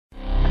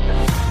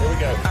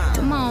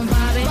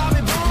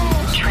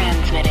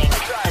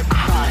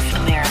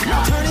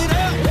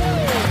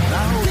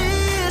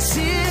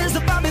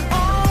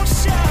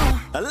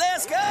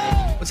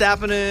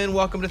happening?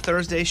 Welcome to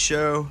Thursday's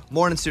show.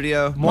 Morning,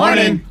 studio.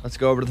 Morning. Let's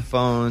go over to the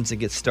phones and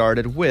get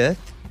started with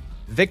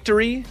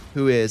Victory,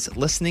 who is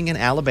listening in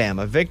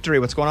Alabama. Victory,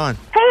 what's going on?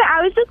 Hey,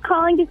 I was just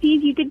calling to see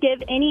if you could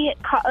give any,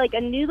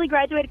 a newly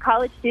graduated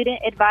college student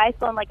advice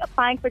on,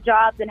 applying for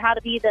jobs and how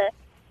to be the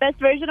best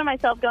version of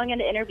myself going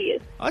into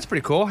interviews. Oh, that's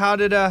pretty cool.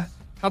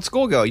 How'd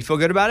school go? You feel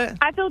good about it?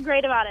 I feel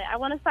great about it. I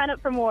want to sign up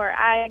for more.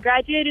 I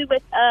graduated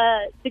with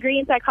a degree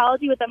in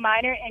psychology with a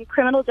minor in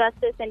criminal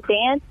justice and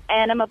dance,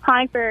 and I'm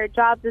applying for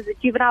jobs as a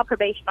juvenile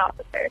probation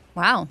officer.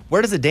 Wow.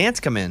 Where does the dance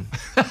come in?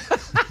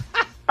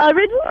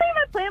 Originally,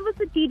 my plan was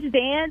to teach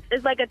dance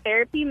as a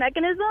therapy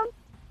mechanism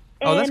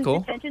Oh, that's in cool.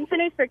 detention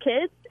centers for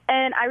kids,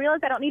 and I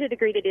realized I don't need a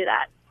degree to do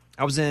that.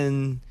 I was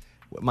in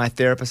my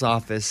therapist's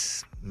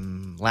office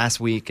last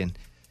week, and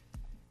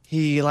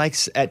he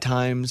likes at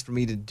times for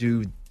me to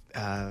do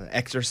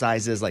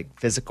exercises like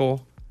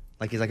physical.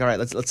 Like he's like, all right,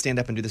 let's stand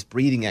up and do this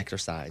breathing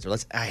exercise, or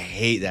I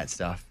hate that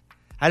stuff.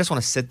 I just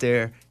want to sit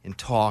there and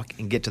talk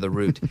and get to the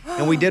root.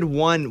 And we did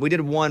one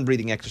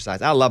breathing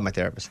exercise. I love my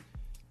therapist.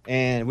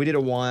 And we did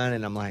one,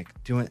 and I'm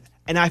like doing it,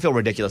 and I feel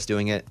ridiculous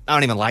doing it. I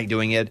don't even like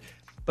doing it.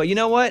 But you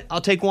know what?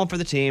 I'll take one for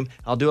the team.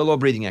 I'll do a little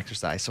breathing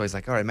exercise. So he's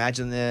like, all right,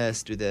 imagine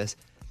this, do this.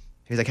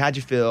 He's like, how'd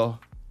you feel?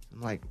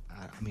 I'm like,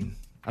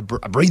 I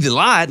breathed a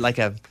lot,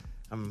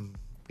 I'm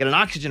get an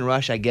oxygen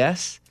rush, I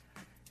guess.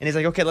 And he's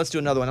like, okay, let's do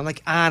another one. I'm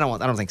like, I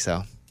don't think so.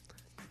 And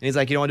he's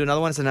like, you don't want to do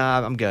another one? I said,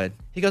 nah, I'm good.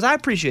 He goes, I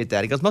appreciate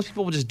that. He goes, most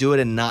people will just do it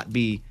and not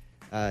be,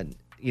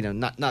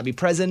 not be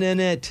present in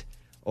it,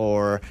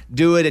 or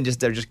do it and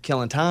they're just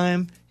killing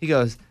time. He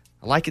goes,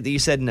 I like it that you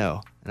said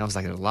no. And I was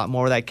like, there's a lot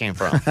more where that came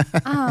from.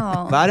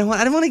 Oh. But I didn't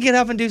want to get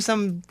up and do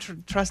some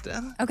trust.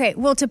 Okay,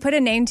 well, to put a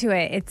name to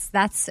it,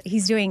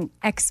 he's doing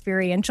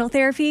experiential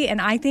therapy, and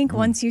I think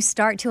once you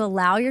start to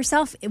allow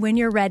yourself, when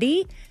you're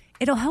ready,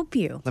 it'll help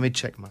you. Let me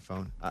check my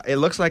phone. It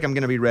looks like I'm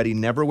going to be ready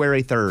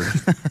February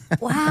 3rd.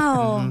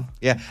 Wow.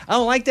 Yeah, I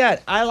don't like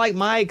that. I like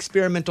my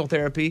experimental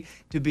therapy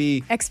to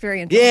be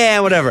experiential. Yeah,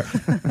 whatever.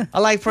 I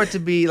like for it to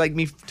be like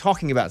me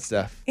talking about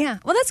stuff. Yeah,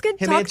 well, that's good.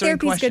 Him Talk answering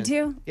therapy is good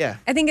questions. too. Yeah.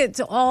 I think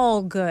it's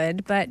all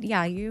good, but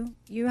yeah, you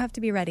have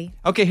to be ready.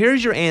 Okay,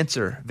 here's your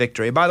answer,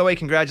 Victory. By the way,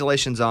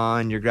 congratulations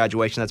on your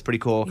graduation. That's pretty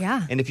cool.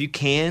 Yeah. And if you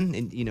can,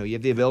 and you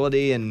have the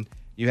ability and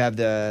you have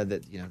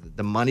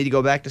the money to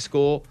go back to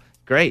school,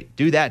 great.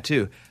 Do that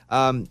too.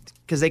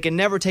 Because they can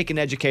never take an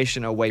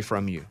education away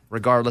from you,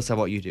 regardless of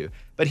what you do.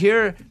 But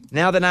here,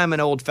 now that I'm an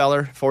old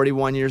feller,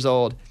 41 years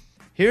old,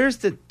 here's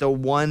the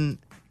one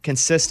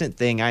consistent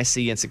thing I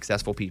see in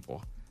successful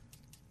people.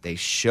 They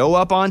show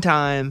up on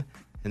time,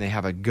 and they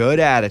have a good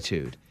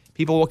attitude.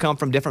 People will come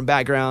from different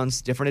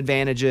backgrounds, different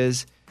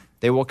advantages.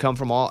 They will come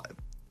from all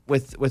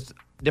with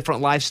different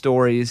life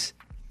stories,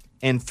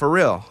 and for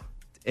real.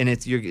 And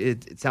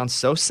it sounds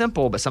so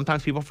simple, but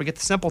sometimes people forget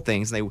the simple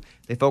things.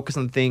 They focus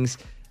on things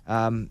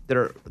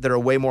that are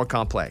way more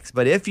complex.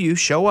 But if you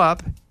show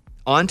up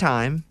on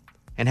time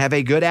and have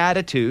a good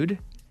attitude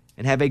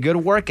and have a good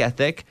work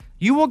ethic,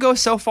 you will go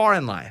so far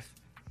in life.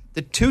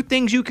 The two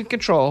things you can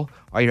control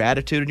are your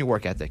attitude and your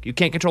work ethic. You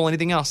can't control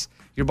anything else.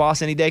 Your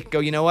boss any day could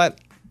go, you know what?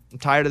 I'm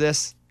tired of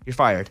this. You're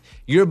fired.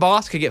 Your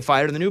boss could get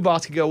fired, and the new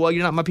boss could go, well,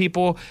 you're not my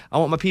people. I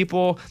want my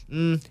people.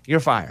 You're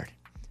fired.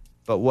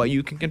 But what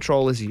you can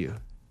control is you.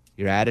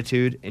 Your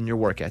attitude and your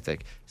work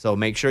ethic. So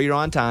make sure you're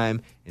on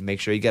time and make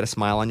sure you got a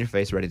smile on your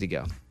face ready to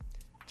go.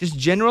 Just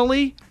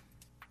generally,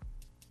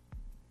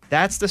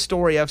 that's the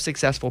story of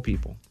successful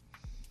people.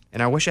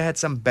 And I wish I had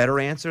some better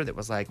answer that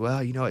was like, well,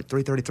 at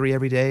 3:33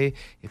 every day,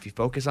 if you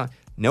focus on...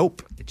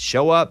 Nope. It's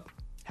show up,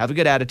 have a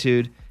good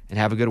attitude, and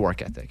have a good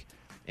work ethic.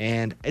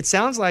 And it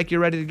sounds like you're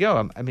ready to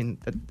go.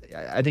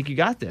 I think you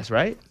got this,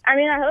 right? I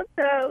hope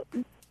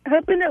so.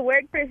 Hoping to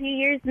work for a few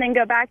years and then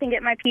go back and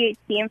get my PhD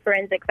in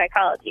forensic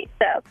psychology.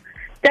 So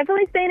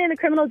definitely staying in the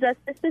criminal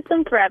justice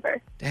system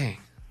forever. Dang,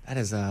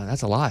 that's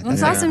a lot. Well,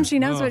 it's awesome. She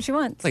knows what she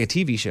wants. It's like a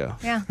TV show.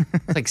 Yeah.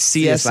 It's like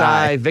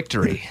CSI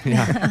Victory.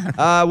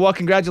 Yeah. Well,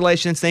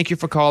 congratulations. Thank you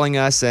for calling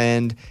us.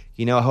 And,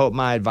 I hope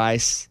my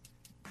advice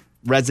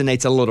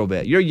resonates a little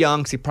bit. You're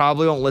young, so you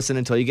probably won't listen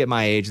until you get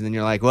my age. And then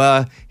you're like,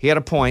 well, he had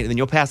a point. And then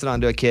you'll pass it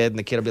on to a kid, and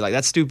the kid will be like,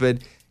 that's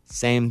stupid.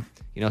 Same,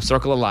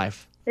 circle of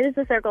life. It is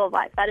the circle of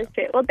life. That is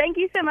true. Well, thank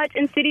you so much.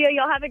 In studio,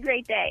 y'all have a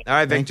great day. All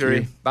right,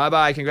 Victory.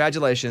 Bye-bye.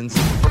 Congratulations.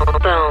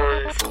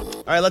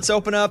 All right, let's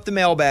open up the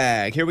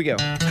mailbag. Here we go.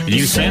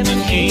 You send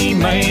an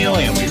email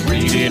and we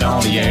read it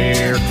on the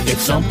air.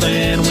 It's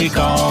something we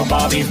call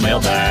Bobby's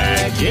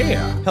mailbag.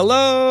 Yeah.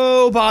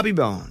 Hello, Bobby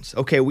Bones.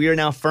 Okay, we are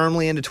now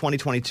firmly into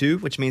 2022,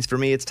 which means for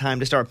me it's time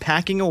to start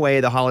packing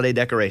away the holiday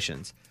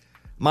decorations.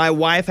 My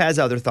wife has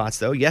other thoughts,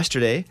 though.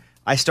 Yesterday,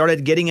 I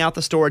started getting out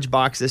the storage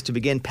boxes to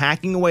begin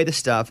packing away the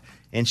stuff,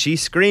 and she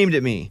screamed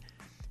at me.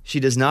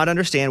 She does not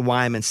understand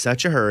why I'm in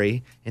such a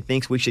hurry and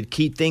thinks we should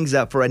keep things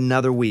up for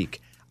another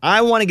week.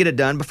 I want to get it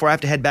done before I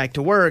have to head back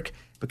to work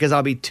because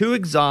I'll be too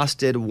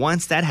exhausted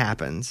once that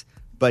happens,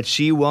 but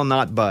she will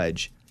not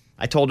budge.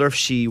 I told her if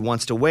she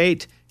wants to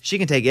wait, she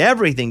can take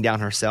everything down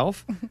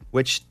herself,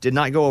 which did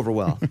not go over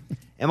well.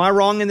 Am I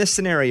wrong in this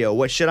scenario?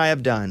 What should I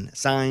have done?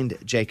 Signed,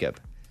 Jacob.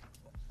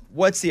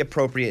 what's the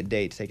appropriate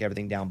date to take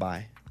everything down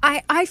by?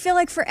 I feel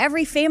like for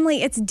every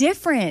family, it's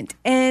different.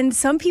 And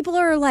some people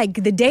are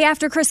like the day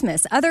after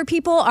Christmas. Other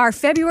people are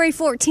February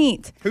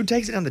 14th. Who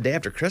takes it on the day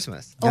after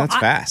Christmas? That's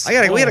fast. We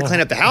gotta clean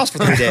up the house for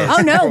 3 days.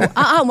 Oh, no.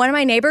 One of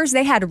my neighbors,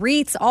 they had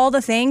wreaths, all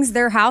the things.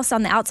 Their house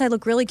on the outside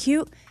looked really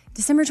cute.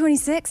 December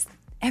 26th,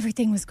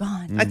 everything was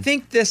gone. I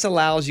think this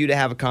allows you to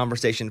have a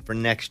conversation for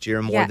next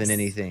year more than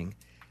anything.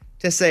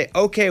 To say,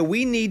 okay,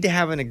 we need to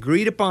have an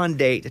agreed upon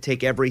date to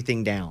take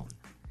everything down.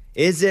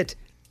 Is it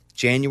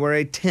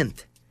January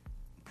 10th?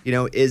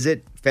 Is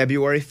it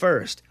February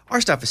 1st?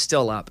 Our stuff is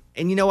still up.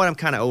 And you know what? I'm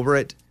kind of over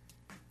it.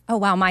 Oh,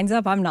 wow. Mine's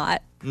up. I'm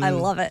not. I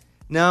love it.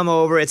 No, I'm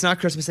over it. It's not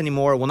Christmas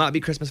anymore. It will not be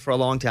Christmas for a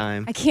long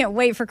time. I can't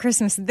wait for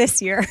Christmas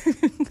this year.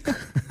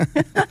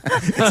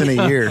 It's in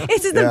a year.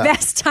 This is the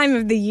best time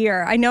of the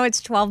year. I know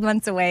it's 12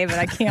 months away, but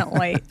I can't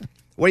wait.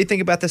 What do you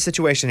think about this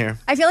situation here?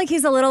 I feel like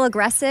he's a little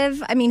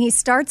aggressive. I mean, he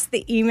starts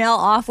the email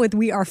off with,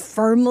 "We are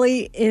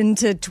firmly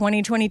into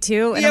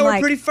 2022." And Yeah, I'm we're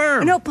like, pretty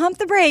firm. No, pump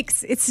the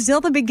brakes. It's still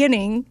the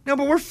beginning. No,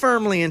 but we're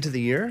firmly into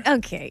the year.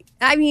 Okay.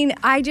 I mean,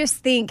 I just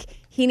think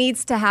he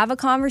needs to have a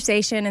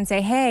conversation and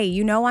say,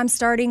 "Hey, I'm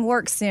starting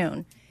work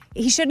soon."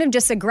 He shouldn't have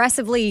just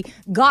aggressively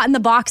gotten the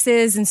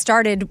boxes and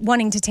started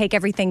wanting to take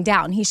everything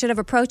down. He should have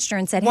approached her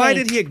and said, Why "Hey."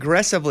 did he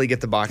aggressively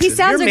get the boxes? He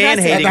sounds You're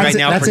aggressive. man-hating right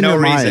now That's for in no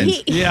your mind.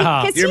 reason.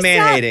 Yeah. 'Cause You're he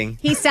man-hating.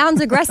 He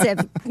sounds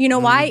aggressive. You know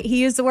why?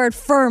 He used the word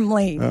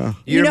firmly.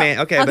 You're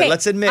okay, but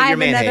let's admit you're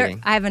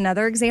man-hating. I have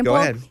another example. Go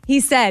ahead. He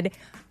said,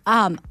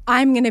 I'm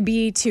going to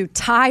be too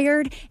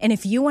tired, and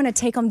if you want to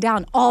take them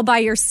down all by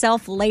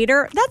yourself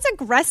later, that's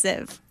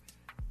aggressive.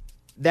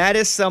 That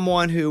is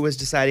someone who was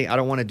deciding, I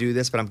don't want to do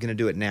this, but I'm going to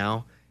do it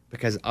now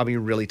because I'll be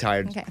really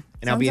tired. Okay.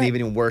 And I'll Sounds be in like- an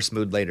even worse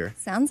mood later.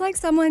 Sounds like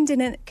someone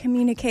didn't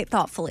communicate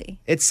thoughtfully.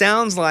 It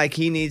sounds like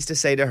he needs to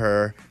say to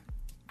her,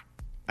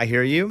 I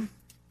hear you.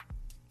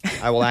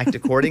 I will act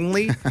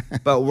accordingly,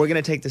 but we're going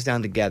to take this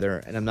down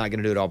together, and I'm not going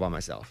to do it all by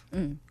myself.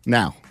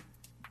 Now.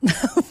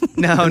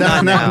 No,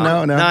 not now.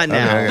 no. Not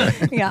now.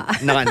 Okay. Yeah.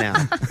 Not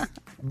now.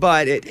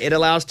 But it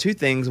allows two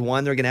things.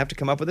 One, they're going to have to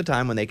come up with a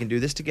time when they can do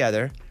this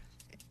together.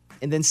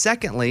 And then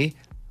secondly,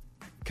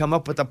 come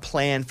up with a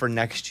plan for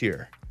next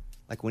year.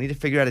 Like, we need to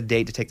figure out a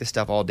date to take this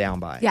stuff all down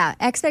by. Yeah,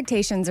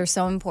 expectations are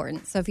so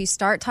important. So if you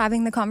start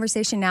having the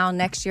conversation now,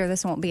 next year,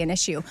 this won't be an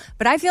issue.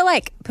 But I feel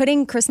like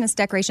putting Christmas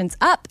decorations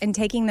up and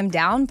taking them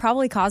down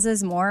probably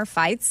causes more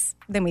fights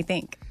than we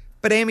think.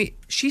 But Amy,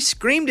 she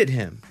screamed at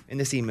him in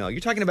this email. You're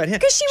talking about him.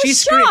 'Cause she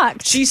was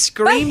shocked She by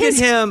screamed at his-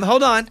 him.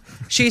 Hold on.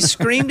 She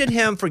screamed at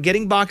him for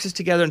getting boxes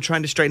together and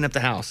trying to straighten up the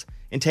house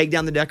and take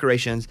down the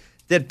decorations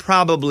that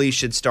probably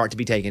should start to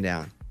be taken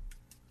down.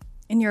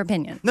 In your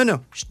opinion?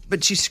 No.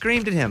 But she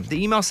screamed at him.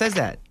 The email says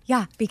that.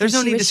 Yeah, because There's no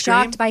she need was to scream.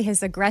 shocked by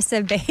his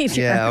aggressive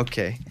behavior. Yeah,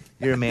 okay.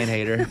 You're a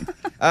man-hater.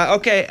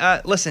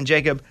 Listen,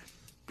 Jacob,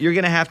 you're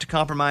going to have to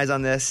compromise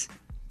on this.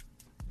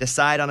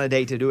 Decide on a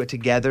date to do it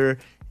together,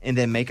 and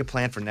then make a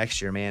plan for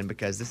next year, man,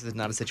 because this is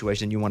not a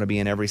situation you want to be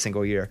in every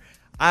single year.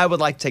 I would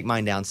like to take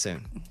mine down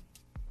soon.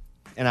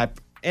 And I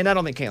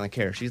don't think Caitlin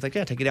cares. She's like,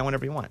 yeah, take it down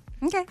whenever you want.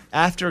 Okay.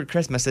 After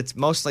Christmas, it's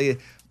mostly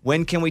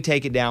when can we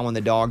take it down when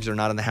the dogs are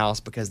not in the house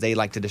because they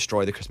like to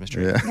destroy the Christmas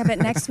tree. Yeah. Yeah, but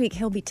next week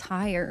he'll be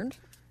tired.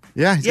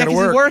 Yeah, he's Yeah, got to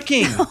because he's work.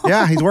 working.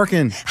 Yeah, he's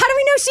working. How do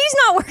we know she's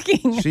not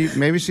working?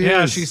 Maybe she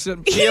Yeah, is. she said.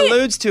 He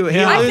alludes to it. He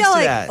Yeah. I alludes feel to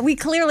like that. we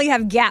clearly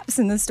have gaps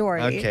in the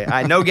story. Okay, all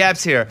right, no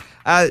gaps here.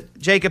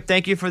 Jacob,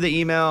 thank you for the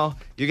email.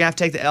 You're going to have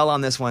to take the L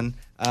on this one.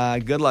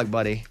 Good luck,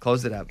 buddy.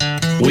 Close it up.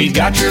 We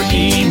got your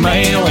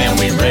email and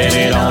we read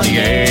it on the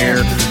air.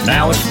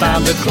 Now it's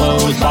time to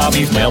close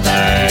Bobby's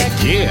mailbag.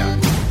 Yeah.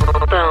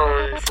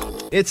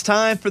 It's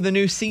time for the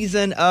new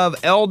season of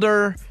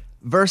Elder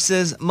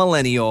versus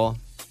Millennial.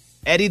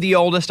 Eddie, the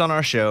oldest on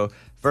our show,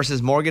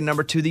 versus Morgan,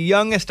 number 2, the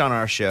youngest on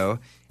our show,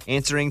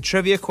 answering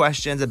trivia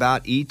questions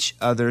about each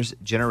other's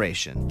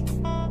generation.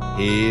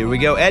 Here we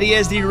go. Eddie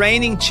is the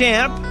reigning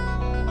champ.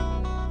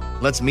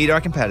 Let's meet our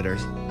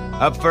competitors.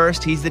 Up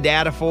first, he's the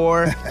dad of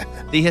 4,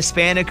 the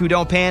Hispanic who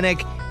don't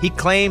panic. He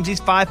claims he's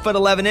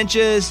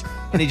 5'11",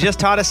 and he just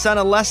taught his son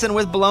a lesson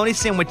with bologna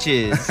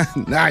sandwiches.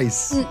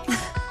 Nice.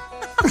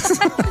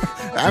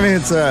 I mean,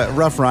 it's a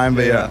rough rhyme,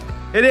 but yeah.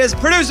 It is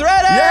Producer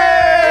Eddie!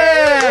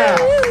 Yeah!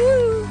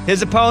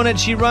 His opponent,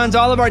 she runs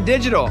all of our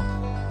digital.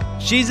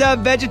 She's a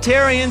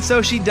vegetarian,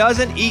 so she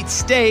doesn't eat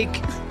steak.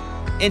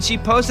 And she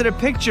posted a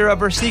picture of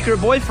her secret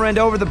boyfriend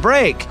over the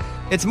break.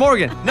 It's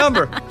Morgan,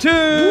 number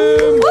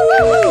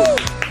 2.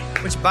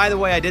 Which, by the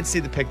way, I did see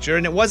the picture,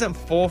 and it wasn't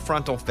full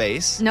frontal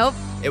face. Nope.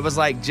 It was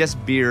like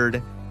just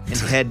beard and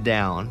head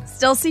down.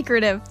 Still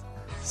secretive.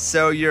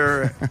 So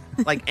you're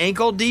like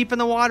ankle deep in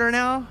the water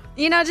now?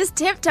 Just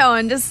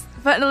tiptoeing, just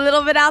putting a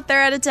little bit out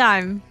there at a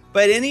time.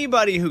 But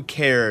anybody who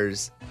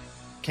cares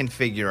can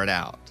figure it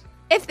out.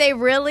 If they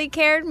really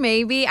cared,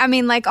 maybe. I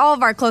mean, like all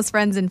of our close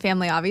friends and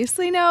family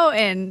obviously know,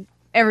 and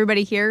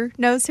everybody here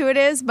knows who it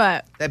is,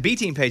 but That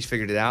B-Team page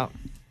figured it out.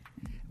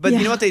 But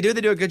you know what they do?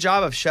 They do a good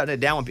job of shutting it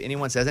down when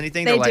anyone says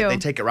anything. They They're like, do. they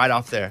take it right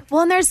off there.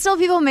 well, and there's still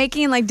people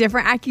making like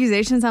different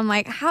accusations. I'm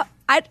like, how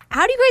how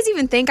do you guys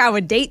even think I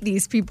would date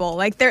these people?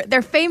 Like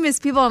they're famous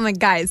people. I'm like,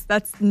 guys,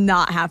 that's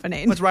not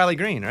happening. What's Riley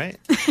Green, right?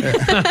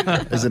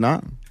 Is it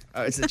not?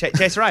 It's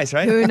Chase Rice,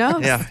 right? Who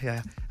knows?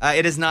 Yeah.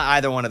 It is not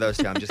either one of those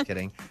two. I'm just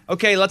kidding.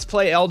 Okay, let's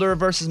play Elder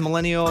versus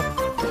Millennial.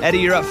 Eddie,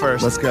 you're up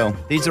first. Let's go.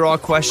 These are all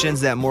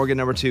questions that Morgan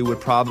number 2 would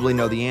probably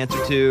know the answer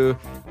to.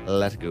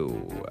 Let's go.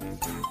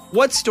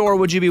 What store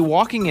would you be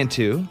walking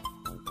into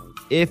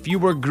if you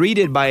were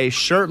greeted by a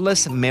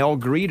shirtless male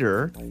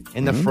greeter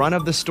in the front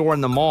of the store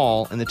in the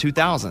mall in the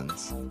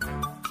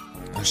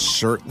 2000s? A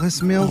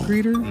shirtless male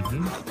greeter?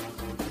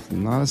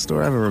 Not a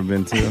store I've ever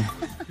been to.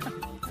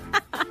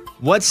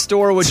 What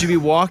store would you be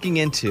walking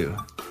into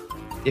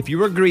if you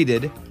were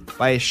greeted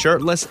by a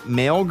shirtless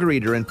male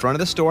greeter in front of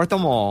the store at the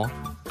mall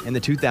in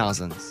the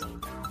 2000s?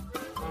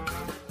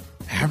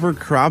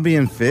 Abercrombie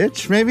and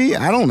Fitch, maybe?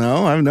 I don't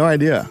know. I have no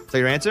idea. So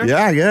your answer?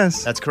 Yeah, I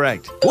guess. That's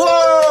correct.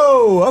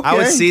 Whoa! Okay. I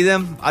would see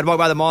them. I'd walk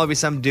by the mall. There'd be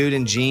some dude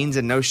in jeans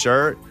and no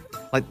shirt.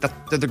 Like,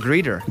 they're the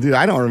greeter. Dude,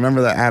 I don't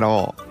remember that at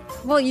all.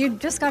 Well, you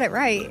just got it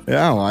right.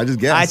 Yeah, well, I just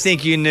guessed. I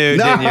think you knew,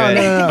 No, didn't you,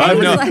 Eddie?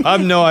 no. I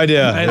have no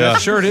idea. Hey,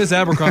 that shirt is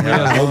Abercrombie.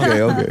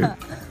 Okay.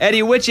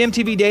 Eddie, which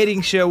MTV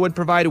dating show would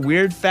provide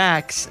weird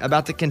facts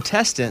about the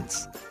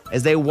contestants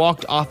as they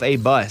walked off a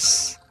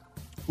bus?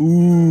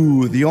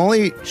 Ooh, the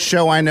only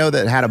show I know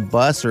that had a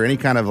bus or any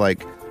kind of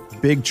like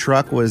big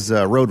truck was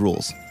Road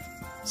Rules.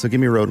 So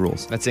give me Road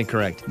Rules. That's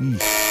incorrect.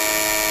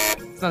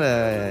 It's not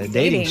a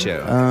dating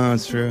show. Oh,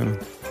 it's true.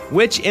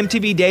 Which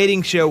MTV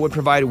dating show would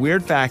provide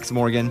weird facts,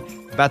 Morgan,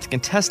 about the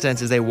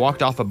contestants as they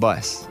walked off a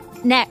bus?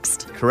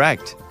 Next.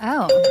 Correct.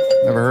 Oh.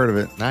 Never heard of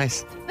it.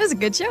 Nice. That was a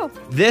good show.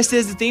 This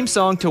is the theme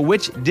song to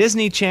which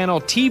Disney Channel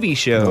TV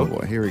show Oh,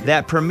 boy, here we go.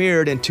 that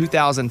premiered in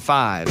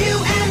 2005? You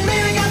and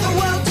me, we got the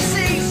world to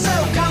see, so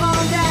come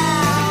on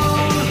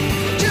down.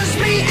 Just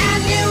me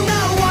and you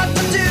know what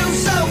to do,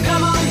 so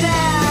come on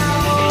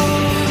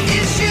down.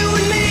 It's you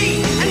and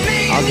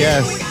me I'll and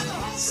guess.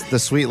 It's The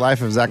Sweet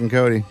Life of Zach and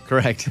Cody.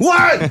 Correct.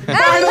 What?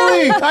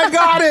 Finally! I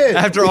got it!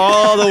 After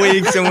all the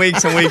weeks and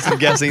weeks and weeks of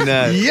guessing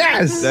that.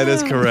 Yes! That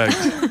is correct.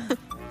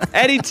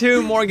 Eddie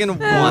 2, Morgan 1.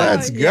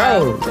 Let's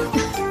go.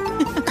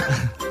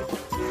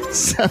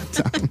 So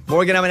dumb.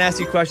 Morgan, I'm going to ask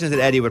you questions that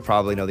Eddie would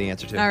probably know the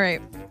answer to. All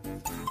right.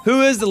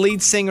 Who is the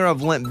lead singer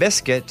of Limp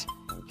Bizkit?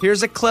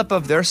 Here's a clip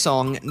of their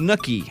song,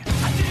 Nookie.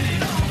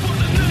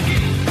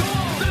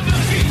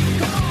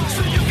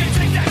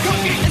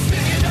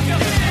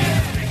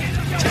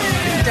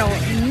 I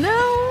don't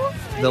know.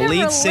 I The never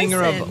lead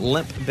singer of listened.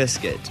 Limp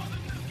Bizkit.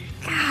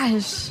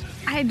 Gosh,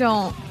 I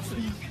don't.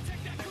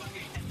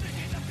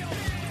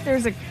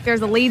 There's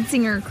a lead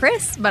singer,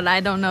 Chris, but I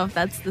don't know if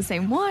that's the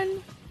same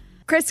one.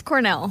 Chris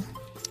Cornell.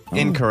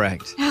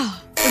 Incorrect.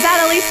 Was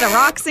that at least a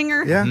rock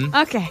singer? Yeah.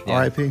 Okay.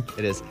 R.I.P.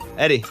 It is.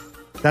 Eddie,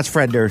 That's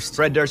Fred Durst.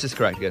 Fred Durst is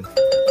correct. Good.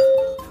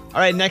 All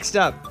right, next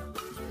up.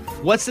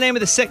 What's the name of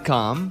the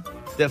sitcom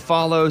that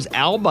follows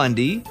Al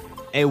Bundy,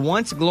 a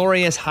once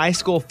glorious high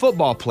school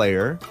football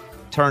player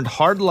turned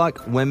hard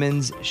luck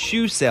women's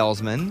shoe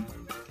salesman?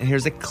 And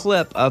here's a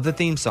clip of the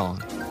theme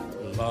song.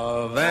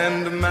 Love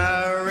and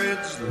marriage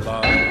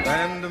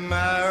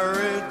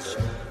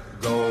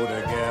go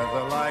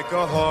together like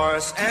a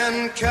horse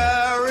and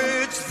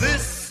carriage.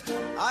 This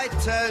I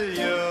tell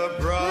you,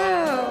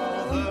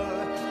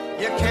 brother,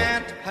 you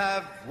can't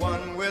have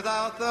one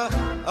without the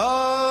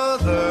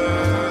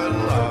other.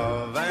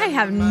 Love I and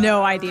have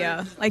no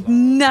idea. Like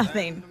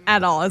nothing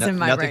at all is in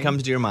my Nothing brain.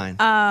 comes to your mind.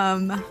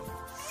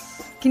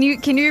 Can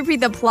you repeat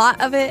the plot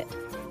of it?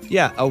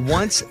 Yeah, a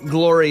once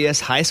glorious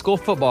high school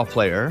football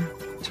player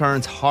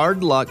turns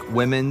hard luck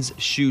women's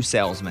shoe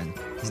salesman.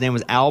 His name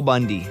was Al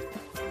Bundy.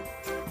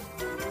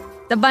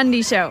 The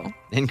Bundy Show.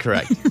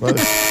 Incorrect.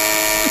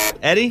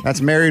 Eddie? That's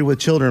Married with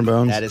Children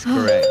Bones. That is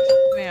correct.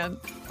 Man.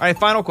 All right,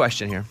 final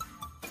question here.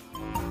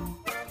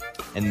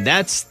 And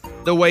that's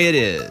the way it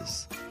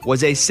is.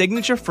 Was a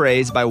signature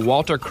phrase by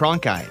Walter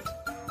Cronkite.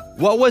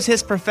 What was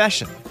his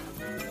profession?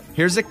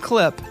 Here's a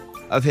clip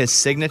of his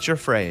signature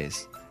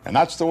phrase. And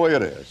that's the way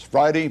it is.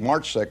 Friday,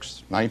 March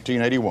 6th,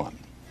 1981.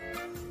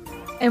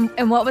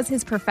 And what was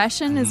his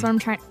profession is what I'm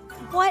trying.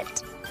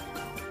 What?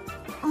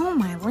 Oh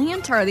my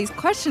lantern! Are these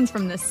questions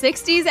from the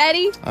 60s,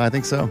 Eddie? I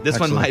think so. This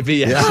one actually. might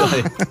be,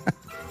 actually.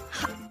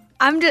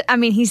 I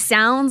mean, he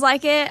sounds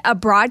like it. A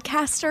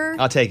broadcaster.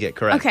 I'll take it.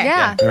 Correct. Okay.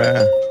 Yeah.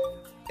 Yeah.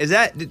 Is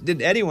that,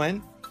 did Eddie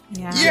win?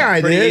 Yeah,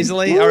 I Pretty did.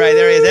 easily. All right,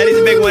 there he is. Eddie's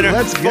a big winner.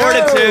 Let's 4-2. go.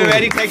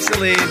 Eddie takes the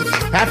lead.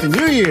 Happy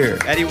New Year.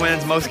 Eddie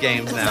wins most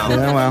games now.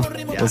 Yeah, well,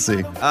 we'll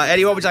see.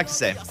 Eddie, what would you like to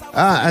say?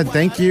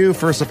 Thank you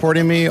for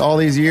supporting me all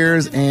these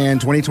years, and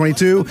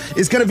 2022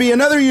 is going to be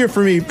another year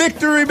for me.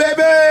 Victory,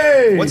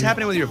 baby! What's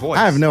happening with your voice?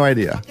 I have no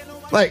idea.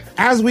 Like,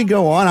 as we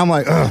go on, I'm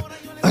like,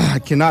 I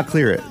cannot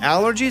clear it.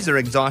 Allergies or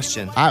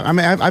exhaustion? I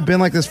mean, I've been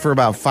like this for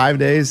about 5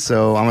 days,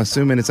 so I'm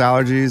assuming it's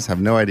allergies. Have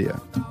no idea.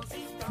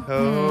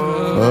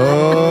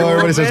 Oh,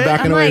 everybody starts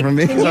backing I'm away like, from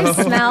me. can you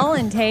smell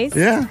and taste?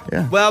 Yeah.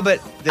 Well,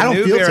 but the I don't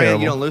new feel variant,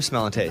 terrible. you don't lose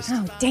smell and taste.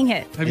 Oh, dang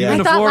it. Have you Yeah.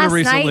 been to I thought Florida last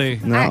recently?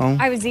 night No.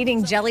 I was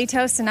eating jelly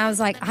toast and I was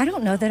like, I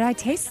don't know that I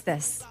taste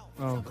this.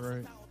 Oh,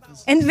 great.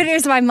 And but it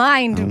was my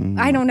mind.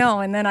 I don't know.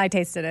 And then I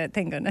tasted it.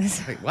 Thank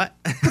goodness. Wait, what?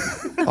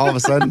 All of a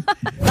sudden.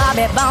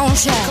 Bobby Bone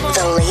Show.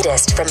 The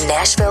latest from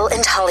Nashville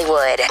and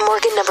Hollywood.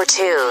 Morgan number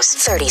 2's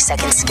 30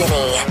 Second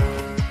Skinny.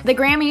 The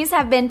Grammys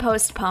have been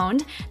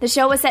postponed. The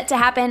show was set to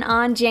happen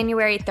on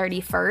January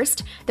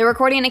 31st. The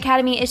Recording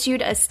Academy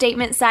issued a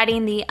statement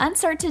citing the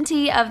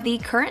uncertainty of the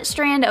current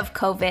strand of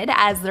COVID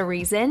as the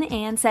reason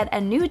and said a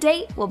new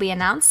date will be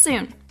announced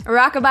soon.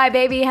 Rockabye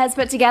Baby has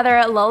put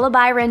together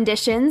lullaby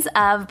renditions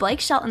of Blake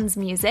Shelton's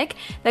music.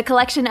 The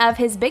collection of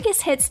his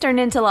biggest hits turned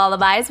into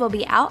lullabies will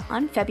be out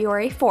on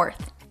February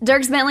 4th.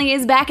 Dierks Bentley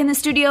is back in the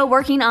studio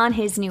working on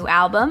his new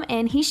album,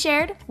 and he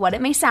shared what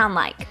it may sound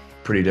like.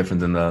 Pretty different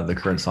than the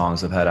current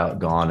songs I've had out,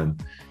 Gone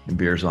and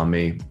Beers on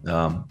Me.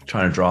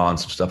 Trying to draw on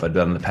some stuff I've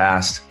done in the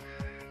past.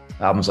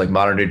 Albums like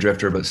Modern Day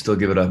Drifter, but still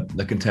give it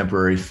a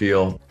contemporary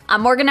feel.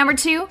 I'm Morgan number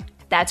 2.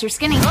 That's your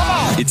skinny.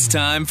 It's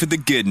time for the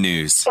good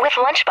news. With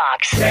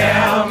Lunchbox.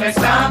 Tell me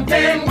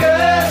something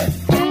good.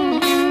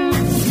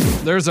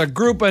 There's a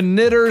group of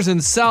knitters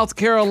in South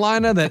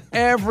Carolina that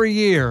every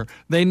year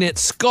they knit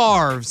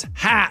scarves,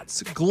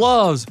 hats,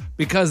 gloves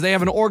because they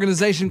have an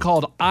organization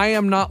called I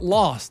Am Not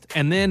Lost.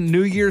 And then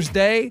New Year's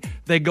Day,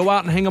 they go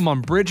out and hang them on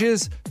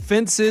bridges,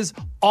 fences,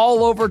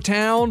 all over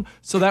town,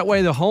 so that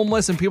way the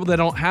homeless and people that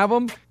don't have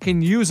them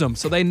can use them.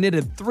 So they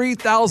knitted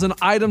 3,000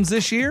 items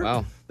this year.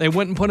 Wow. They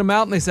went and put them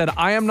out and they said,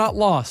 I am not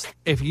lost.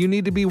 If you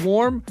need to be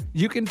warm,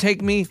 you can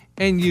take me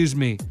and use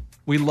me.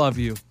 We love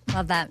you.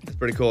 Love that. It's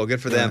pretty cool.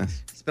 Good for them.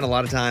 Spent a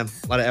lot of time,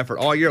 a lot of effort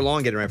all year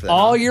long getting ready for that.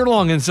 All year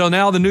long. And so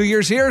now the New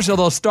Year's here, so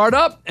they'll start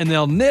up and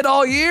they'll knit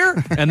all year.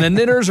 And the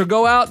knitters will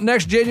go out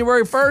next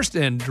January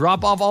 1st and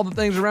drop off all the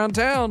things around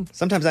town.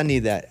 Sometimes I need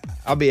that.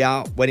 I'll be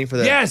out waiting for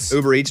the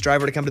Uber Eats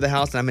driver to come to the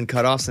house and I'm in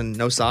cutoffs and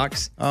no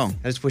socks. Oh.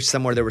 I just wish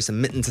somewhere there were some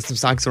mittens and some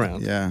socks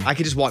around. Yeah. I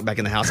could just walk back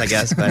in the house, I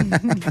guess,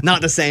 but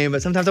not the same.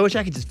 But sometimes I wish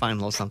I could just find a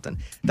little something.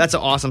 That's an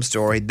awesome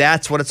story.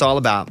 That's what it's all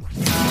about.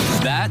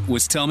 That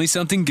was Tell Me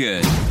Something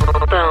Good.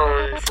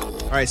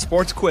 All right,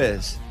 sports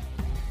quiz.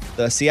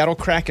 The Seattle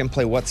Kraken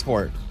play what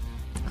sport?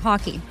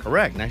 Hockey.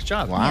 Correct. Nice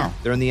job. Wow. Yeah.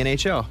 They're in the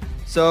NHL.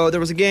 So there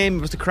was a game.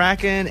 It was the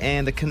Kraken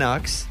and the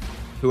Canucks,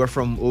 who are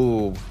from,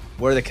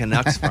 where are the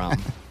Canucks from?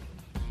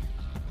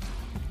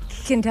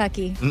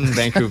 Kentucky.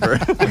 Vancouver.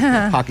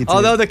 Hockey team.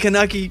 Although the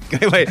Kentucky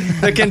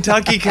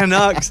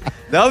Canucks.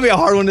 That would be a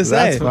hard one to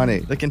say. That's funny.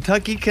 The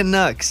Kentucky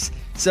Canucks.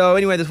 So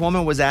anyway, this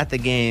woman was at the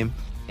game,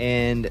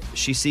 and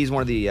she sees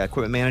one of the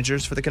equipment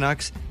managers for the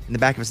Canucks. In the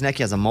back of his neck,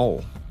 he has a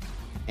mole.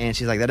 And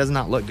she's like, that does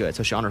not look good.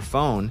 So on her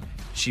phone,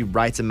 she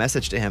writes a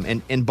message to him.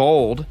 And in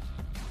bold,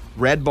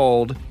 red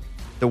bold,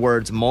 the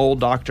words mole,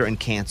 doctor, and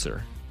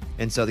cancer.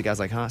 And so the guy's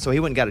like, huh? So he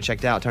went and got it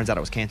checked out. Turns out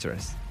it was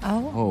cancerous.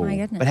 Oh, my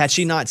goodness. But had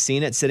she not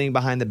seen it sitting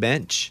behind the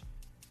bench,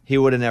 he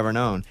would have never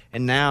known.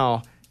 And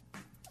now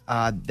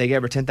they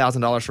gave her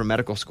 $10,000 for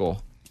medical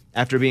school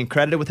after being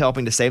credited with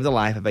helping to save the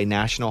life of a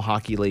National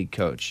Hockey League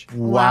coach.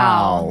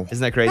 Wow.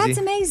 Isn't that crazy? That's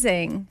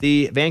amazing.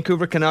 The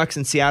Vancouver Canucks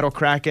and Seattle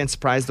Kraken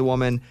surprised the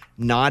woman,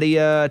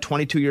 Nadia,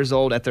 22 years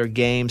old, at their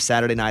game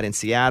Saturday night in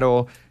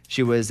Seattle.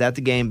 She was at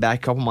the game back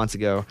a couple months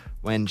ago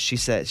when she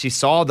said she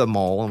saw the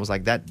mole and was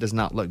like, that does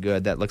not look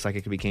good. That looks like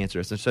it could be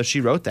cancerous. And so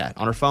she wrote that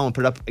on her phone,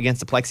 put it up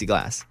against the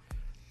plexiglass.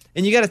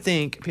 And you got to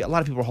think, a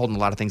lot of people are holding a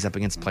lot of things up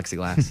against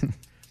plexiglass.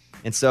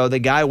 And so the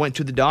guy went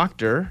to the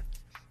doctor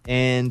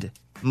and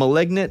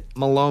malignant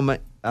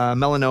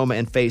melanoma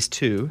in phase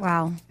 2.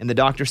 Wow. And the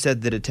doctor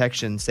said the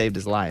detection saved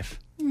his life.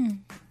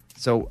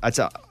 So it's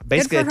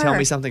basically Good for tell her.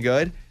 me something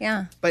good.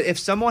 Yeah. But if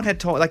someone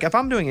had told, like if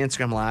I'm doing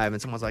Instagram Live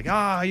and someone's like,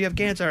 you have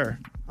cancer.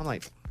 I'm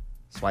like,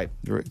 swipe.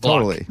 Block,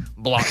 Totally.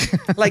 Block.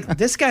 Like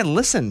this guy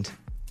listened.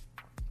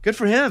 Good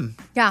for him.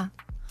 Yeah.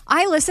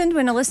 I listened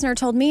when a listener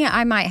told me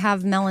I might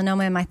have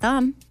melanoma in my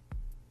thumb.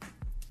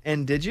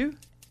 And did you?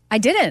 I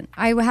didn't.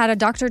 I had a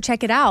doctor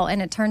check it out,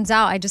 and it turns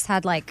out I just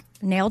had like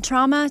nail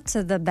trauma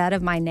to the bed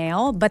of my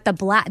nail. But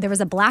there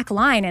was a black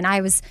line, and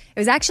it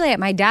was actually at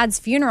my dad's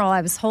funeral.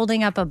 I was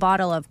holding up a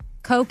bottle of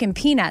Coke and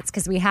peanuts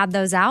because we had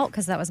those out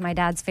because that was my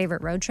dad's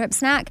favorite road trip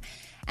snack.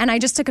 And I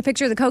just took a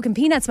picture of the Coke and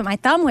peanuts, but my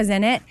thumb was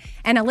in it.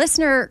 And a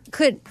listener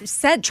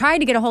tried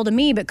to get a hold of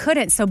me, but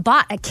couldn't. So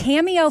bought a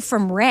Cameo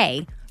from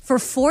Ray for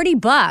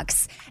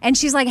 $40. And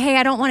she's like, hey,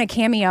 I don't want a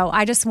Cameo.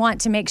 I just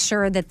want to make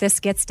sure that this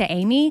gets to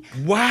Amy.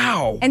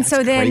 Wow. And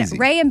so then crazy.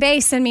 Ray and Bay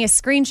send me a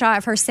screenshot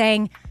of her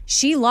saying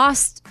she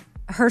lost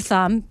her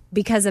thumb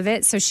because of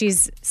it. So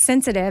she's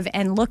sensitive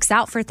and looks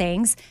out for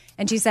things.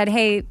 And she said,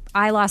 hey,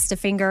 I lost a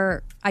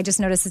finger. I just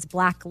noticed this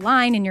black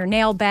line in your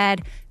nail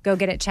bed. Go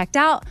get it checked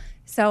out.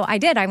 So I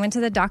did. I went to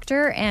the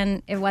doctor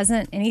and it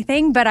wasn't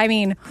anything. But I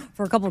mean,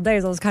 for a couple of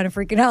days, I was kind of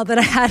freaking out that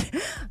I had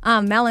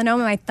melanoma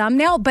in my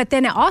thumbnail. But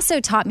then it also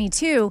taught me,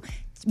 too,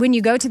 when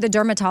you go to the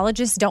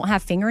dermatologist, don't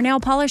have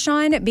fingernail polish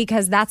on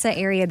because that's an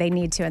area they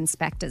need to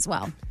inspect as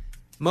well.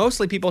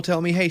 Mostly people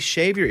tell me, hey,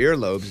 shave your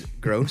earlobes.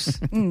 Gross.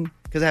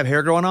 Because I have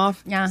hair growing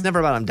off. Yeah. It's never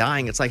about I'm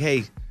dying. It's like,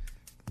 hey,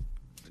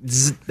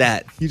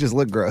 that. You just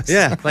look gross.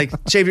 Yeah, like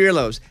shave your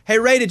earlobes. Hey,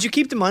 Ray, did you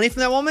keep the money from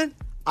that woman?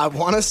 I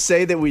want to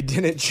say that we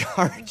didn't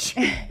charge.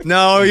 No,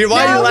 why are you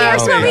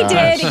laughing? Here's what we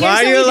did. Here's Why are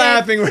what you we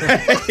laughing,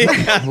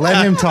 Ray?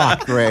 Let him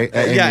talk, Ray.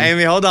 Yeah,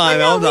 Amy, hold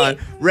on.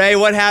 Ray,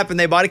 what happened?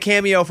 They bought a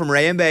Cameo from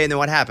Ray and Bay, and then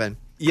what happened?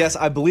 Yes,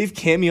 I believe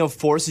Cameo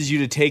forces you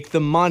to take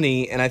the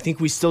money, and I think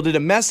we still did a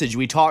message.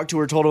 We talked to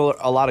her, told her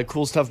a lot of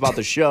cool stuff about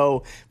the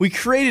show. We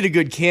created a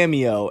good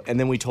Cameo, and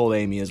then we told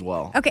Amy as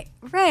well. Okay,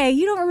 Ray,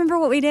 you don't remember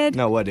what we did?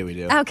 No, what did we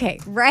do? Okay,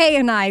 Ray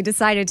and I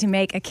decided to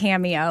make a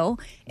cameo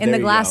in There the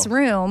you glass go.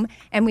 room,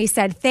 and we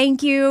said,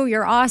 thank you,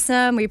 you're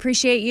awesome, we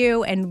appreciate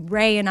you, and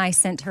Ray and I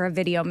sent her a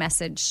video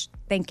message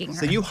thanking her.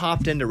 So you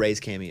hopped into Ray's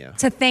Cameo.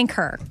 to thank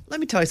her. Let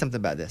me tell you something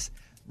about this.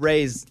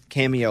 Ray's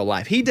Cameo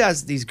Life. He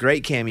does these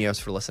great cameos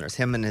for listeners.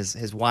 Him and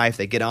his wife,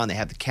 they get on, they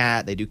have the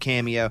cat, they do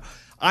Cameo.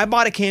 I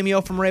bought a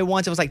Cameo from Ray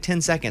once. It was like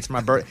 10 seconds for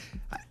my birthday.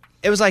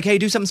 It was like, hey,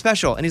 do something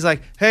special. And he's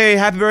like, hey,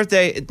 happy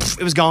birthday.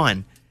 It was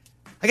gone.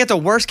 I got the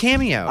worst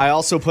Cameo. I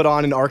also put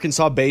on an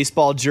Arkansas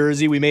baseball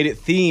jersey. We made it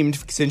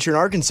themed since you're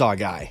an Arkansas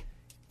guy.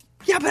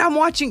 Yeah, but I'm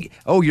watching.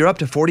 Oh, you're up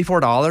to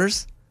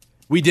 $44?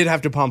 We did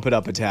have to pump it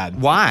up a tad.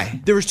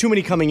 Why? There was too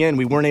many coming in.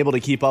 We weren't able to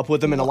keep up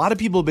with them. And a lot of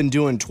people have been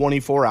doing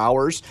 24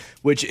 hours,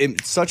 which is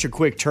such a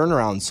quick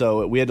turnaround.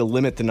 So we had to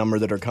limit the number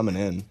that are coming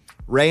in.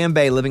 Ray and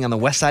Bay living on the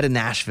west side of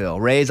Nashville.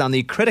 Ray's on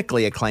the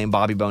critically acclaimed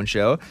Bobby Bone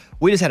Show.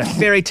 We just had a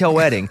fairy tale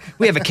wedding.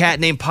 We have a cat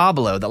named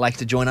Pablo that likes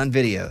to join on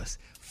videos.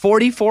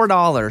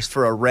 $44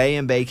 for a Ray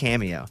and Bay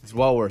cameo. It's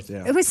well worth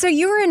it. It was so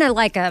you were in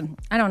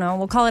I don't know,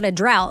 we'll call it a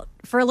drought.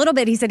 For a little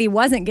bit, he said he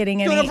wasn't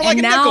getting any, Doing it for like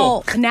and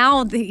a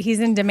now he's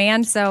in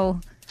demand so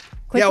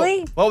quickly.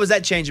 Yeah, what was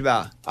that change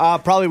about?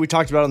 Probably we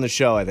talked about it on the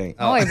show, I think.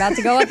 Oh, you're about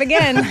to go up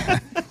again.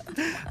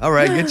 All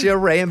right, get you a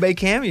Ray and Bay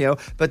cameo.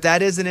 But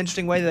that is an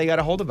interesting way that they got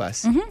a hold of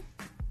us. Mm-hmm.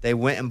 They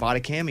went and bought a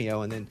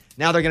cameo, and then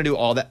now they're going to do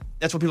all that.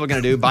 That's what people are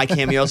going to do, buy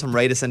cameos from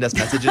Ray to send us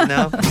messages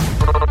now.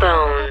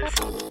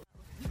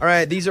 All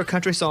right, these are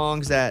country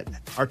songs that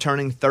are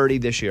turning 30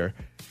 this year.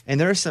 And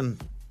there are some,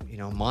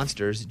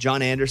 monsters.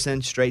 John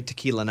Anderson, Straight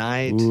Tequila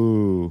Night.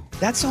 Ooh.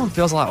 That song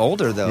feels a lot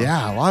older, though.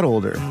 Yeah, a lot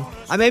older.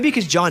 Maybe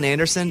because John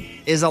Anderson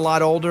is a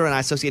lot older, and I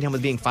associate him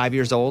with being 5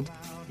 years old,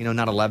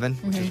 not 11,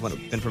 which is what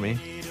it's been for me.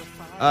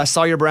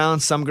 Sawyer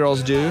Brown, Some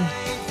Girls Do.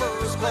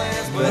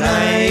 But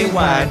I ain't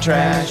white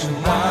trash,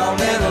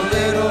 wild and a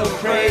little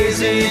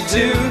crazy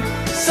too.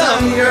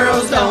 Some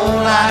girls don't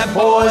like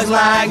boys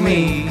like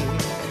me.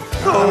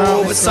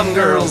 Oh, but some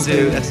girls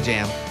do. That's a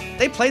jam.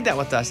 They played that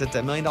with us at the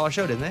 $1 Million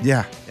Show, didn't they?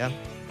 Yeah.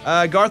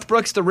 Yeah. Garth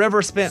Brooks, The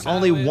River, spent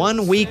only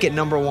 1 week at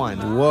number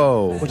 1.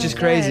 Whoa. Which is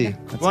crazy.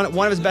 One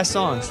of his best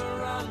songs.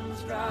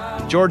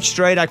 George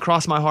Strait, I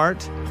Cross My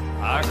Heart.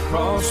 I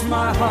cross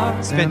my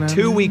heart. Spent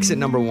 2 weeks at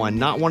number 1.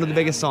 Not one of the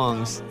biggest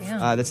songs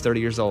that's 30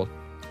 years old.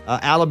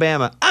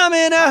 Alabama, I'm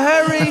in a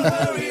hurry.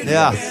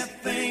 Yeah.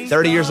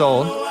 30 years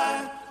old.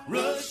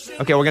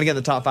 Okay, we're going to get in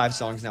the top 5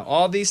 songs now.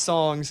 All these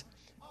songs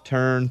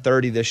turn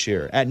 30 this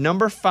year. At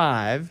number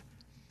 5,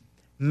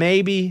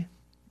 maybe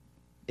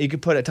you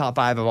could put a top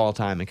 5 of all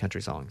time in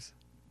country songs.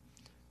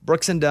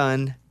 Brooks and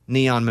Dunn,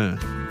 Neon Moon.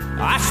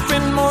 I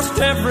spend most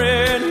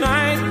every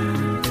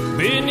night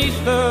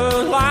beneath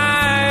the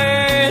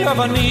light of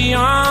a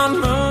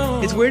neon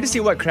moon. It's weird to see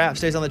what crap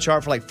stays on the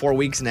chart for like 4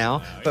 weeks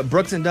now, but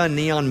Brooks and Dunn,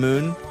 Neon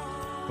Moon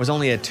was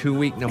only a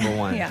 2-week number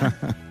 1. Yeah.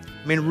 I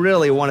mean,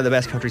 really one of the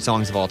best country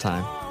songs of all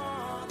time.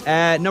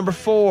 At number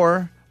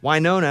 4,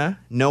 Winona,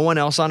 No One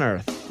Else on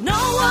Earth. No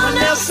one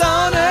else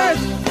on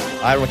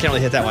earth. I can't really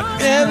hit that one.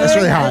 That's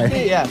really high.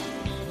 Yeah.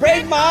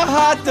 Break my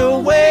heart the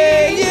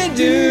way you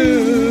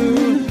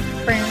do.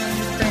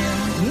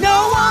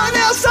 No one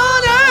else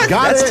on earth.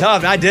 That's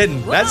tough. I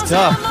didn't. That's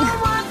tough.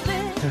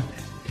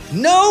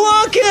 No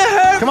one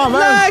can hurt me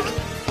like.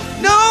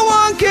 No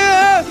one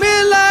can hurt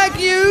me like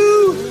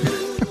you.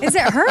 Is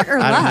it hurt or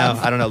love?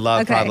 I don't know.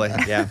 Love, Okay. probably.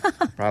 Yeah,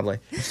 probably.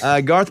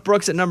 Garth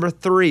Brooks at number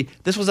 3.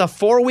 This was a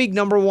 4-week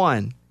number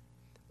 1.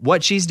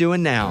 What She's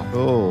Doing Now.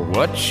 Oh.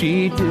 What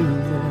she do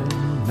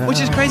now. Which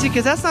is crazy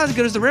because that's not as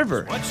good as The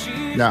River.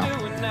 No.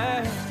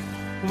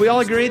 We all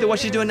agree that What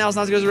She's Doing Now is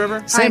not as good as The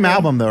River? Same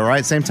album, though,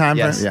 right? Same time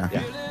Yes. frame?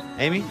 Yeah.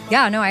 Amy?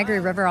 Yeah, no, I agree.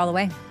 River all the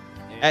way.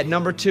 At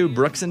number 2,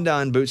 Brooks and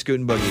Dunn, Boot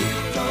Scootin'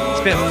 Boogie.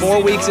 Spent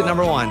 4 weeks at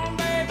number 1.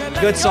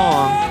 Good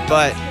song,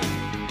 but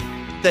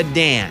the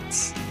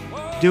dance,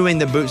 doing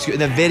the boot scoot,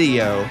 the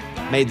video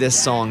made this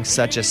song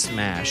such a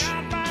smash.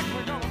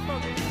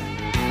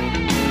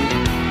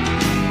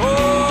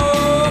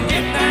 Oh,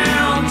 get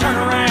down, turn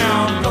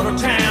around, go to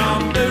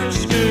town, boot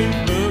scoot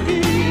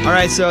boogie. All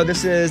right, so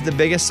this is the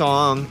biggest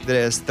song that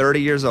is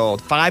 30 years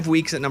old. 5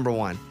 weeks at number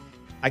 1.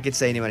 I could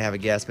say anyone have a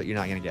guess, but you're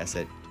not going to guess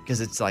it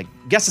because it's like,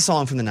 guess a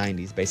song from the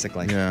 90s,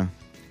 basically. Yeah.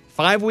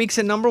 5 weeks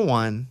at number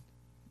 1.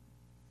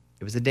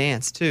 It was a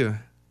dance, too.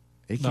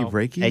 Achy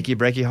Breaky? Achy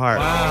Breaky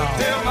Heart.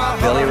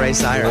 Billy Ray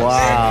Cyrus.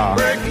 Wow.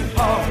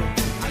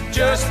 I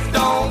just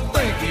don't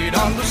think you'd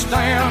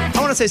understand. I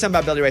want to say something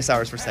about Billy Ray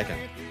Cyrus for a second.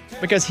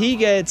 Because he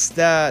gets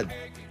the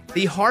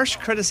harsh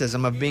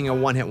criticism of being a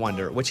one-hit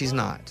wonder, which he's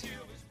not.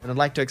 And I'd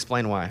like to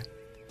explain why.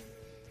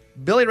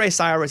 Billy Ray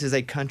Cyrus is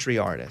a country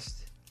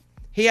artist.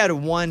 He had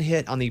one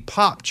hit on the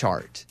pop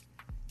chart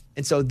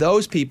And so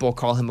those people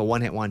call him a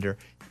one-hit wonder.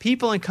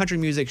 People in country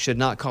music should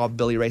not call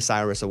Billy Ray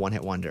Cyrus a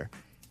one-hit wonder.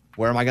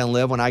 Where Am I Gonna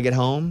Live When I Get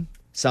Home?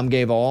 Some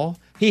Gave All.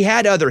 He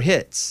had other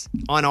hits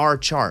on our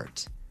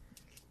chart.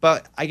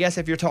 But I guess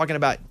if you're talking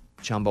about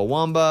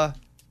Chumbawamba,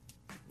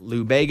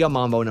 Lou Bega,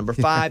 Mambo No.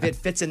 5, it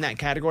fits in that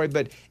category.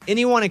 But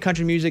anyone in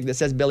country music that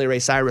says Billy Ray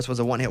Cyrus was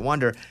a one-hit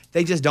wonder,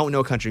 they just don't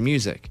know country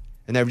music.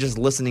 And they're just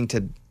listening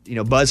to,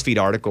 BuzzFeed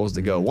articles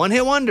that go,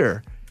 one-hit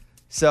wonder.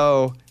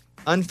 So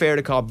unfair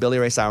to call Billy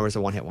Ray Cyrus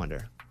a one-hit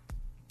wonder.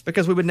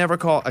 Because we would never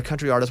call a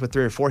country artist with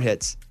 3 or 4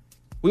 hits.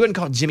 We wouldn't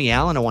call Jimmy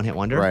Allen a one-hit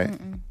wonder. Right.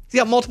 He's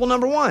got multiple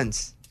number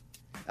ones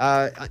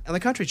on the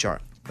country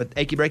chart. But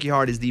Achy Breaky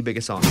Heart is the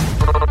biggest song.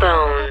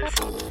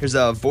 Here's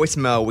a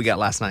voicemail we got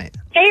last night.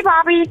 Hey,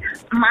 Bobby.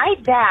 My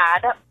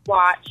dad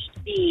watched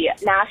the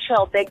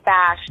Nashville Big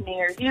Bash New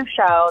Year's Eve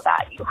show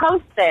that you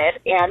hosted,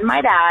 and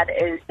my dad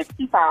is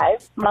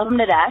 65, love him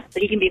to death,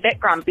 but he can be a bit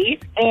grumpy,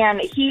 and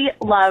he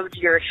loved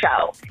your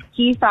show.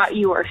 He thought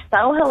you were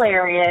so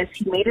hilarious.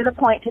 He made it a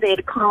point today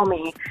to call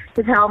me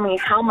to tell me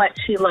how much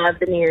he loved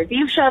the New Year's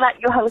Eve show that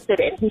you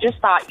hosted, and he just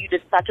thought you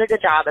did such a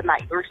good job and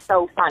that you were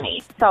so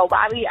funny. So,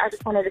 Bobby, I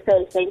just wanted to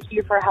say thank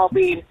you for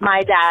helping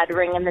my dad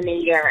ring in the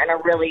new year in a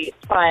really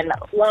fun,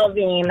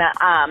 loving,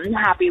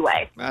 happy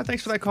way.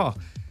 Thanks for that call.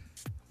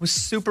 Was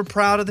super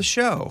proud of the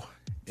show.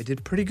 It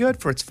did pretty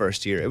good for its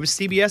first year. It was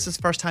CBS's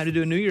first time to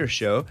do a New Year's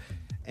show,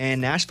 and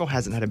Nashville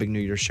hasn't had a big New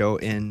Year's show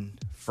in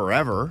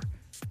forever,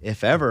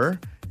 if ever.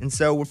 And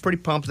so we're pretty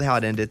pumped with how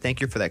it ended. Thank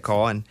you for that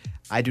call. And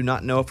I do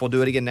not know if we'll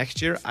do it again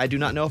next year. I do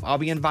not know if I'll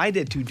be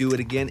invited to do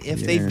it again if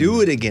they do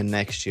it again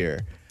next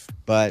year.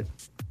 But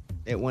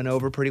it went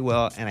over pretty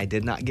well, and I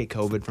did not get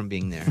COVID from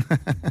being there.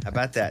 How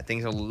about that?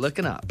 Things are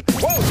looking up.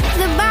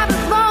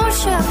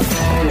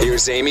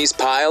 Here's Amy's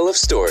pile of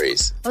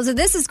stories. Well, so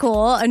this is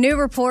cool. A new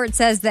report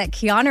says that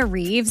Keanu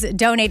Reeves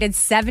donated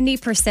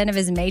 70% of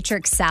his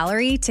Matrix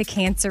salary to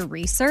cancer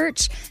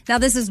research. Now,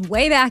 this is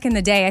way back in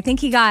the day. I think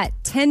he got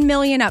 $10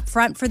 million up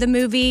front for the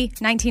movie,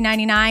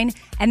 1999,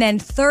 and then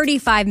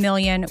 $35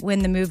 million when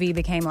the movie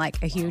became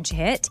like a huge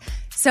hit.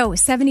 So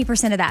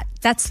 70% of that,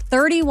 that's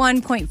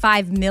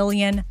 $31.5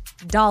 million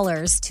to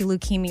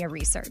leukemia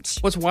research.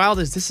 What's wild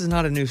is this is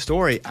not a new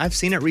story. I've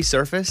seen it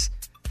resurface,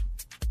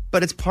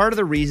 but it's part of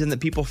the reason that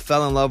people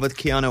fell in love with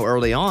Keanu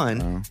early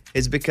on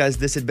is because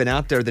this had been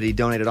out there that he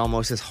donated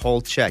almost his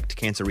whole check to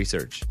cancer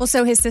research. Well,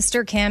 so his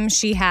sister Kim,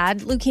 she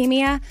had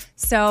leukemia,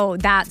 so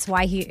that's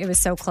why it was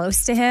so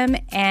close to him.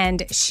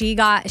 And she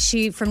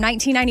from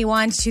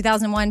 1991 to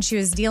 2001, she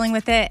was dealing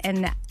with it,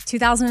 and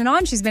 2000 and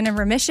on, she's been in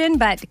remission,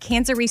 but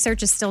cancer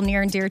research is still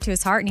near and dear to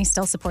his heart, and he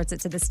still supports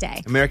it to this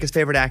day. America's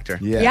favorite actor.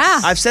 Yes.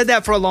 Yeah. I've said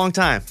that for a long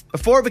time.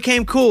 Before it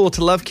became cool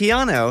to love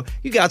Keanu,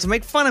 you got to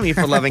make fun of me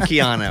for loving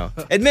Keanu.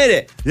 Admit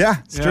it.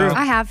 Yeah, it's true.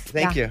 I have.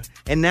 Thank you.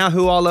 And now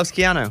who all loves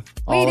Keanu?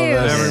 We do.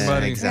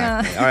 Everybody.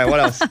 Exactly. All right, what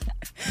else?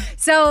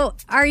 So,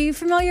 are you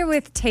familiar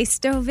with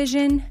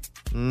Taste-O-Vision?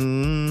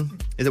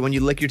 Is it when you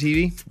lick your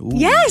TV?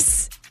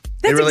 Yes.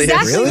 That's really is.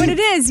 exactly Really? what it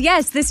is.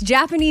 Yes, this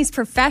Japanese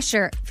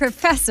professor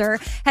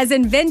has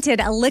invented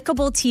a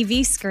lickable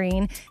TV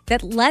screen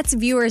that lets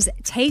viewers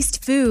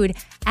taste food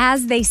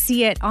as they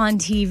see it on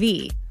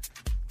TV.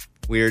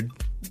 Weird.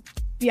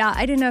 Yeah,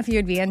 I didn't know if you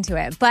would be into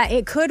it, but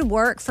it could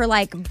work for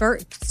like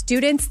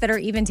students that are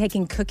even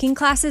taking cooking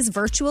classes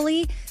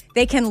virtually.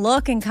 They can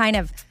look and kind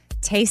of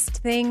taste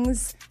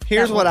things.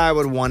 Here's what I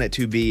would want it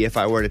to be if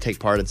I were to take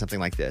part in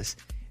something like this.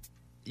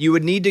 You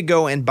would need to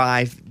go and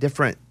buy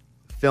different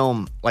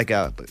film, like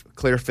a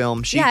clear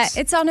film sheets.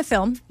 Yeah, it's on a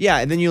film. Yeah,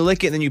 and then you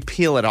lick it and then you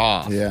peel it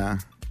off. Yeah.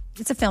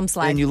 It's a film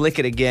slide. And then you lick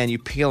it again, you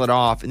peel it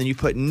off, and then you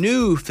put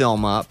new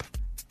film up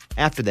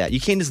after that. You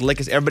can't just lick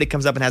as everybody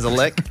comes up and has a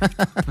lick.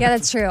 Yeah,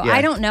 that's true. Yeah.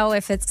 I don't know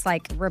if it's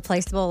like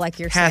replaceable like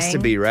you're saying. Has to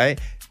be, right?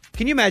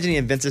 Can you imagine he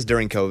invents this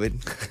during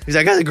COVID? He's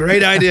like, I got a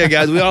great idea,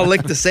 guys. We all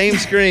lick the same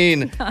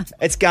screen.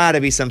 It's got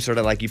to be some sort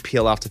of like you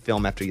peel off the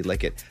film after you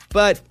lick it.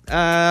 But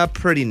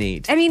pretty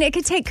neat. I mean, it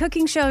could take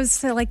cooking shows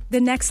to like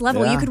the next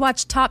level. Yeah. You could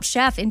watch Top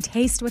Chef and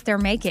taste what they're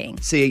making.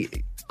 See,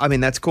 I mean,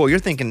 that's cool. You're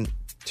thinking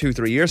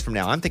 2-3 years from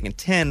now. I'm thinking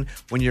 10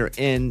 when you're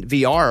in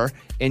VR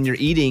and you're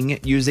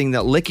eating using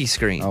the licky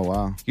screen. Oh,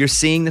 wow. You're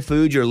seeing the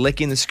food, you're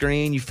licking the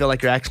screen, you feel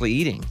like you're actually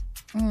eating.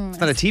 It's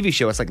not a TV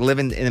show. It's like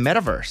living in the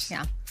metaverse.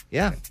 Yeah.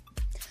 Yeah.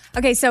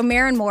 Okay, so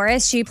Maren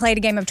Morris, she played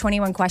a game of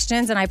 21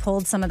 questions, and I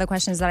pulled some of the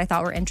questions that I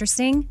thought were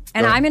interesting.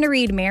 And Go. I'm going to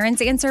read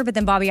Maren's answer, but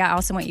then, Bobby, I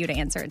also want you to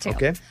answer it, too.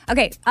 Okay.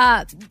 Okay,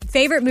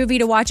 favorite movie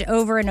to watch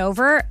over and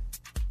over?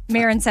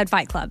 Maren said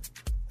Fight Club.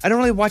 I don't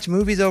really watch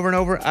movies over and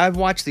over. I've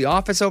watched The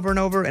Office over and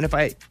over, and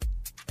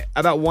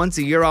about once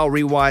a year, I'll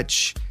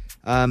rewatch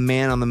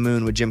Man on the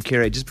Moon with Jim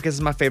Carrey, just because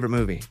it's my favorite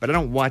movie. But I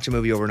don't watch a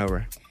movie over and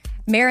over.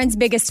 Maren's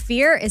biggest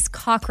fear is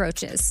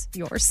cockroaches.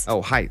 Yours.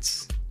 Oh,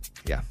 heights.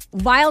 Yeah.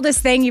 Wildest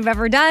thing you've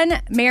ever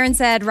done? Maren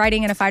said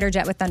riding in a fighter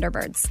jet with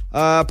Thunderbirds.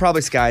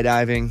 Probably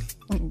skydiving.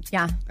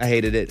 Yeah. I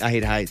hated it. I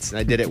hate heights.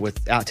 I did it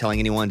without telling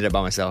anyone. Did it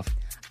by myself.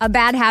 A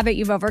bad habit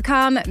you've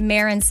overcome.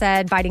 Marin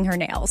said biting her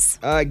nails.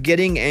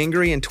 Getting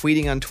angry and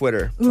tweeting on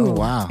Twitter. Ooh.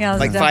 Wow. Yeah,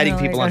 like fighting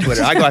people on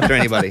Twitter. I go after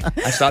anybody.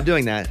 I stopped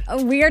doing that.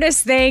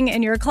 Weirdest thing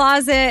in your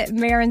closet.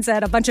 Marin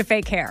said a bunch of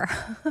fake hair.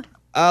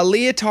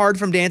 Leotard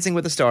from Dancing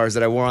with the Stars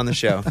that I wore on the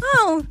show.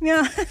 Oh,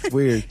 yeah.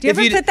 Weird. Do you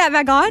ever put that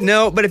back on?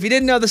 No, but if you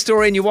didn't know the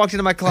story and you walked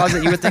into my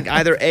closet, you would think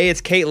either A,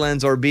 it's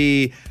Caitlin's, or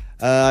B,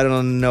 I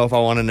don't know if I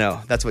want to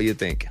know. That's what you'd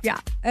think. Yeah.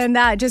 And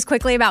just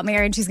quickly about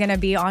Marin, she's going to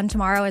be on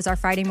tomorrow as our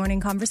Friday morning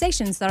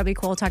conversations. That'll be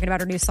cool, talking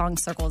about her new song,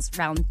 Circles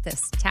Around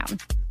This Town.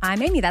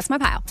 I'm Amy. That's my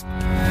pile.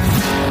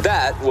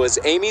 That was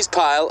Amy's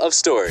pile of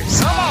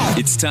stories.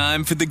 It's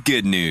time for the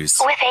good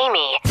news. With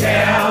Amy.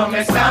 Tell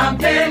me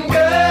something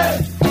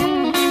good.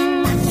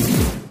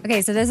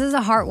 Okay, so this is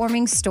a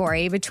heartwarming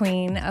story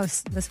between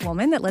this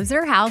woman that lives at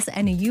her house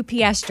and a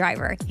UPS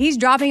driver. He's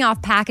dropping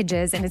off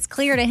packages, and it's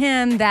clear to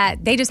him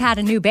that they just had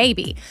a new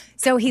baby.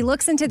 So he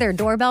looks into their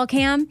doorbell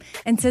cam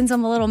and sends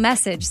them a little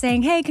message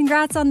saying, hey,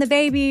 congrats on the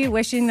baby,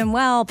 wishing them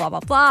well, blah, blah,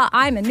 blah.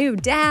 I'm a new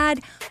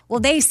dad. Well,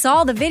 they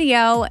saw the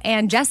video,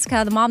 and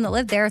Jessica, the mom that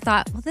lived there,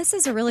 thought, well, this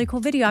is a really cool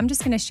video. I'm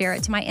just going to share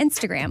it to my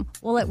Instagram.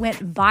 Well, it went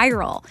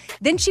viral.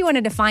 Then she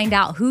wanted to find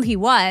out who he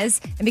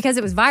was, and because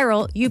it was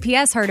viral,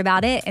 UPS heard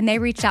about it, and they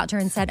reached out to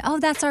her and said, oh,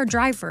 that's our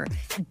driver,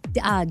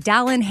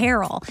 Dallin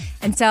Harrell.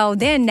 And so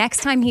then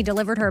next time he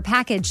delivered her a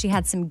package, she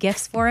had some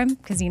gifts for him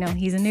because,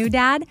 he's a new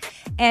dad.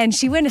 And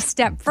she went a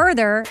step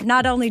further.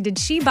 Not only did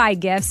she buy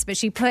gifts, but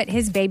she put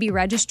his baby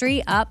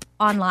registry up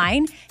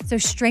online. So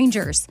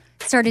strangers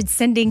started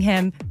sending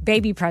him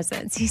baby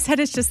presents. He said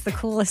it's just the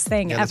coolest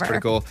thing ever. That's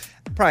pretty cool.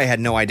 Probably had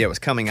no idea it was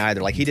coming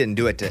either. Like, he didn't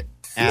do it to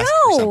ask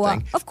for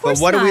something. Of course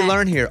But what do we not.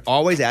 learn here?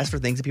 Always ask for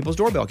things at people's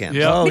doorbell cams.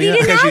 Yeah. But he didn't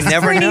Because ask you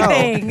never for know.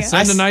 anything.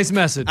 Send a nice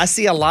message. I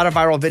see a lot of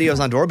viral videos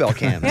on doorbell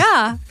cams.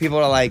 Yeah. People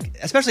are like,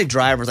 especially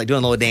drivers, like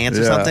doing a little dance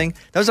or Yeah. something.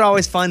 Those are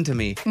always fun to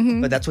me.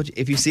 Mhm. But that's what,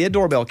 if you see a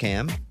doorbell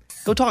cam,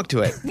 go talk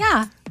to it.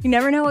 Yeah. You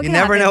never know what You can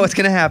never happen. know what's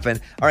going to happen.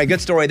 All right,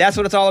 good story. That's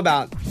what it's all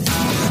about.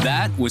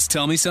 That was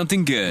Tell Me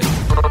Something Good.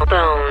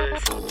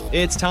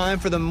 It's time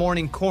for the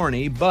morning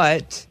corny,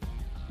 but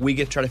we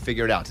get to try to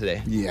figure it out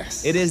today.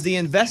 Yes. It is the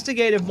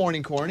investigative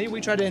morning corny. We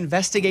try to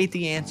investigate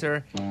the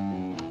answer.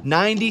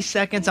 90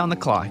 seconds on the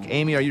clock.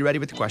 Amy, are you ready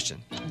with the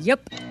question?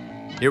 Yep.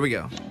 Here we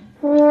go.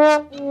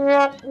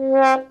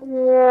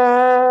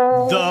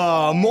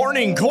 The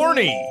morning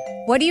corny.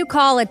 What do you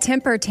call a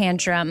temper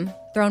tantrum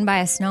thrown by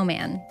a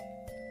snowman?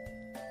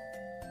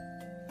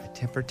 A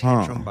temper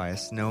tantrum by a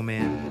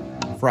snowman.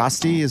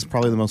 Frosty is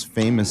probably the most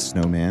famous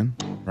snowman,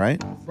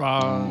 right?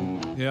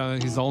 Yeah,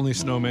 he's the only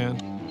snowman.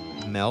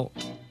 Melt.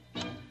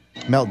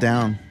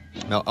 Meltdown.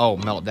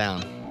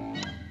 Meltdown.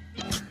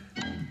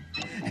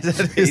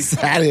 Is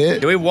that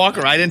it? Do we walk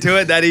right into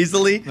it that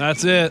easily?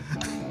 That's it.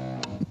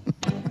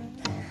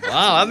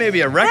 Wow, that may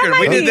be a record.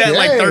 We might did be. that in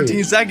like Okay.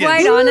 13 seconds.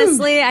 Quite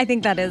honestly, I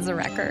think that is a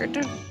record.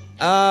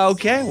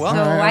 Okay, well.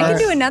 So I can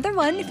do another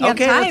one if you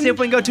Okay, have time. let's see if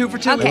we can go 2 for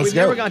 2. Okay. We've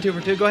never gone 2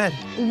 for 2. Go ahead.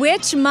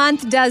 Which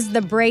month does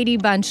the Brady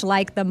Bunch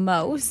like the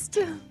most?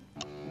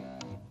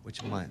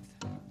 Which month?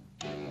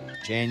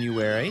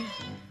 January.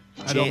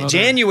 I don't know that.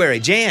 January.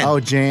 Jan. Oh,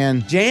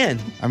 Jan. Jan.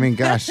 I mean,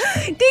 gosh.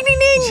 Ding, ding,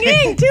 ding,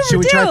 ding. 2 for 2. Should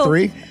we try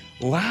 3?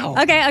 Wow.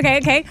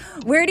 Okay.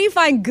 Where do you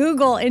find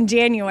Google in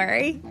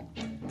January?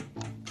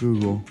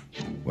 Google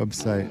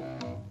website.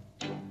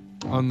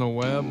 On the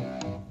web.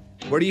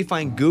 Where do you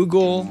find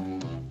Google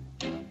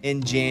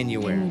in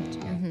January?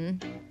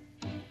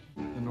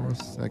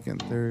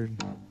 Second,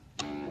 third.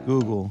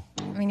 Google.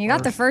 I mean, you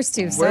got the first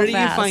two so Where do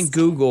fast. you find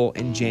Google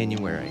in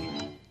January?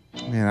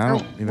 Man, I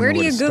don't even Where know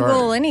do you where to Google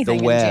start. anything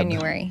The web. in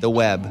January? The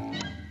web.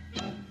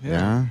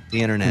 Yeah.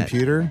 The internet.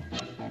 Computer.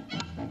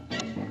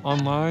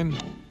 Online.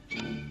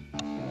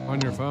 On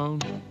your phone.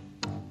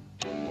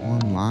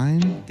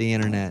 Online. The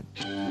internet.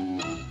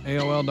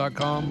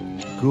 AOL.com.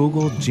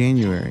 Google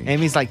January.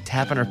 Amy's like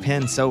tapping her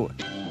pen so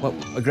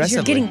aggressively.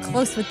 You're getting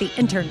close with the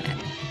internet.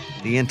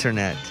 The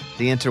internet.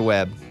 The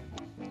interweb.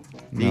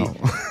 No.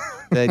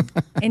 The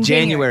In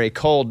January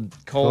cold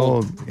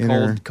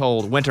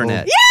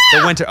winternet.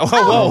 The winter. Oh,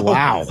 whoa!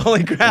 wow.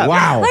 Holy crap!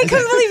 Wow. I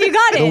couldn't believe you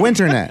got it. The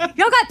winternet.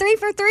 Y'all got 3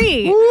 for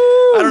 3.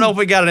 I don't know if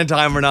we got it in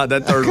time or not,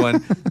 that third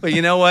one. But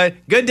you know what?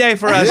 Good day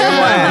for us.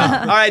 Yeah.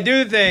 All right,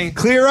 do the thing.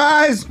 Clear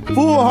eyes,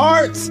 full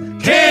hearts.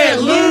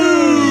 Can't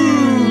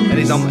lose.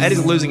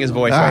 Eddie's losing his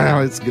voice I right know,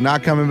 now. it's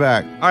not coming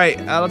back. All right,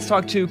 let's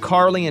talk to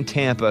Carly in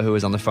Tampa, who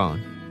is on the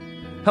phone.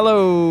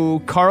 Hello,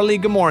 Carly.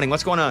 Good morning.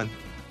 What's going on?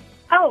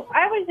 Oh,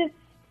 I was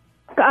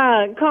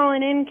just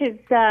calling in because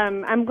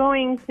I'm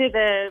going to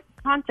the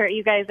concert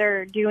you guys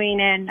are doing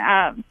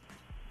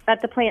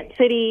at the Plant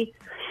City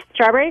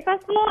Strawberry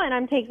Festival, and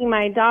I'm taking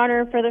my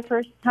daughter for the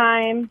first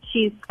time.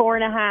 She's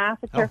 4.5.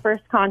 It's her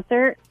first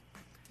concert.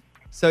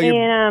 So you're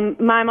And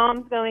my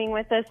mom's going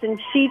with us, and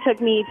she took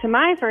me to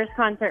my first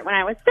concert when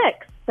I was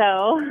 6.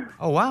 So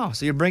Oh, wow.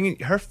 So you're bringing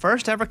her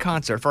first ever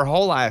concert for her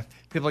whole life.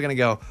 People are going to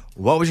go,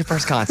 what was your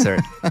first concert?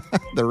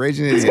 The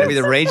Raging It's Idiots. going to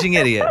be the Raging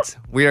Idiots.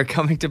 We are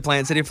coming to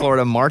Plant City,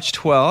 Florida, March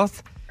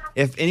 12th.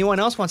 If anyone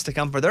else wants to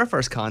come for their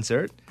first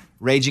concert,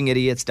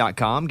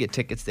 RagingIdiots.com. Get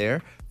tickets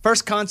there.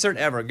 First concert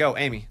ever. Go,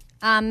 Amy.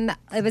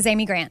 It was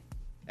Amy Grant.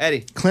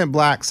 Eddie. Clint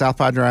Black, South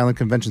Padre Island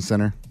Convention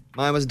Center.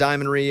 Mine was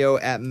Diamond Rio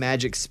at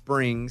Magic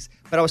Springs.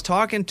 But I was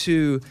talking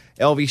to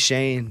LV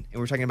Shane, and we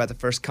were talking about the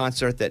first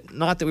concert that,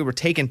 not that we were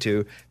taken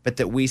to, but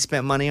that we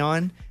spent money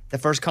on. The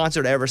first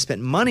concert I ever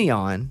spent money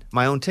on,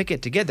 my own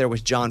ticket to get there,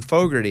 was John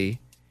Fogerty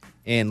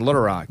in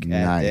Little Rock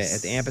at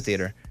the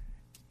amphitheater.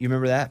 You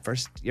remember that?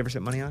 First you ever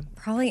spent money on?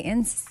 Probably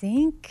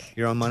NSYNC.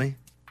 Your own money?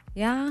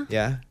 Yeah.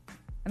 Yeah.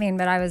 I mean,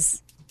 but I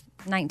was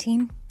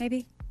 19,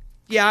 maybe.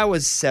 Yeah, I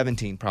was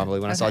 17 probably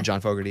when I saw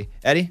John Fogerty.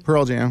 Eddie?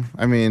 Pearl Jam.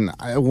 I mean,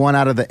 1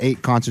 out of the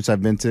 8 concerts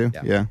I've been to.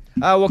 Yeah.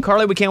 Well,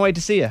 Carly, we can't wait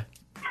to see you.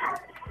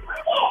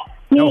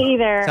 Me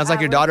either. Sounds like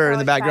your daughter in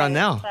the background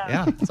now. excited,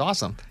 Yeah, it's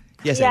awesome.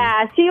 Yes, Amy.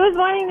 Yeah, she was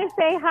wanting to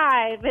say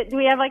hi, but do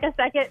we have like a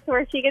second to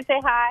where she can say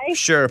hi?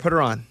 Sure, put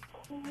her on.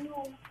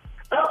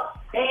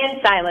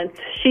 And silence.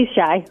 She's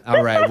shy.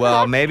 All right,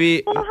 well,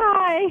 maybe Oh,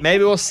 hi.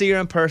 maybe we'll see her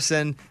in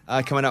person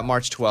coming up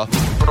March 12th.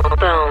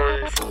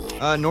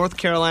 North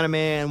Carolina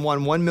man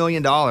won $1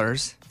 million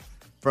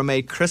from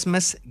a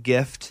Christmas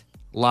gift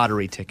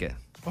lottery ticket.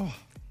 Oh.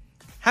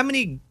 How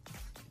many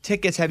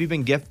tickets have you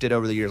been gifted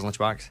over the years,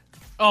 Lunchbox?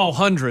 Oh,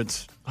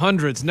 hundreds.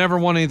 Never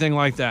won anything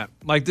like that.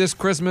 Like this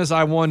Christmas,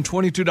 I won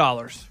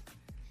 $22.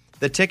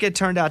 The ticket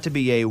turned out to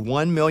be a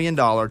 $1 million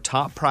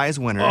top prize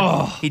winner.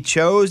 Oh. He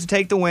chose to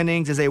take the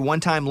winnings as a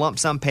one-time lump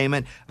sum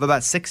payment of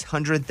about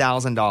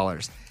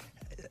 $600,000.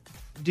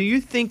 Do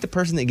you think the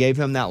person that gave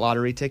him that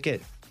lottery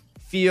ticket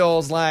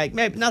feels like,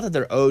 maybe not that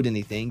they're owed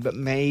anything, but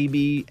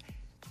maybe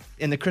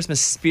in the Christmas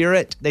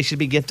spirit, they should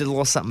be gifted a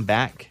little something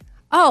back?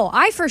 Oh,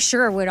 I for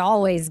sure would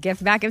always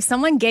gift back. If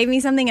someone gave me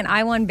something and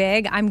I won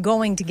big, I'm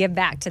going to give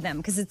back to them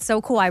because it's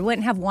so cool. I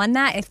wouldn't have won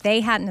that if they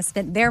hadn't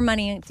spent their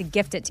money to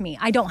gift it to me.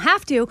 I don't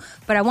have to,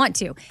 but I want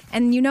to.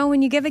 And you know,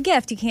 when you give a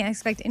gift, you can't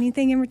expect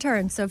anything in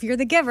return. So if you're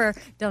the giver,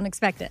 don't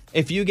expect it.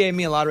 If you gave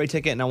me a lottery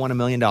ticket and I won $1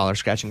 million,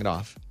 scratching it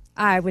off.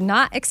 I would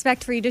not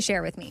expect for you to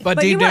share with me. But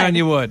deep down,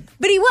 you would.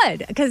 But he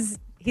would because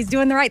he's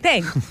doing the right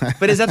thing.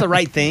 But is that the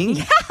right thing?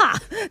 Yeah.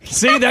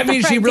 See, that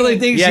means she really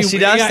thinks Yeah, she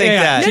does think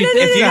that. No, no, no,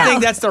 if you no.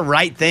 think that's the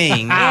right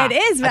thing, It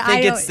is, but I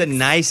think don't it's the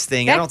nice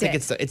thing. I don't think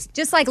expect it's it.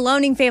 Just like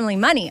loaning family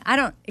money. I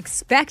don't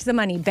expect the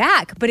money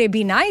back, but it'd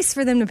be nice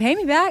for them to pay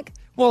me back.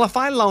 Well, if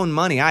I loan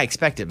money, I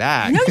expect it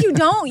back. No, you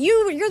don't.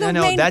 You're the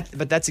No, main.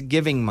 but that's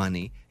giving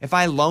money. If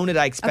I loan it,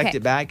 I expect Okay.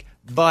 it back,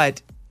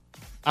 but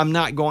I'm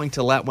not going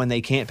to let when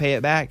they can't pay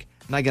it back.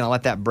 I'm not going to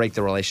let that break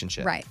the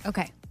relationship. Right.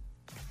 Okay.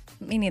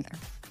 Me neither.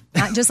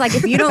 Not just like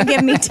if you don't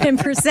give me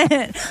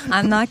 10%,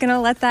 I'm not going to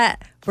let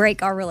that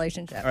break our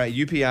relationship. All right,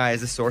 UPI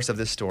is the source of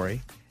this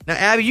story. Now,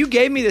 Abby, you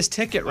gave me this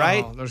ticket,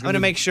 right? I'm going to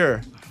make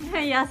sure.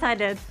 Yes, I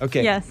did.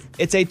 Okay. Yes.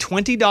 It's a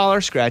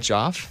 $20 scratch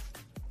off.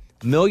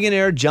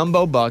 Millionaire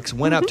Jumbo Bucks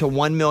went up to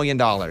 $1 million.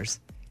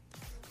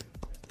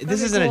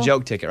 This isn't a cool.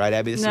 joke ticket, right,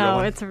 Abby? This is a real No,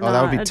 one? it's not. Oh,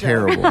 that would be a joke.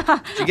 terrible.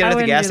 Did you get it at the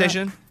wouldn't gas do that.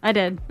 station? I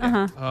did.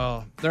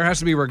 Oh, there has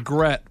to be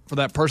regret for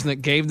that person that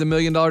gave the $1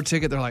 million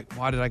ticket. They're like,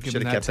 why did I give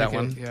Should them have that kept that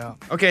ticket? one.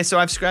 Yeah. Okay, so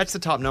I've scratched the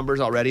top numbers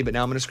already, but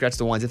now I'm going to scratch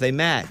the ones. If they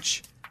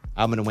match,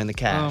 I'm going to win the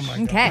cash. Oh,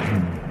 my Okay.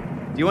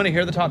 Do you want to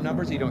hear the top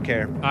numbers or you don't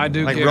care? I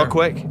do Like care. real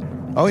quick?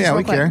 Oh, yeah,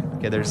 we care.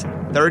 Okay, there's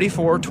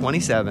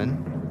 3427,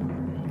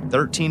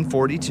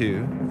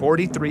 1342,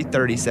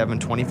 4337,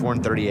 24,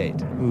 and 38.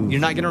 You're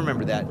not going to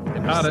remember that.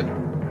 Got it.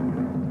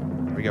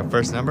 Here we go.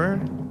 First number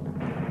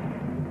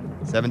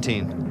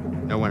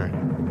 17. No winner.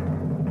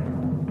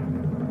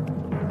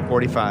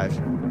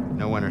 45.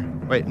 No winner.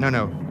 Wait, no.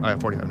 Oh, yeah,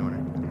 45. No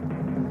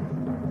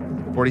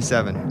winner.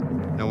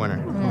 47. No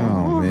winner.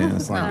 Oh, man,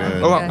 that's not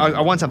good. Oh,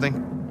 I won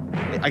something.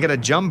 I got a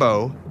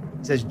jumbo.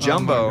 It says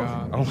jumbo.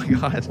 Oh my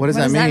god. What does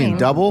that mean?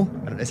 Double?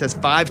 It says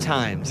 5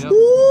 times.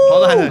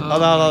 Hold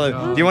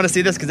on. Do you want to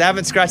see this? Because I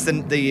haven't scratched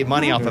the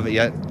money off of it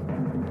yet.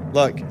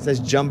 Look, it says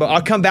jumbo.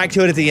 I'll come back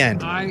to it at the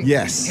end.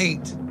 Yes.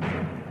 Hate.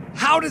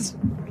 How does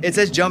it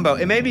says jumbo?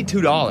 It may be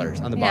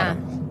 $2 on the Yeah.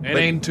 bottom. It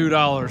ain't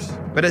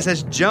 $2. But it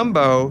says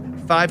jumbo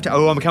 5 times.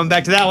 Oh, I'm coming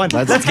back to that one.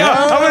 Let's go. go.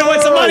 I'm gonna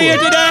win some money here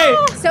today.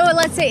 So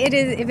let's say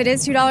if it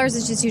is $2,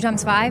 it's just 2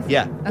 times 5?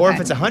 Yeah. Or Okay.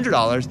 if it's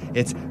 $100,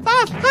 it's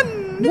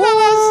 $500.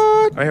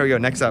 All right, here we go.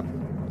 Next up.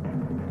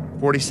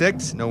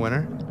 46, no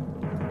winner.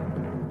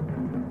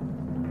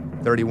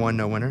 31,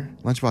 no winner.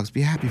 Lunchbox,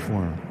 be happy for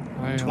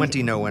him.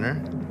 20, no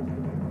winner.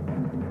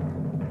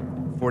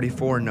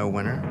 44, no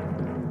winner.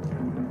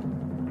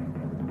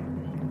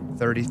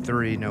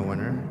 33, no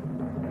winner.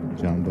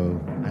 Jumbo.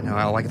 I know.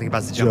 All I can think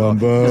about is the jumbo.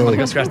 Jumbo. I just want to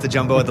go scratch the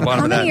jumbo at the bottom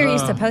How of that. many are you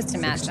supposed to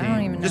match? I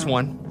don't even know. Just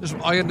one. Just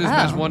all you gotta do is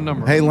match Oh. one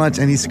number. Hey, Lunch,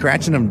 and he's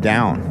scratching them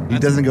down. He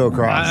doesn't go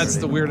across. That's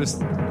the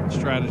weirdest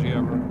strategy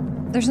ever.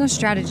 There's no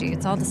strategy.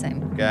 It's all the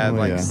same. Okay, I have Oh,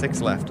 like yeah.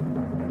 6 left.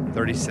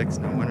 36,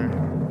 no winner.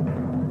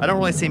 I don't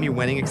really see me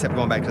winning except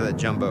going back to that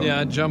jumbo.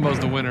 Yeah, jumbo's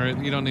the winner.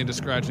 You don't need to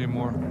scratch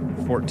anymore.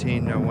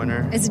 14, no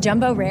winner. Is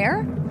jumbo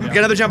rare? I got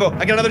another jumbo.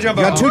 I got another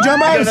jumbo. You got 2 I got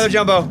jumbos? another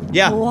jumbo.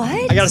 Yeah.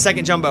 What? I got a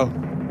second jumbo.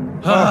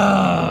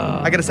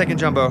 I got a second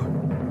jumbo.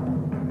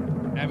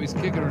 Abby's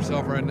kicking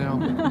herself right now.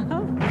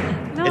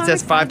 It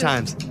says 5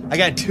 times. I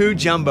got 2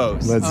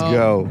 jumbos. Let's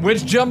go.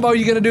 Which jumbo are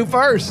you going to do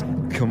first?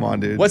 Come on,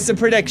 dude. What's the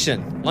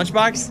prediction?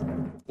 Lunchbox?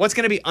 What's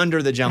going to be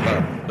under the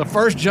jumbo? The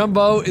first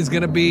jumbo is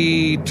going to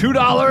be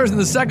 $2, and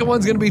the second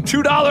one's going to be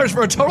 $2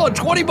 for a total of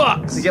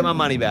 $20. To get my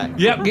money back.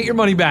 Yep, get your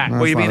money back.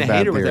 Well, you're being a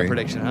hater with that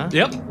prediction, huh?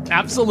 Yep,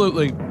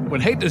 absolutely.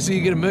 Would hate to see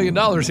you get $1 million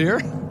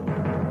here.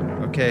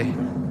 Okay.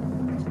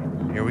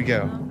 Here we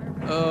go.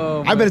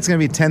 Oh, I bet it's going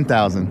to be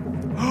 10,000.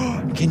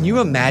 Can you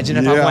imagine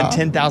if I Yeah. won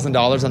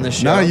 $10,000 on this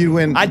show? No, you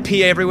win. I'd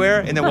pee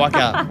everywhere and then walk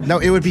out. No,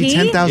 it would be Pee?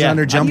 10,000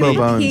 under Jumbo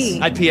Bones. pee.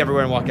 I'd pee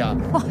everywhere and walk out.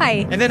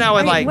 Why? And then I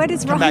would Wait, what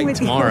is come wrong back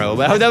with you? tomorrow.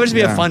 But that would just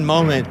be Yeah. a fun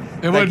moment.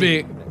 It would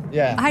be.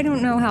 Yeah. I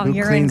don't know how Who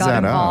urine cleans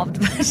got that up?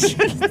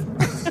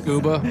 involved.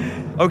 Scuba.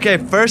 Okay,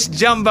 first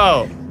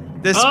jumbo.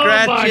 The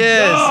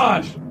scratches. Oh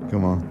my gosh.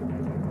 Come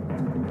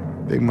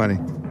on. Big money.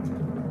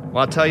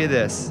 Well, I'll tell you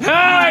this.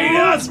 Hey,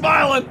 you're not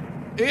smiling.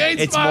 He ain't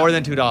It's smiling. more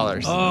than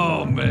 $2.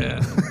 Oh,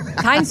 man.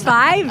 Times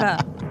 5.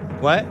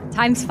 What?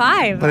 Times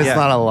 5. But it's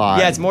not a lot.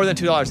 Yeah, it's more than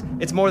 $2.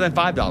 It's more than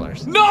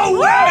 $5. No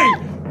way!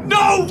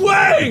 No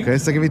way! Okay,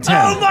 so give me 10.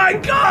 Oh, my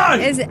gosh!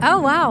 Is it? Oh,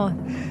 wow.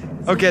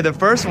 Okay, the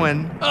first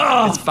one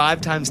Oh. is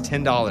 5 times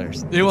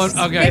 $10. You want,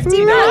 okay. $50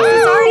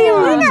 is already a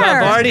winner. So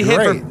I've already hit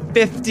Great. for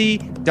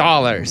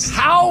 $50.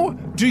 How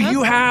do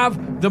you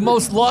have the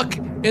most luck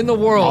in the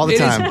world? All the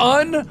time. It is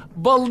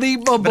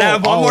unbelievable. But I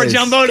have one Always.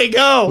 more jumbo to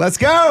go. Let's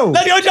go.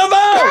 Let's go, jumbo!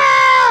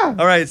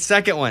 All right,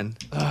 second one.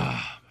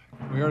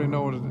 We already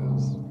know what it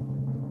is.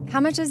 How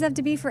much does it have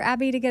to be for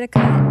Abby to get a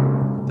cut?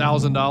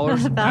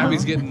 $1,000.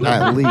 Abby's getting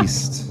At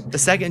least. The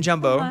second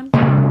jumbo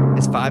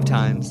is 5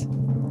 times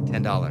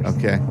 $10.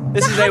 Okay.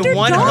 This is a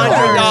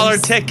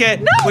 $100 ticket.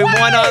 We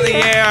won on the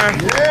air.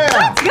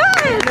 Yeah. Good.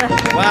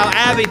 Wow,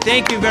 Abby,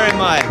 thank you very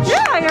much.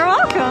 Yeah, you're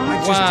welcome. I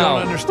just Wow.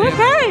 don't understand.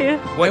 Okay.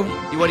 What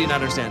do you not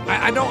understand?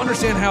 I don't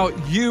understand how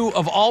you,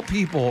 of all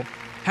people,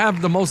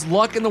 have the most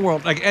luck in the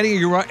world. Like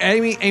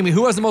Amy, Amy,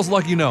 who has the most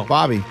luck you know?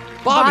 Bobby.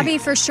 Bobby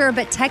for sure,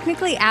 but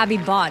technically Abby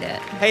bought it.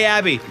 Hey,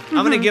 Abby,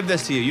 I'm going to give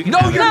this to you. You can No,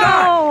 have you're it.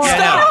 not. Yeah,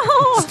 Stop.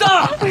 no.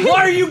 Stop.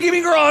 Why are you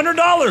giving her $100?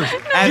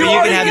 Abby, you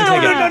can have the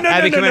ticket.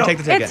 Abby, come here and take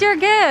the ticket. It's your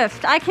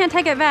gift. I can't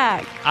take it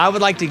back. I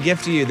would like to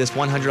gift to you this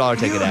 $100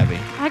 ticket, Abby.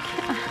 I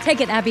can't. Take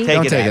it, Abby. Take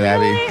Don't it, take it,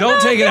 Abby. Abby.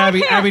 Don't take it,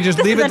 Abby. Abby, just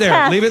This leave is it a there.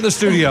 test. Leave it in the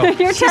studio.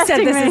 You're She said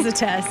testing this me. is a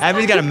test.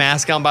 Abby's got a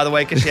mask on, by the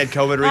way, because she had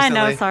COVID recently. I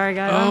know. Sorry,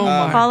 guys. Oh,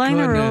 I'm my following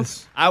the goodness.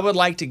 rules. I would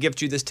like to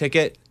gift you this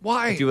ticket.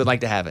 Why? If you would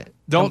like to have it.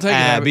 Don't take it,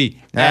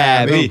 Abby.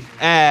 Abby.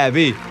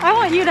 Abby. I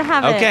want you to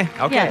have it. Okay,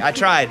 okay. Yes. I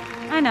tried.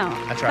 I know.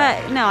 I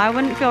tried. But no, I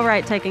wouldn't feel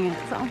right taking it.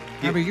 So.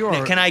 Abby, you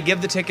are. Can I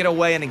give the ticket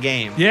away in a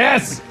game?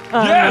 Yes.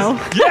 Oh, yes. no.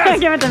 Yes.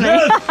 Give it to me.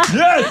 Yes.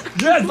 Yes.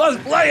 Yes.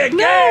 Let's play a game.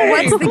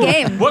 What's the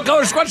game? What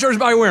color sweatshirt is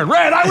Bobby wearing?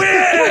 Red. I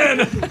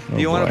win. Do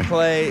you want boy. to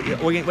play?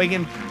 We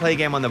can play a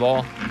game on the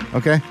ball.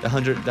 Okay. The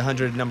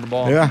 100 number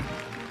ball. Yeah.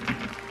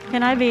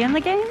 Can I be in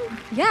the game?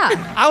 Yeah.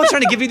 I was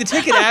trying to give you the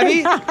ticket,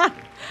 Abby.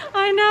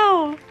 I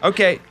know.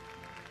 Okay.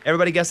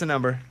 Everybody guess the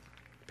number.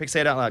 Say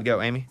it out loud. Go,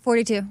 Amy.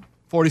 42.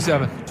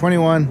 47.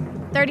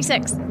 21.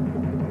 36.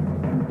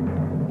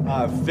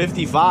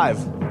 55.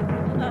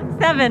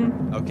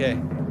 7. Okay.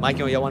 Mike,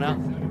 you want to yell one out?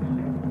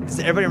 Does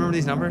everybody remember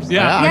these numbers?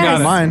 Yeah, I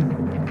got it. Mine.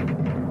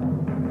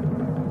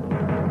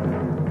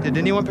 Did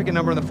anyone pick a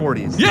number in the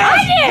 40s?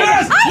 Yes!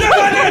 Yes! Yes,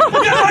 I did!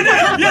 Yes, I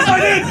did! Yes, I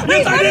did!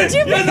 Yes, I did!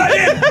 Yes, I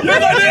did!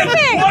 Yes, I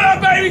did! What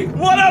up, baby?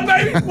 What up,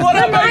 baby? What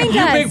up, baby? Remind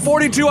You us. picked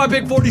 42, I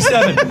picked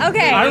 47.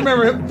 Okay. I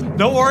remember it.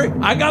 Don't worry.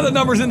 I got the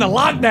numbers in the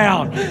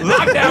lockdown.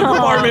 Lockdown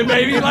compartment,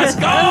 baby. Let's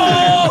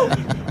go!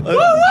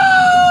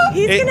 Woo-woo!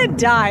 He's It- going to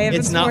die if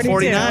It's not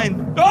 42.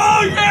 49.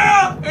 Oh,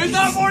 yeah! It's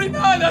not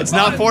 49. That's It's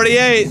not fine.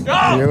 48.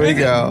 Oh, Here we is it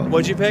go.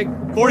 What'd you pick?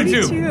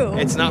 42. 42.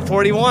 It's not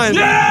 41.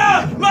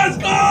 Yeah! Let's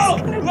go!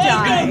 Let's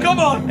die. go! Come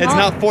on! It's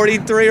not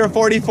 43 or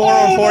 44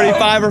 or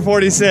 45 or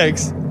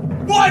 46.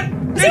 What?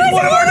 It's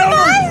one of our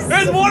numbers!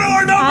 It's one of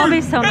our numbers! I'll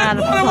be so mad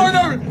It's if one of it's our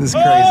not. numbers! This is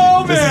crazy.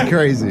 Oh, This man. is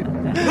crazy.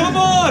 Come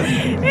on!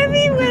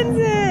 Amy wins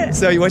it.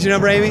 So, what's your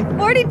number, Amy?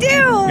 42.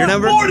 Your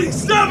number?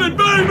 47,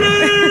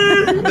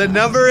 baby! The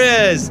number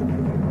is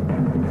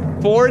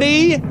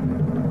 40.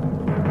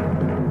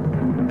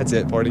 That's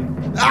it, 40. You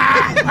didn't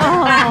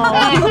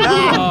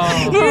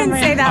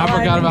say that I one.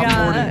 forgot about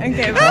Yeah. 40.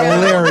 Okay.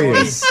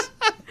 Hilarious.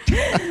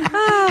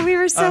 Oh, we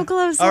were so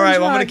close. All right,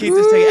 well, I'm going to keep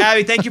this ticket.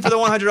 Abby, thank you for the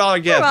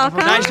 $100 gift. welcome.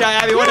 Nice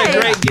job, Abby. What a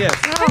Great. great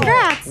gift.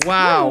 Congrats.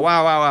 Wow,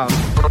 wow, wow,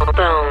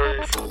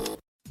 wow.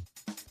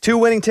 2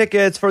 winning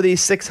tickets for the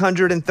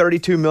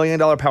 $632 million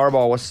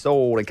Powerball was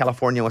sold in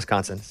California and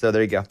Wisconsin. So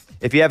there you go.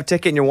 If you have a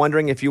ticket and you're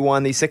wondering if you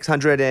won the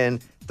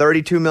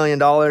 $632 million,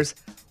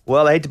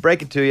 well, I hate to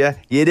break it to you,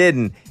 you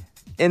didn't.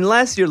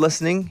 Unless you're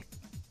listening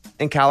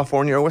in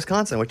California or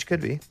Wisconsin, which you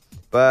could be.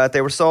 But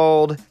they were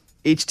sold.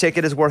 Each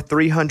ticket is worth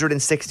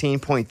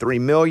 $316.3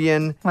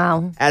 million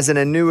Wow. as an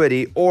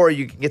annuity, or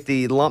you can get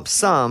the lump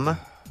sum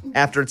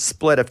after it's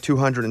split of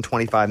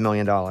 $225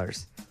 million.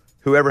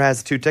 Whoever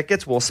has the 2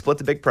 tickets will split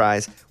the big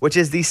prize, which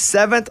is the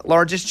 7th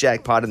largest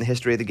jackpot in the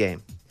history of the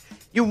game.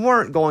 You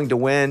weren't going to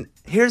win.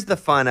 Here's the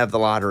fun of the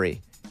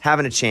lottery,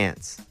 having a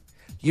chance.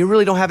 you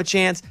really don't have a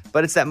chance,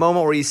 but it's that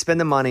moment where you spend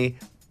the money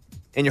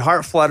and your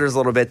heart flutters a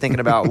little bit thinking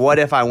about what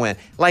if I win?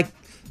 Like,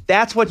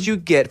 that's what you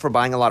get for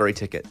buying a lottery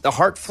ticket. The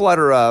heart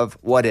flutter of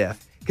what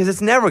if, because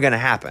it's never going to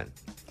happen.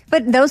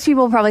 But those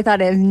people probably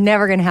thought it was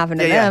never going to happen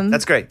to them. Yeah,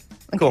 that's great.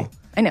 Cool.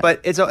 I know.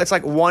 But it's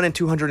like 1 in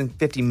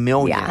 250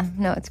 million. Yeah,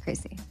 no, it's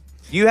crazy.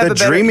 You have The a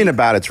better, dreaming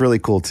about it's really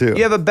cool too.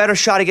 You have a better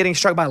shot at getting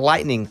struck by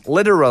lightning,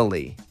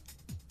 literally,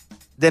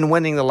 than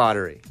winning the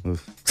lottery.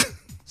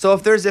 So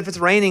if it's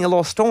raining, a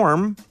little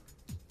storm,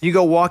 you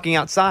go walking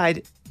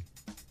outside,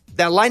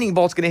 that lightning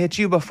bolt's going to hit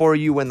you before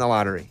you win the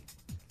lottery.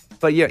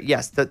 But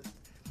yes,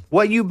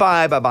 what you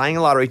buy by buying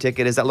a lottery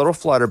ticket is that little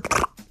flutter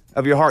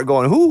of your heart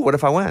going, ooh, what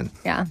if I win?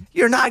 Yeah.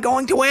 You're not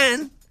going to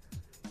win.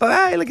 But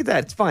hey, look at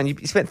that. It's fun. You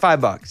spent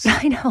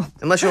 $5. I know.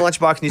 Unless you're a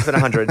lunchbox and you spent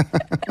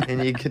 $100.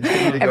 And you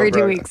continue to go Every 2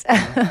 broke. weeks.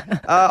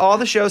 All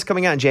the shows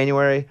coming out in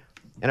January.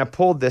 And I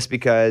pulled this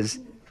because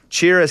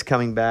Cheer is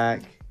coming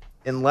back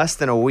in less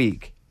than a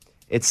week.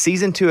 It's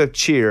season 2 of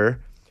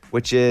Cheer,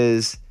 which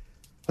is,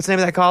 what's the name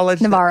of that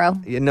college? Navarro.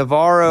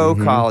 Navarro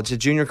College, a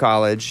junior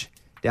college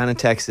down in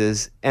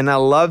Texas. And I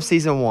love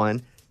season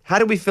 1. How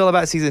do we feel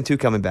about season 2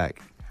 coming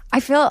back? I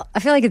feel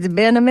like it's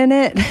been a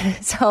minute.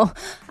 So,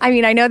 I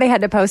mean, I know they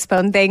had to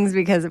postpone things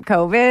because of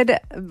COVID,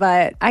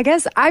 but I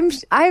guess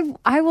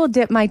I will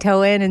dip my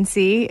toe in and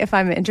see if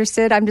I'm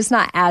interested. I'm just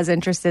not as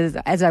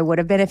interested as I would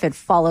have been if it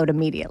followed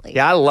immediately.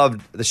 Yeah, I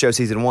loved the show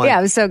season 1. Yeah,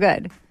 it was so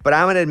good. But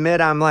I'm going to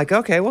admit, I'm like,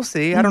 okay, we'll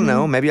see. I don't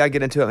know. Maybe I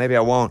get into it. Maybe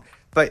I won't.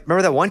 But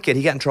remember that one kid?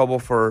 He got in trouble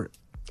for...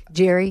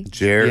 Jerry.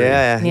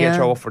 Yeah, he got in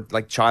trouble for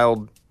like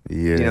child,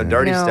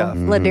 dirty stuff.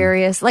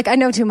 Ladarius. Like, I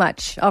know too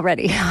much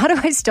already. How do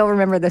I still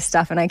remember this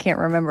stuff and I can't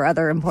remember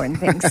other important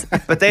things?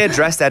 But they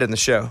addressed that in the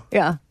show.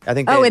 Yeah. I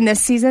think. In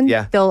this season?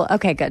 Yeah.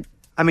 Okay, good.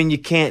 I mean, you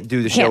can't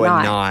do the show Can't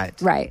and not.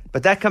 not. Right.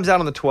 But that comes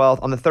out on the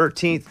 12th. On the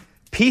 13th,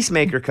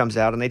 Peacemaker comes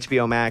out on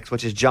HBO Max,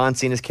 which is John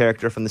Cena's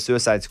character from the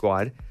Suicide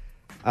Squad.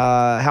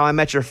 How I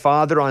Met Your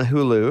Father on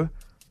Hulu.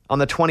 On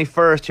the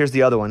 21st, here's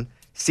the other one.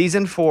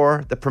 Season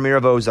 4, the premiere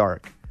of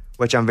Ozark,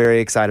 which I'm very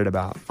excited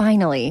about.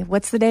 Finally.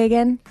 What's the day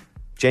again?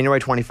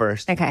 January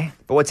 21st. Okay.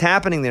 But what's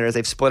happening there is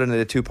they've split it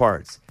into 2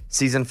 parts.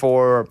 Season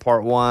 4,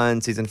 part 1,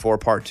 season 4,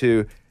 part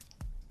 2.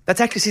 That's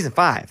actually season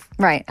 5.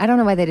 Right. I don't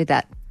know why they did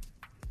that.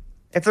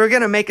 If they're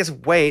going to make us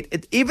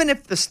wait, even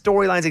if the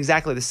storyline's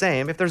exactly the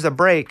same, if there's a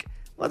break,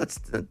 well, that's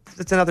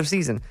another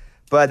season.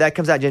 But that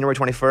comes out January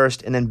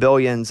 21st, and then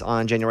Billions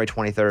on January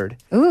 23rd.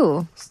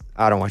 Ooh.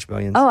 I don't watch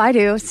Billions. Oh, I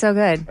do. It's so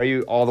good. Are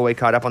you all the way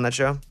caught up on that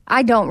show?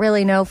 I don't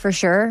really know for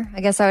sure.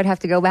 I guess I would have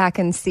to go back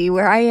and see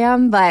where I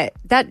am. But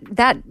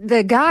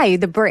the guy,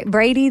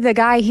 Brady, the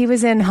guy, he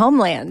was in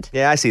Homeland.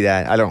 Yeah, I see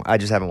that. I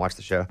just haven't watched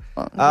the show.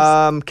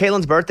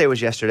 Caitlin's birthday was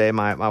yesterday,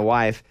 my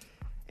wife,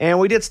 and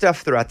we did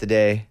stuff throughout the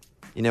day.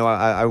 You know,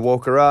 I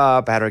woke her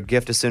up. I had her a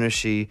gift as soon as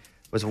she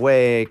was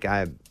awake.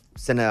 I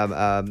sent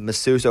a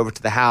masseuse over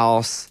to the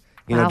house,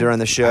 during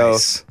the show.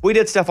 Nice. We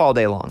did stuff all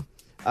day long.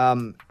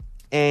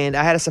 And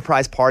I had a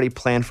surprise party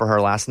planned for her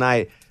last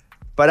night.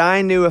 But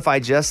I knew if I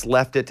just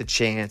left it to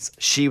chance,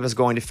 she was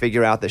going to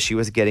figure out that she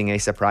was getting a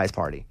surprise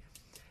party.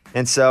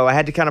 And so I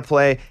had to kind of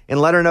play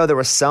and let her know there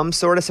was some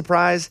sort of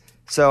surprise.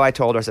 So I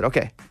told her, I said,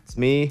 okay, it's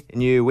me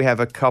and you. We have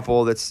a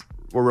couple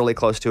we're really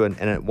close to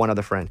and one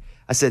other friend.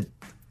 I said,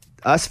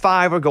 us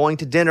 5 are going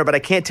to dinner, but I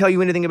can't tell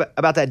you anything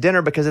about that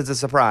dinner because it's a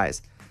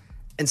surprise.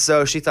 And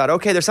so she thought,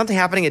 okay, there's something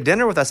happening at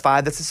dinner with us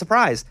 5 that's a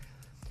surprise.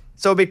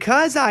 So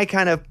because I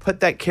kind of put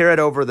that carrot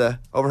over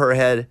her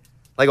head,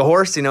 like a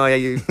horse, you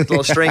put a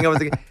little string over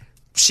the...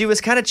 She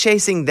was kind of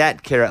chasing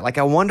that carrot. Like,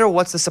 I wonder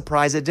what's the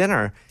surprise at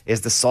dinner.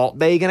 Is the Salt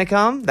Bae going to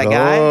come? That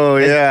guy? Oh,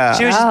 yeah.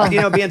 She was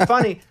just, being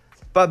funny.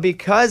 But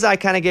because I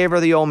kind of gave her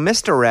the old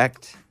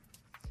misdirect,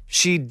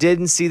 she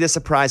didn't see the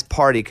surprise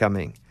party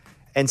coming.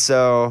 And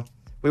so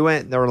we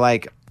went, there were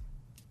like,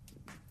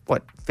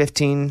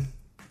 15,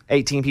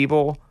 18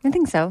 people? I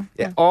think so.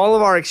 Yeah. All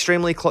of our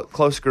extremely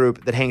close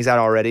group that hangs out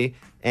already,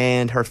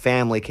 and her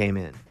family came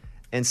in.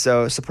 And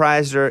so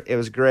surprised her. It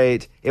was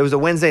great. It was a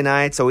Wednesday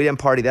night, so we didn't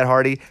party that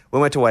hardy. We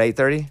went to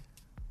 8:30?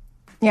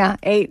 Yeah,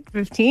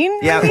 8:15?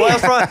 Yeah,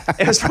 well,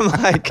 it was from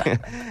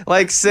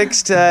like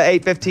 6 to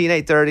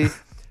 8:15, 8:30.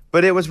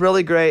 But it was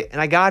really great, and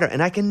I got her,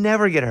 and I can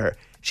never get her.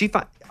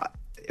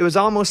 It was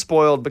almost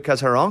spoiled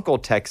because her uncle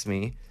texted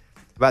me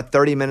about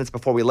 30 minutes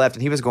before we left,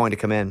 and he was going to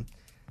come in.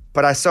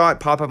 But I saw it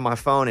pop up on my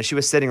phone, and she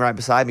was sitting right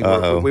beside me.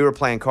 We were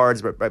playing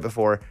cards right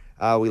before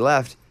we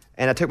left,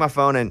 and I took my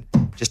phone and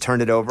just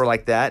turned it over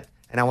like that.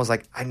 And I was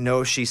like, I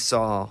know she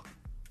saw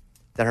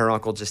that her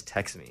uncle just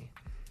texted me.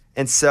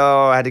 And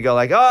so I had to go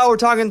like, oh, we're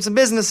talking some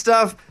business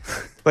stuff.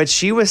 But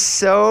she was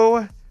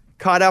so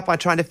caught up on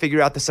trying to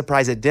figure out the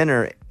surprise at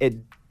dinner, it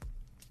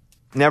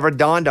never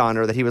dawned on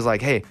her that he was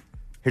like, hey,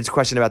 here's a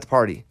question about the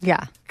party.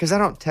 Yeah. Because I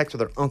don't text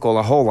with her uncle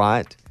a whole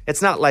lot.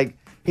 It's not like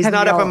he's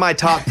not up in my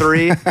top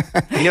 3.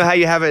 You know how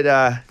you have it,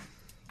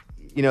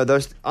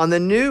 those on the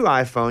new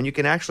iPhone, you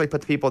can actually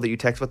put the people that you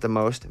text with the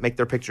most, make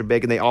their picture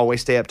big, and they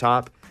always stay up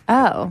top.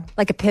 Oh,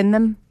 like a pin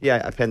them?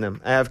 Yeah, I pin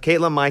them. I have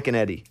Caitlin, Mike, and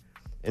Eddie.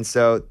 And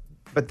so,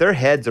 but their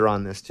heads are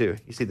on this too.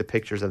 You see the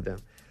pictures of them.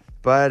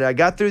 But I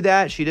got through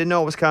that. She didn't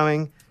know it was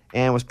coming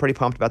and was pretty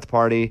pumped about the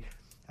party.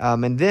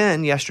 And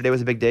then yesterday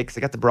was a big day because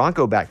I got the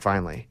Bronco back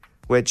finally,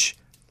 which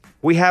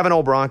we have an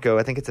old Bronco.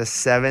 I think it's a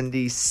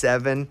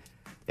 77.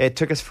 It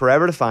took us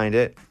forever to find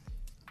it.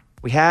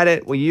 We had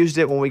it. We used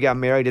it when we got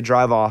married to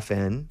drive off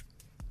in.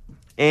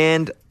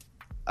 And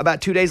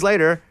about 2 days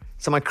later,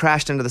 someone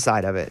crashed into the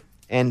side of it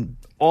and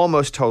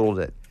almost totaled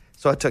it.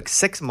 So it took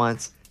 6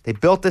 months. They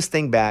built this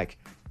thing back.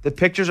 The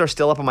pictures are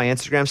still up on my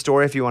Instagram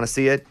story if you want to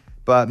see it.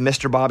 But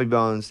Mr. Bobby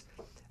Bones,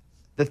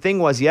 the thing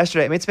was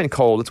yesterday, I mean, it's been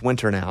cold. It's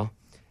winter now.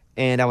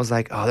 And I was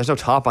like, oh, there's no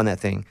top on that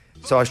thing.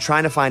 So I was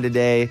trying to find a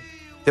day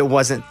that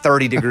wasn't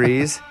 30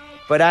 degrees.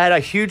 But I had a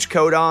huge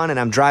coat on, and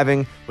I'm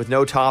driving with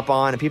no top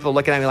on. And people are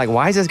looking at me like,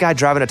 why is this guy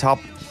driving a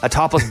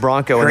topless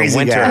Bronco in the Crazy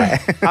winter? guy.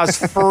 I was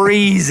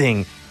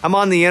freezing. I'm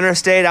on the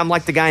interstate. I'm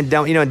like the guy in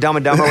Dumb and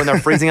Dumber when they're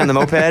freezing on the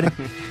moped.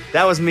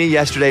 That was me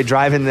yesterday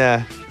driving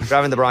the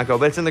Bronco.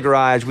 But it's in the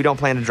garage. We don't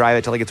plan to drive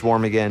it till it gets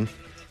warm again.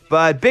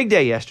 But big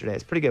day yesterday.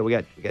 It's pretty good. We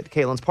got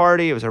Caitlin's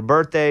party. It was her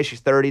birthday.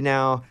 She's 30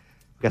 now.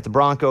 We got the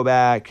Bronco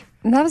back.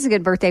 That was a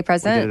good birthday We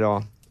present. did it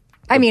all.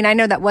 I mean, I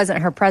know that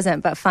wasn't her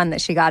present, but fun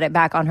that she got it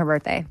back on her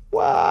birthday.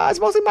 Well, it's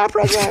mostly my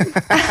present.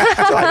 So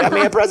I got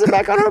me a present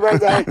back on her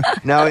birthday.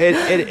 No,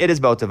 it is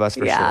both of us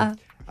for Yeah.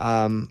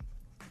 sure.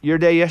 Your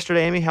day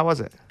yesterday, Amy, how was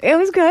it? It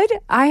was good.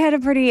 I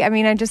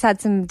just had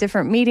some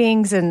different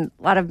meetings and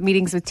a lot of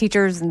meetings with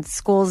teachers and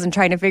schools and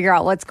trying to figure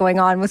out what's going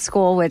on with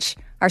school, which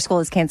our school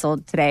is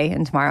canceled today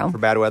and tomorrow. For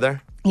bad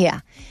weather?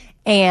 Yeah.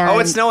 And Oh,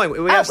 it's snowing.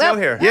 We have snow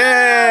here. Oh,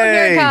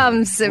 here it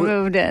comes. It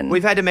moved in.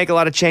 We've had to make a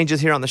lot of changes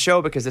here on the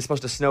show because it's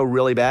supposed to snow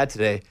really bad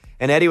today.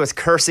 And Eddie was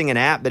cursing an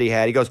app that he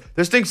had. He goes,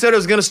 this thing said it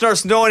was going to start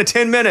snowing in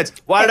 10 minutes.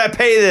 Why did I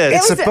pay this?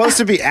 It's supposed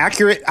to be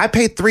accurate. I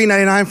paid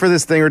 $3.99 for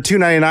this thing or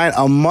 $2.99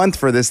 a month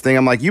for this thing.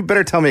 I'm like, you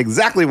better tell me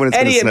exactly when it's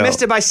going to Eddie snow. had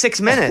missed it by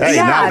 6 minutes. Hey,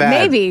 yeah, not bad.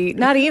 maybe.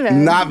 Not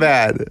even. Not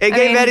bad. It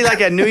gave Eddie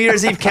like a New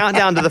Year's Eve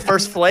countdown to the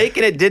first flake,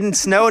 and it didn't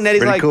snow. And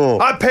Eddie's Pretty like, cool.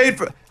 I paid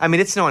for. I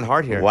mean, it's snowing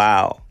hard here.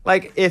 Wow.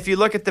 Like, if you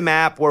look at the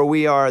map where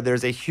we are,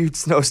 there's a huge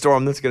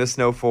snowstorm that's going to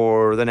snow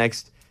for the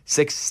next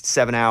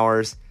 6-7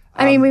 hours.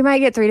 I mean, we might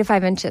get 3 to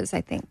 5 inches,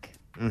 I think.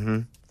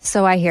 Mm-hmm.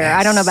 So I hear.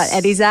 I don't know about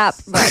Eddie's app,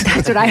 but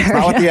that's what I heard.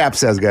 Not what the app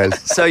says, guys.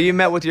 So you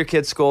met with your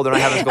kids' school. They're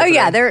not having school Oh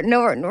yeah, today?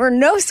 we're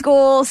no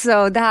school,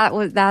 so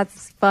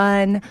that's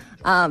fun.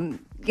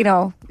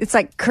 It's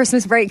like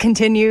Christmas break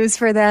continues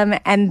for them,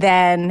 and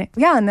then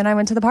I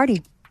went to the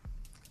party.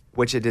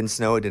 Which it didn't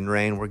snow, it didn't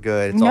rain. We're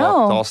good. It's No.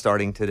 all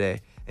starting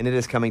today. And it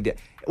is coming down.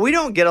 We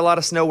don't get a lot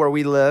of snow where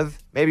we live,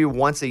 maybe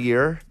once a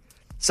year.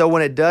 So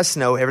when it does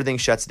snow, everything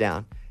shuts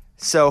down.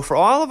 So for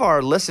all of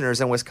our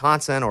listeners in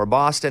Wisconsin or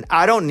Boston,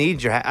 I don't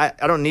need you. I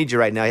don't need you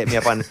right now. Hit me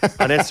up on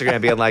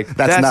Instagram being like,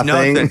 that's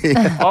nothing."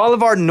 All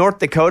of our North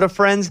Dakota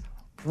friends,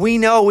 we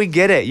know, we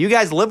get it. You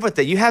guys live with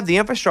it. You have the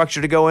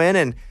infrastructure to go in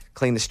and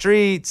clean the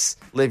streets,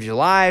 live your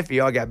life.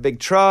 You all got big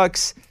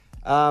trucks.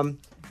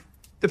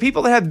 The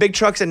people that have big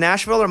trucks in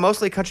Nashville are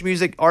mostly country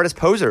music artist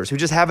posers who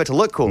just have it to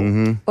look cool.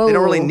 They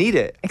don't really need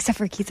it. Except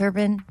for Keith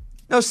Urban.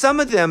 No,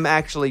 some of them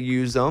actually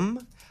use them.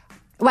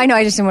 Well, I know.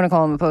 I just didn't want to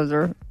call him a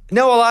poser.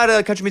 No, a lot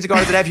of country music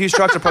artists that have huge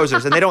trucks are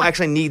posers, and they don't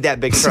actually need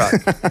that big truck.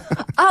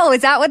 Oh,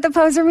 is that what the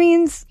poser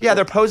means? Yeah,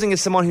 they're posing as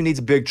someone who needs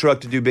a big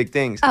truck to do big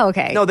things. Oh,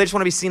 okay. No, they just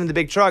want to be seen in the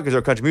big truck because they're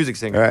a country music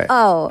singer. Right.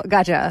 Oh,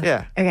 gotcha.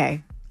 Yeah.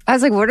 Okay. I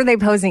was like, what are they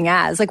posing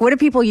as? Like, what do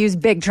people use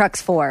big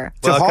trucks for?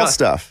 To haul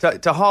stuff.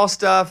 To haul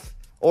stuff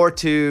or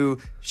to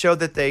show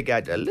that they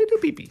got a little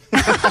pee-pee. See,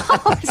 that's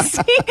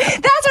what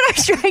I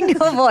was trying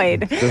to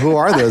avoid. So who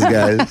are those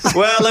guys?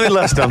 Well, let me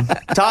list them.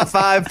 Top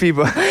 5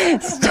 people.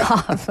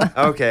 Stop.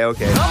 Okay.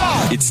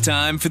 It's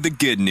time for the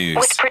good news.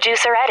 With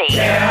producer Eddie.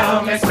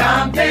 Tell me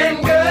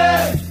something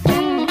good.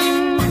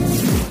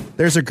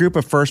 There's a group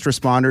of first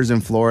responders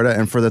in Florida,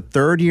 and for the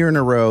 3rd year in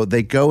a row,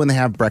 they go and they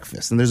have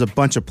breakfast. And there's a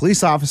bunch of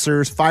police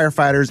officers,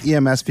 firefighters,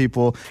 EMS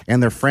people,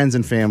 and their friends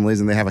and families,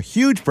 and they have a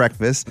huge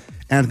breakfast.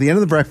 And at the end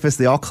of the breakfast,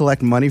 they all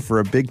collect money for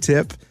a big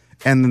tip,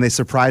 and then they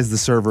surprise the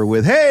server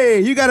with,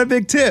 hey, you got a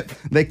big tip.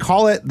 They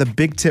call it the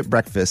Big Tip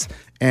Breakfast.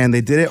 And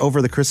they did it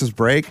over the Christmas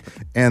break.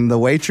 And the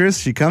waitress,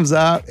 she comes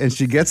up and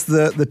she gets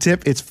the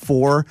tip. It's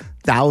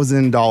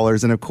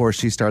 $4,000. And of course,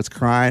 she starts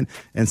crying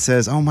and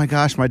says, oh my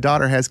gosh, my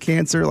daughter has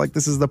cancer. Like,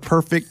 this is the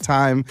perfect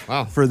time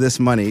for this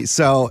money.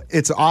 So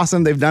it's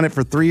awesome. They've done it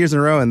for 3 years in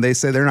a row, and they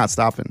say they're not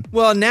stopping.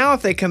 Well, now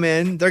if they come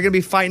in, they're going to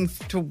be fighting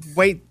to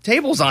wait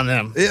tables on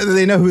them.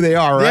 They know who they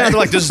are, right? Yeah, they're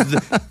like, this is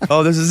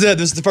it.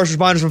 This is the first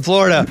responders from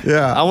Florida.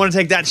 Yeah. I want to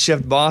take that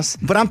shift, boss.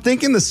 But I'm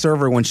thinking the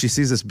server, when she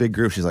sees this big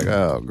group, she's like,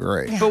 oh,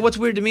 great. But what's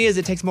weird to me is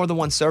it takes more than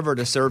one server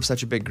to serve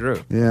such a big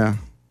group. Yeah.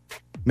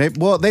 Maybe,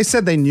 well, they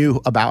said they knew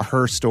about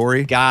her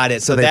story. Got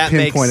it. So they that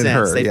makes pinpointed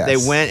sense. her. They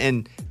Yes. went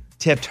and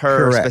tipped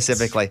her Correct.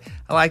 specifically.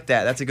 I like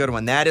that. That's a good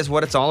one. That is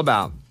what it's all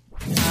about.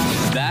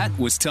 That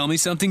was Tell Me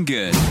Something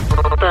Good.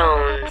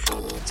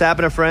 What's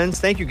happening, friends?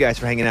 Thank you guys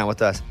for hanging out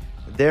with us.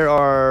 There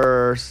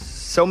are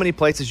so many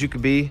places you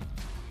could be. You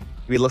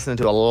could be listening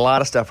to a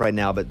lot of stuff right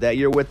now, but that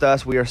you're with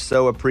us, we are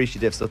so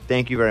appreciative. So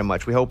thank you very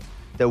much. We hope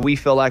that we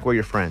feel like we're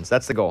your friends.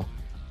 That's the goal.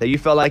 That you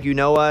feel like you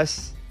know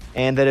us,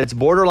 and that it's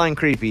borderline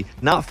creepy.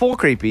 Not full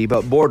creepy,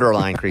 but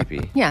borderline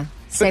creepy. Yeah.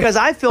 safe. Because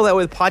I feel that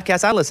with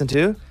podcasts I listen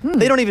to,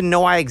 they don't even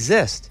know I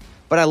exist.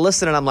 But I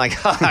listen and I'm like,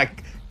 ha,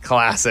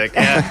 classic.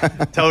 Yeah,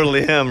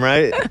 totally him,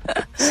 right?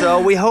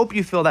 So we hope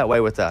you feel that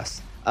way with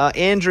us.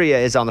 Andrea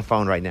is on the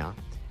phone right now.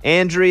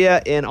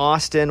 Andrea in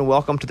Austin,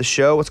 welcome to the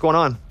show. What's going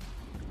on?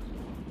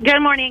 Good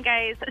morning,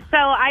 guys. So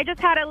I just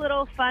had a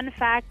little fun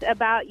fact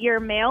about your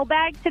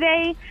mailbag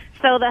today.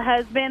 So the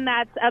husband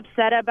that's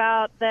upset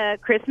about the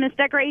Christmas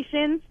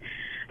decorations.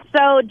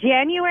 So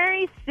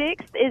January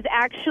 6th is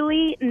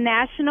actually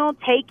National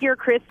Take Your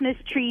Christmas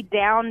Tree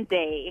Down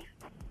Day.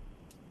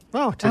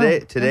 Oh,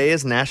 today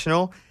is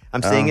National.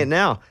 I'm seeing it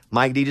now.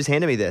 Mike D just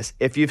handed me this.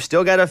 If you've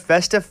still got a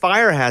festive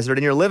fire hazard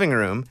in your living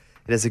room,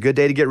 it is a good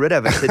day to get rid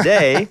of it.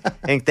 Today,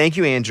 and thank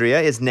you,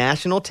 Andrea, is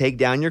National Take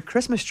Down Your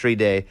Christmas Tree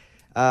Day.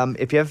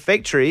 If you have a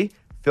fake tree,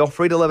 feel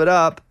free to live it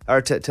up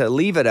or to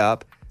leave it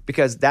up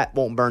because that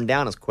won't burn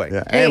down as quick.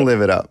 Yeah, and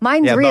live it up.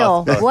 Mine's Yeah,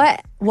 real. both.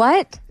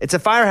 What? It's a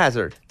fire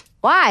hazard.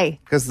 Why?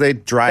 Because they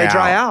dry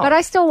out. But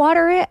I still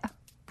water it.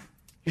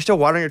 You're still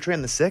watering your tree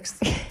on the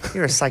 6th?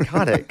 You're a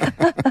psychotic.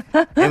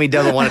 Amy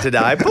doesn't want it to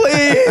die.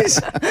 Please,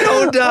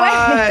 don't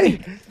die.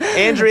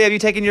 Andrea, have you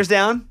taken yours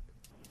down?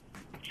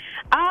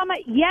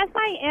 Yes,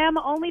 I am,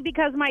 only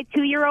because my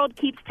 2-year-old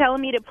keeps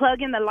telling me to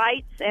plug in the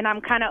lights, and I'm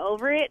kind of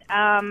over it.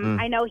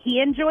 I know he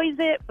enjoys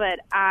it, but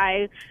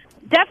I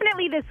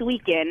definitely this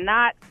weekend,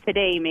 not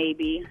today,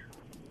 maybe.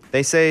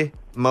 They say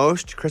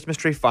most Christmas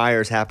tree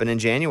fires happen in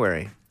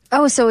January.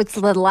 Oh, so it's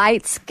the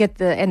lights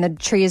and the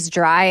tree is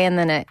dry and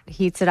then it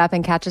heats it up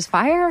and catches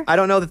fire? I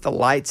don't know that the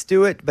lights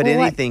do it, but Well,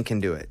 what- anything can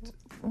do it.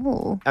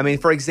 Ooh. I mean,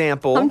 for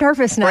example, I'm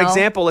nervous now. For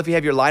example, if you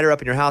have your lighter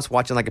up in your house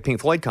watching like a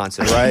Pink Floyd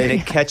concert, Right. and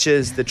it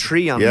catches the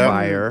tree on Yep.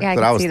 fire, Yeah, I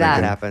can see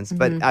that. that happens.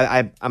 But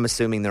I'm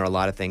assuming there are a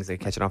lot of things that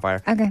catch it on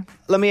fire. Okay.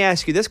 Let me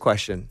ask you this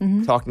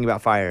question, talking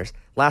about fires.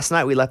 Last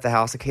night we left the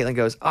house and Caitlin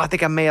goes, I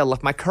think I may have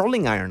left my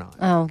curling iron on.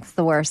 Oh, it's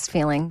the worst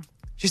feeling.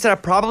 She said, I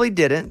probably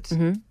didn't,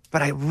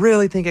 but I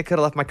really think I could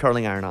have left my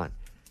curling iron on.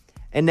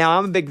 And now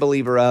I'm a big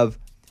believer of,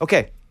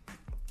 okay,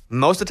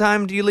 most of the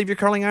time, do you leave your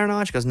curling iron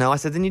on? She goes, no. I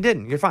said, then you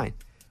didn't. You're fine.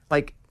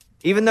 Like,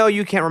 even though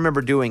you can't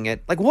remember doing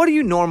it, like, what do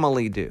you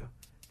normally do?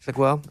 She's like,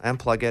 well, I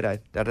unplug it. I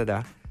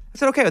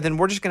said, okay, then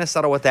we're just going to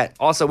settle with that.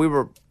 Also, we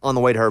were on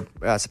the way to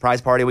her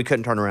surprise party. We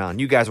couldn't turn around.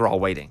 You guys were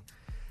all waiting.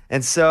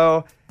 And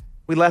so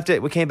we left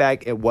it. We came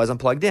back. It wasn't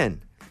plugged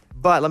in.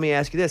 But let me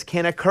ask you this.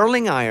 Can a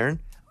curling iron,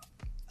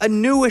 a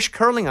newish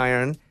curling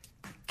iron,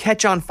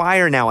 catch on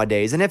fire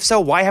nowadays? And if so,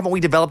 why haven't we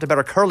developed a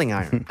better curling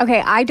iron? Okay,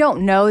 I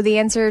don't know the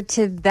answer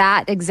to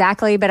that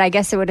exactly, but I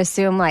guess it would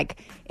assume like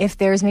if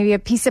there's maybe a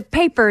piece of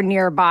paper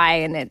nearby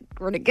and it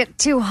were to get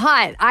too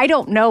hot, I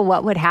don't know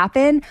what would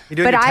happen. You're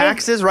doing your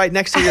taxes right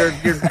next to your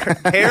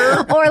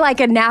hair? Or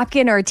like a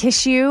napkin or a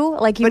tissue,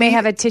 like you may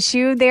have a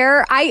tissue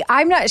there.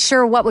 I'm not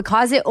sure what would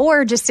cause it,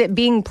 or just it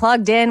being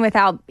plugged in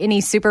without any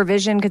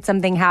supervision. Could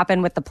something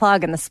happen with the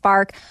plug and the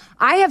spark?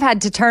 I have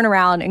had to turn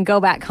around and go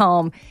back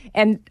home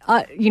and,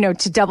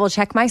 to double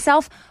check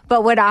myself.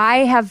 But what I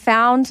have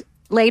found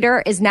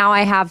later is now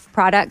I have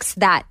products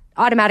that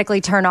automatically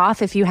turn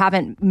off if you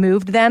haven't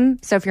moved them.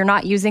 So if you're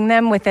not using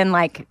them within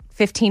like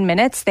 15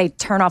 minutes, they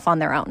turn off on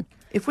their own.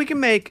 If we can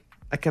make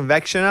a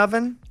convection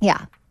oven,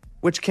 Yeah.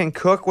 which can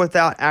cook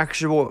without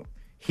actual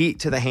heat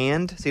to the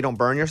hand so you don't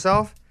burn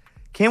yourself,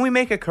 can we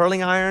make a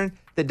curling iron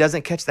that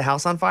doesn't catch the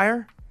house on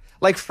fire?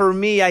 Like for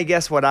me, I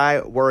guess what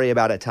I worry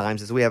about at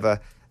times is we have a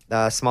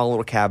small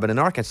little cabin in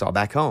Arkansas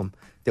back home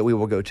that we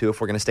will go to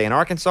if we're going to stay in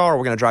Arkansas or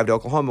we're going to drive to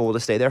Oklahoma. We'll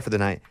just stay there for the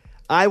night.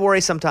 I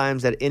worry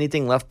sometimes that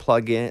anything left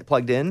plugged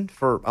in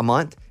for a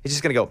month, it's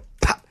just going to go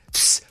pop,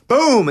 pss,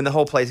 boom, and the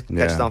whole place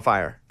catches on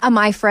fire.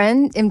 My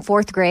friend in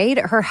 4th grade,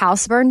 her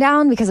house burned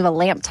down because of a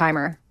lamp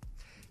timer.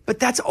 But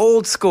that's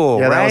old school,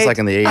 Yeah, right? that was like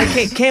in the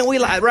 80s. Can't we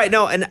lie? Right,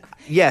 no, and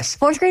yes.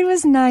 4th grade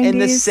was 90s.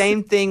 And the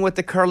same thing with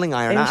the curling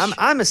iron.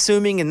 I'm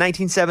assuming in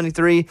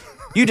 1973,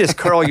 you just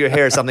curl your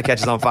hair, something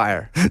catches on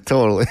fire.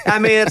 Totally. I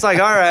mean, it's like,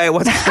 all right,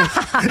 what's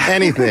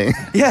anything?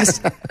 Yes.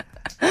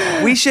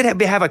 We should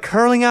have a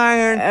curling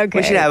iron. Okay.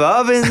 We should have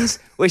ovens.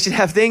 We should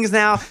have things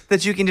now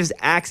that you can just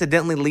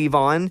accidentally leave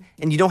on,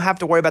 and you don't have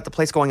to worry about the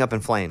place going up in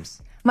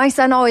flames. My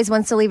son always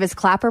wants to leave his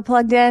clapper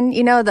plugged in.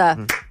 You know,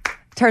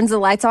 turns the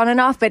lights on and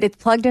off, but it's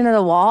plugged into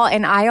the wall,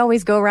 and I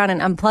always go around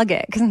and unplug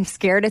it because I'm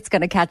scared it's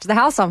going to catch the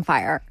house on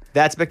fire.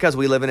 That's because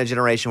we live in a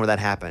generation where that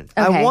happened.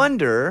 Okay. I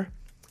wonder,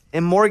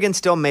 and Morgan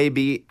still may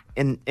be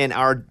in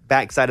our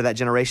backside of that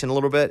generation a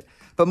little bit,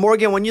 but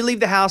Morgan, when you leave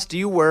the house, do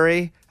you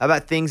worry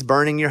about things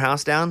burning your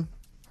house down?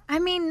 I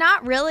mean,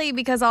 not really,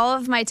 because all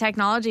of my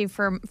technology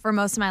for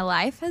most of my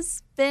life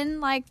has been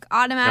like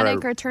automatic All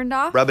right. or turned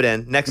off. Rub it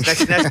in. Next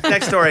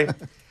story.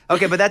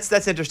 Okay, but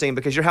that's interesting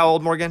because you're how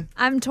old, Morgan?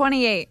 I'm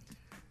 28.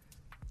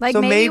 Like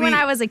So maybe when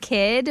maybe- I was a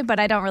kid, but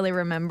I don't really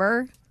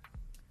remember.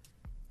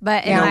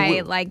 But in Yeah.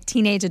 my like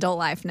teenage adult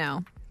life,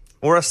 no.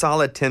 We're a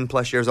solid 10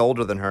 plus years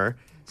older than her,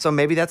 so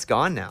maybe that's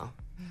gone now.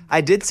 I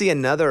did see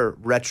another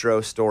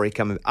retro story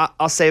coming.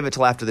 I'll save it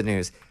till after the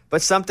news.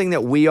 But something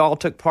that we all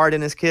took part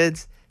in as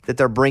kids that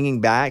they're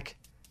bringing back,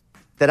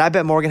 that I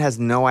bet Morgan has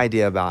no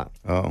idea about.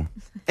 Oh.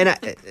 And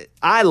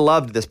I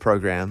loved this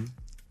program.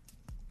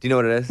 Do you know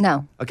what it is?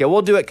 No. Okay,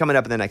 we'll do it coming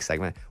up in the next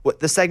segment.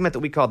 The segment that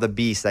we call the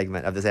B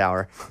segment of this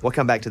hour. We'll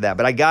come back to that.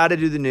 But I got to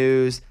do the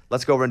news.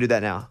 Let's go over and do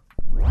that now.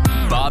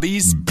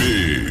 Bobby's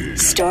Big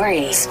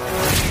Stories.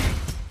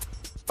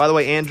 By the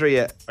way,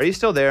 Andrea, are you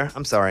still there?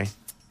 I'm sorry.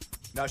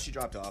 No, she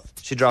dropped off.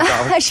 She dropped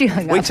off. She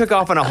hung We up. took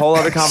off on a whole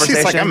other conversation.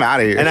 She's like, I'm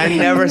outta here. And I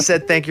never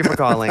said thank you for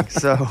calling.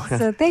 So,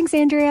 So thanks,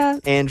 Andrea.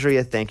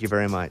 Andrea, thank you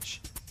very much.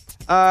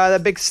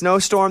 That big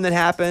snowstorm that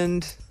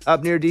happened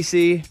up near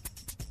D.C.,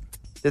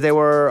 that they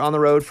were on the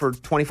road for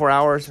 24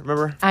 hours,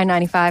 remember?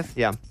 I-95.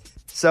 Yeah.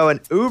 So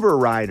an Uber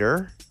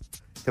rider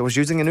that was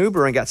using an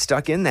Uber and got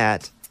stuck in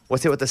that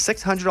was hit with a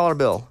 $600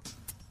 bill.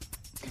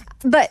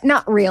 But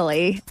not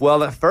really.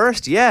 Well, at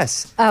first,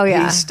 yes. Oh,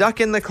 yeah. He's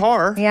stuck in the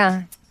car.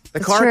 Yeah. The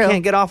it's car true.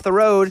 can't get off the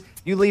road.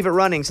 You leave it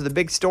running. So the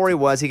big story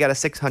was he got a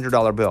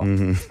 $600 bill.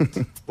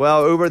 Mm-hmm.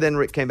 Well, Uber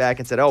then came back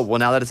and said, oh, well,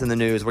 now that it's in the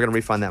news, we're going to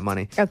refund that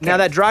money. Okay. Now,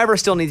 that driver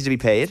still needs to be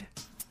paid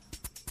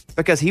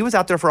because he was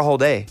out there for a whole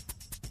day.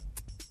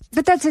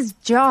 But that's his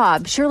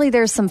job. Surely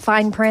there's some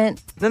fine print.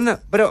 No.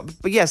 But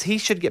yes, he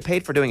should get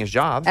paid for doing his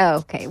job. Oh,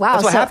 okay. Wow.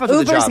 That's what so happens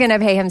with the Uber's job. going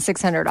to pay him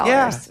 $600.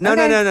 Yeah. No,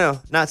 Okay.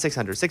 no. Not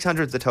 600.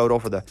 600 is the total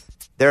for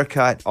their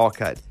cut, all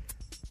cut.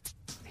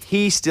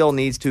 He still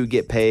needs to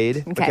get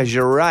paid because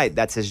you're right.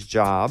 That's his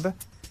job.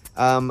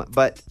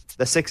 But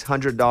the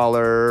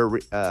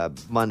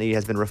 $600 money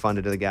has been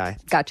refunded to the guy.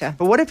 Gotcha.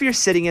 But what if you're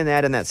sitting in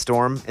that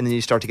storm and then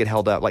you start to get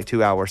held up like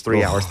 2 hours,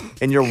 3 hours,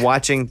 and you're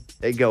watching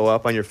it go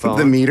up on your phone?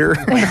 The meter.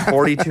 Like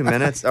 42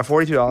 minutes.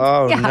 $42.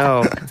 Oh, Yeah.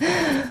 no.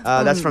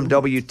 That's from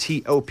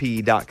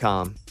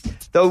WTOP.com.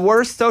 The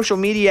worst social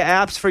media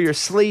apps for your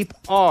sleep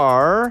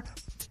are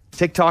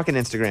TikTok and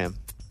Instagram.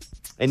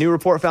 A new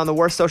report found the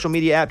worst social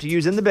media app to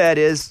use in the bed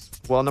is,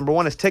 well, number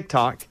one is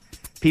TikTok.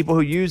 People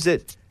who use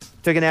it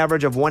took an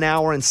average of 1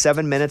 hour and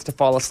 7 minutes to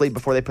fall asleep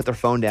before they put their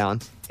phone down.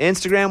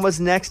 Instagram was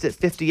next at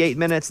 58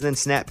 minutes, and then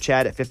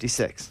Snapchat at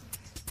 56.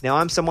 Now,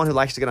 I'm someone who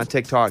likes to get on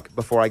TikTok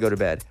before I go to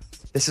bed.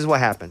 This is what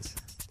happens.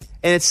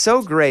 And it's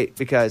so great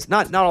because,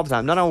 not all the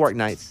time, not on work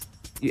nights.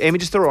 Amy,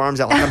 just throw her arms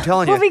out like I'm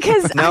telling you. Well,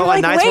 because no, I'm like,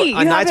 on nights, wait, on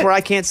you nights haven't- where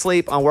I can't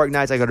sleep, on work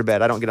nights, I go to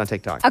bed. I don't get on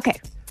TikTok. Okay.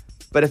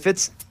 But if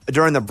it's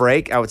during the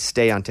break, I would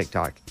stay on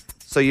TikTok.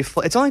 So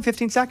it's only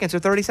 15 seconds or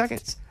 30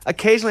 seconds.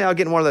 Occasionally, I'll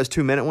get in one of those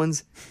 2-minute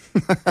ones.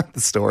 The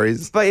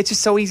stories. But it's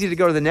just so easy to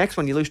go to the next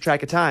one. You lose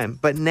track of time.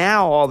 But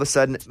now, all of a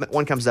sudden,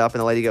 one comes up and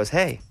the lady goes,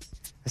 hey,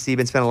 I see you've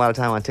been spending a lot of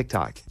time on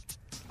TikTok.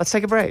 Let's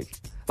take a break.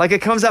 Like,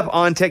 it comes up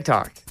on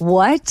TikTok.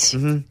 What?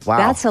 Mm-hmm. Wow.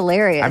 That's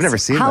hilarious. I've never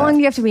seen How that. long do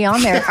you have to be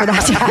on there for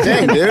that to happen?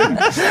 Dang, dude.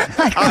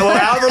 Well,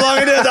 however long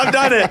it is, I've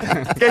done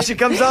it. Okay, she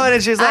comes on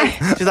and she's like,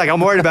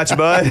 I'm worried about you,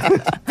 bud.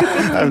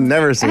 I've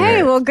never seen Hey,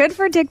 it. well, good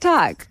for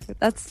TikTok.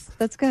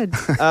 That's good.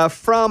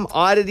 From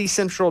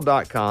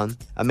OddityCentral.com,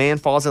 a man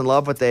falls in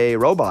love with a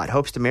robot,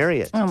 hopes to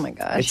marry it. Oh my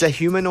gosh. It's a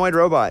humanoid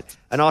robot.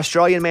 An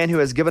Australian man who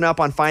has given up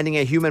on finding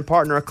a human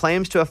partner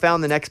claims to have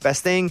found the next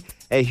best thing,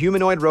 a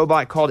humanoid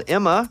robot called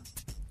Emma.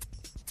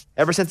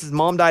 Ever since his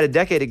mom died a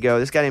decade ago,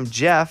 this guy named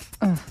Jeff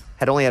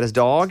had only had his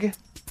dog.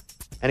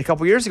 And a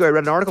couple years ago, he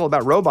read an article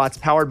about robots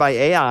powered by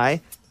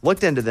AI,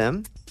 looked into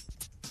them,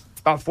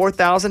 about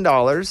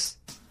 $4,000,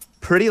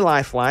 pretty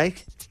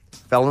lifelike,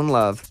 fell in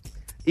love.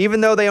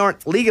 Even though they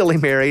aren't legally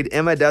married,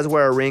 Emma does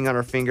wear a ring on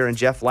her finger, and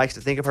Jeff likes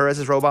to think of her as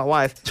his robot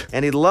wife.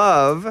 And he'd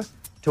love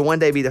to one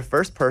day be the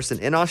first person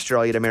in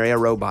Australia to marry a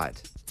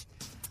robot.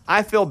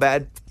 I feel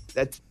bad.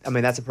 That's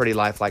a pretty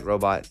lifelike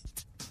robot.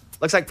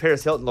 Looks like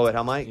Paris Hilton, Lloyd,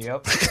 huh, Mike?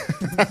 Yep.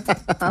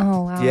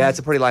 Oh, wow. Yeah, it's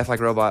a pretty lifelike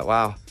robot.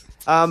 Wow.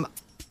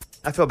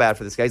 I feel bad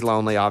for this guy. He's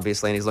lonely,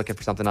 obviously, and he's looking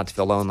for something not to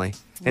feel lonely.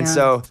 And Yeah.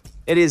 so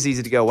it is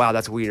easy to go, wow,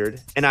 that's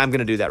weird. And I'm going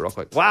to do that real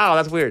quick. Wow,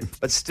 that's weird.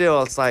 But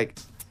still, it's like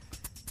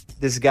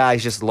this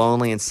guy's just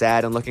lonely and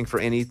sad and looking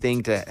for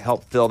anything to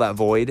help fill that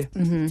void.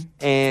 Mm-hmm.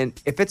 And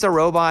if it's a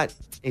robot,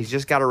 he's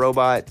just got a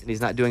robot and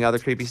he's not doing other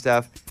creepy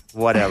stuff,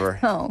 whatever.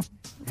 Oh,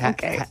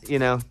 okay.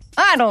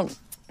 I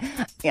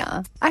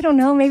don't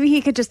know. Maybe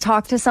he could just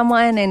talk to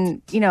someone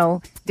and,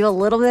 do a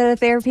little bit of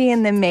therapy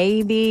and then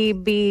maybe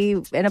be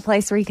in a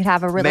place where he could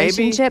have a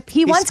relationship. Maybe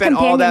He wants spent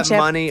all companionship. that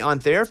money on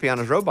therapy on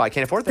his robot.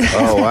 Can't afford that.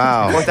 Oh,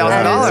 wow. $4,000.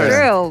 That is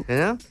true. You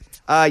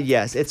know?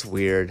 Yes, it's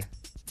weird.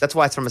 That's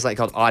why it's from a site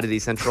called Oddity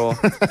Central.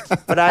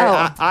 But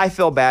I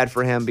feel bad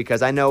for him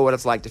because I know what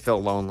it's like to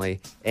feel lonely.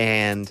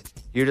 And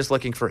you're just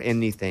looking for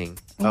anything,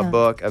 a Yeah.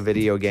 book, a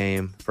video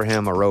game, for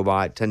him, a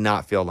robot, to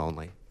not feel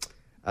lonely.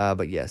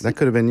 But yes. That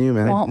could have been you,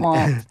 man. Womp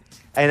womp.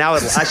 And I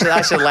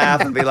should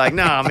laugh and be like,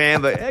 nah,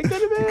 man, but it could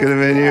have been. Could have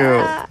been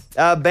you.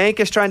 Bank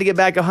is trying to get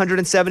back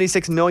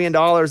 $176 million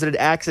that it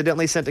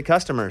accidentally sent to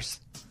customers.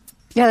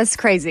 Yeah, that's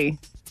crazy.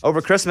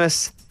 Over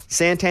Christmas,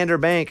 Santander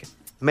Bank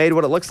made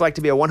what it looks like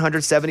to be a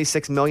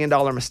 $176 million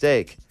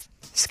mistake.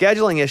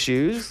 Scheduling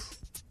issues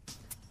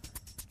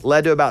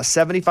led to about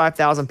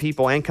 75,000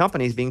 people and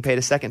companies being paid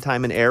a second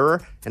time in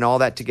error, and all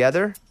that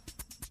together,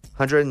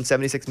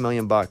 $176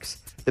 million.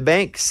 The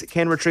banks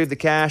can retrieve the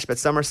cash, but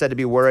some are said to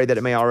be worried that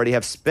it may already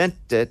have spent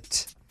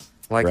it,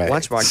 like Right.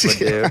 Lunchbox would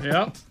do.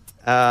 Yep.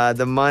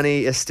 The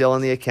money is still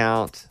in the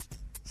account,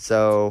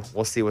 so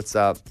we'll see what's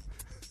up.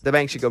 The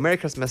bank should go, Merry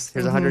Christmas.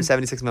 Here's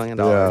 $176 million.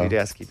 Yeah. You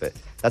just keep it.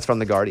 That's from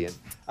The Guardian.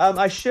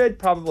 I should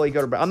probably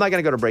go to break. I'm not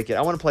going to go to break yet.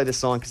 I want to play this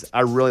song because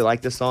I really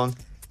like this song.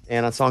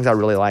 And on songs I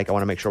really like, I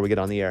want to make sure we get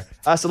on the air.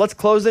 So let's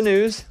close the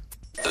news.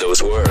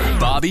 Those were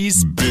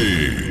Bobby's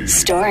Big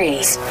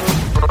Stories.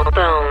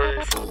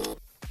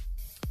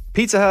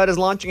 Pizza Hut is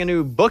launching a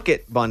new Book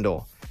It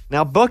bundle.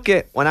 Now, Book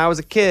It, when I was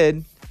a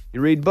kid,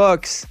 you read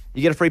books,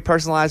 you get a free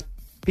personalized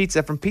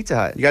pizza from Pizza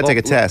Hut. You got to take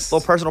a test.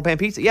 Little personal pan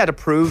pizza. Yeah, to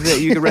prove that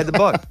you could read the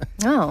book.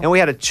 Oh. And we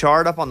had a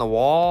chart up on the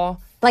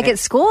wall. Like at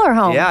school or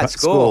home? Yeah, at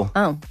school.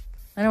 Oh,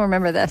 I don't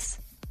remember this.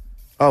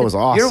 Oh, it was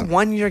awesome. You're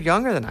 1 year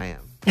younger than I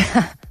am.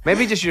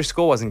 Maybe just your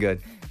school wasn't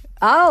good.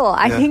 Oh,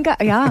 I Yeah. think,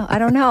 I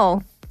don't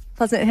know.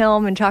 Pleasant Hill,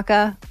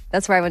 Menchaca.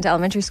 That's where I went to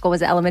elementary school.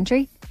 Was it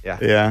elementary? Yeah.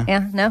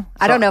 Yeah, no.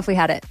 I don't know if we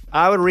had it.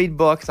 I would read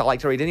books. I like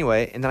to read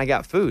anyway. And then I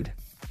got food.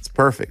 It's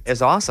perfect.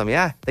 It's awesome.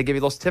 Yeah. They give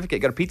you a little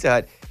certificate. Go to Pizza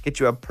Hut. Get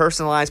you a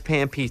personalized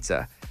pan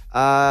pizza.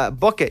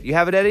 Book It. You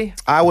have it, Eddie?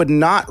 I would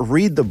not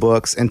read the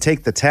books and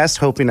take the test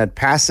hoping I'd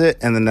pass it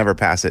and then never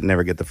pass it and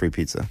never get the free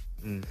pizza.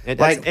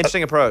 That's an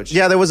interesting approach.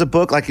 Yeah, there was a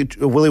book like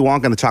Willy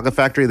Wonka and the Chocolate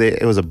Factory.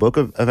 It was a book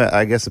of it,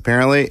 I guess,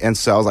 apparently. And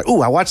so I was like,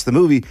 ooh, I watched the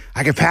movie.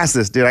 I can pass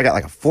this, dude. I got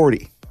like a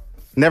 40.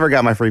 Never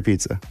got my free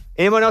pizza.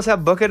 Anyone else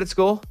have Book It at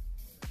school?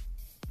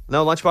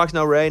 No lunchbox,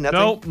 no Ray, nothing?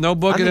 Nope, no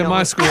Book It in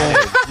my school.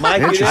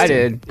 Mike, you I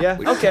did. Yeah,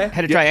 okay.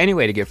 Had to try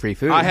anyway to get free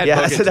food. I had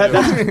Yeah, Book It so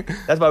too.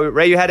 that's why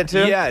Ray, you had it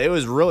too? Yeah, it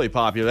was really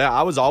popular.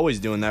 I was always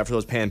doing that for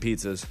those pan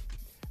pizzas.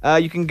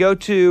 You can go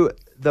to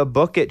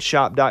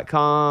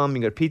thebookitshop.com. You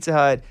can go to Pizza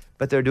Hut,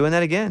 but they're doing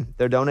that again.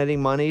 They're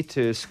donating money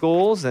to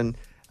schools. And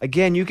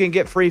again, you can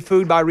get free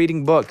food by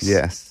reading books.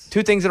 Yes.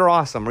 Two things that are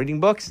awesome, reading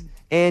books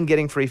and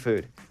getting free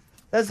food.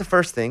 That's the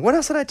first thing. What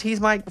else did I tease,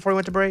 Mike, before we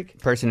went to break?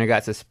 Person who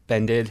got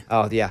suspended.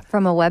 Oh, yeah.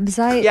 From a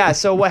website? Yeah,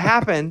 so what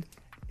happened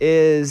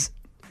is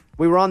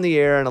we were on the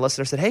air and a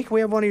listener said, hey, can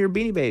we have one of your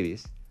Beanie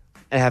Babies?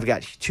 And I've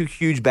got 2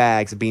 huge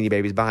bags of Beanie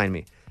Babies behind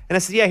me. And I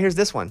said, yeah, here's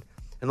this one.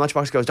 And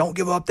Lunchbox goes, don't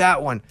give up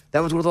that one. That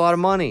one's worth a lot of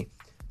money.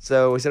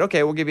 So we said,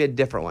 okay, we'll give you a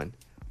different one.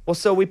 Well,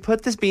 so we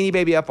put this Beanie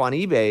Baby up on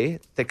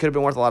eBay that could have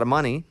been worth a lot of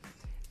money.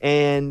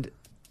 And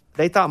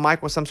they thought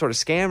Mike was some sort of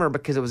scammer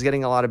because it was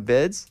getting a lot of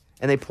bids.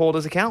 And they pulled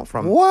his account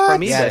from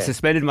eBay. Yeah,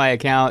 suspended my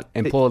account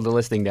and pulled the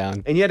listing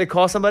down. And you had to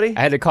call somebody? I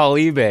had to call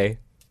eBay.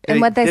 And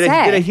what'd they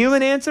say? Did a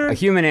human answer? A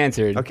human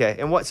answered. Okay,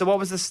 and what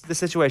was the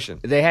situation?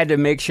 They had to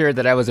make sure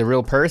that I was a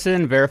real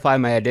person, verify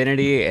my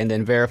identity, and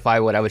then verify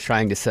what I was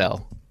trying to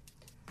sell.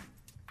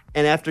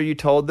 And after you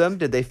told them,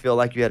 did they feel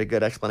like you had a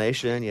good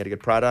explanation? You had a good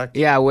product?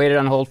 Yeah, I waited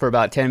on hold for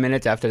about 10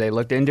 minutes after they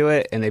looked into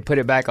it, and they put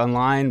it back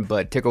online,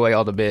 but took away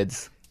all the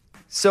bids.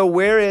 So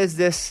where is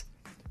this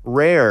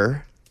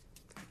rare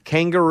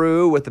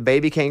kangaroo with the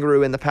baby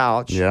kangaroo in the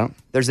pouch? Yeah.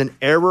 There's an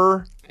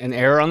error. An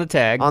error on the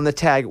tag. On the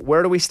tag.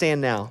 Where do we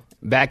stand now?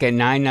 Back at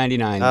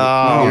 $9.99.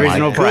 Oh, the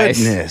original my price.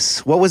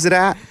 Goodness. What was it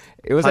at?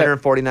 It was at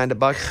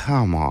 $149.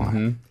 Come on.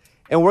 Mm-hmm.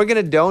 And we're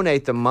going to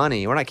donate the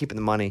money. We're not keeping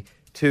the money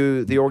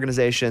to the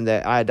organization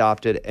that I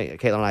adopted.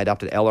 Caitlin and I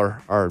adopted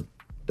Eller, our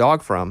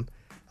dog, from.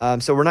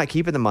 So we're not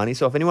keeping the money.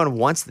 So if anyone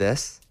wants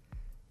this,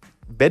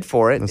 bid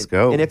for it. Let's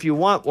go. And if you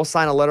want, we'll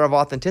sign a letter of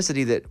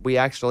authenticity that we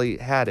actually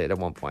had it at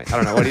one point. I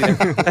don't know. What do you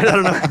think? I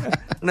don't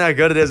know how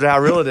good it is or how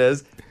real it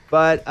is.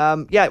 But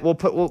yeah, we'll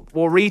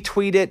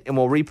retweet it and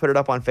we'll re-put it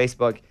up on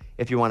Facebook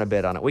if you want to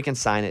bid on it. We can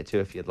sign it too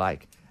if you'd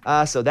like.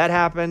 So that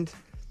happened.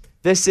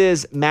 This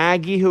is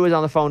Maggie, who is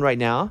on the phone right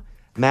now.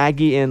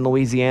 Maggie in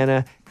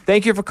Louisiana.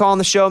 Thank you for calling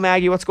the show,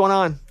 Maggie. What's going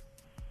on?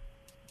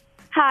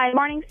 Hi,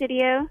 morning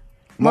studio.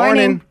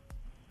 Morning.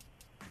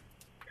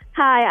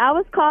 Hi, I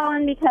was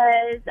calling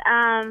because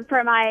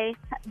for my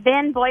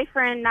then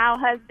boyfriend, now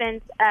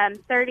husband's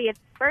 30th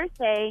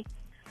birthday,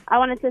 I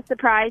wanted to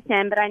surprise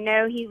him, but I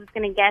know he was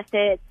going to guess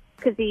it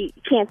because he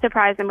can't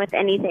surprise him with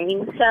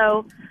anything.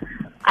 So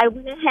I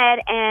went ahead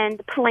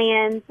and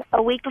planned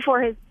a week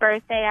before his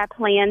birthday. I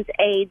planned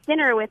a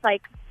dinner with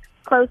like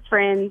close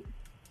friends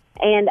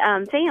and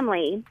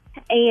family,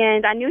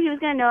 and I knew he was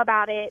going to know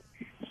about it.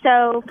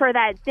 So for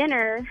that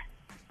dinner,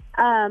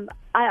 I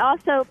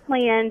also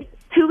planned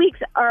 2 weeks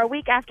or a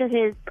week after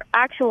his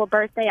actual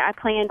birthday, I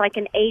planned like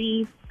an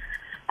 80s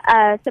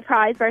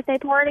surprise birthday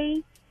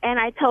party. And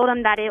I told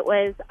him that it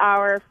was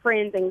our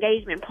friend's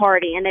engagement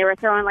party, and they were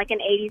throwing like an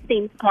 80s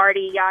themed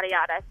party, yada,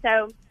 yada.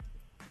 So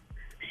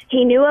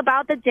he knew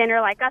about the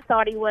dinner like I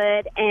thought he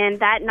would. And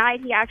that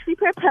night he actually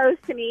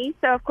proposed to me.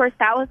 So, of course,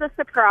 that was a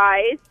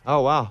surprise.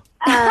 Oh, wow.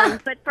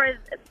 But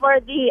for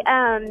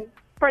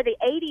the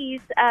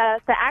 80s,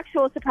 the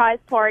actual surprise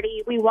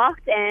party, we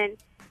walked in.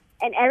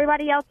 And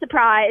everybody else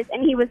surprised,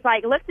 and he was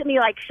like, looked at me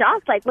like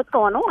shocked, like, what's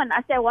going on?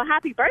 I said, well,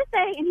 happy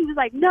birthday. And he was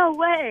like, no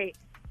way.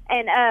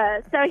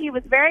 And so he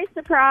was very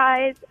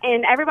surprised,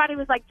 and everybody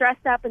was like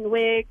dressed up in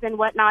wigs and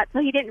whatnot. So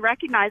he didn't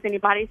recognize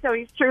anybody. So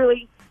he's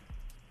truly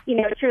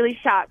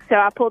shocked. So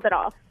I pulled it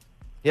off.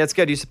 Yeah, it's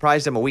good. You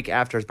surprised him a week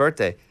after his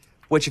birthday,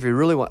 which if you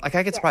really want, like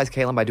I could surprise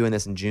Caitlin by doing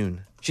this in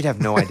June. She'd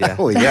have no idea.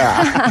 Oh,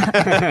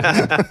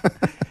 yeah.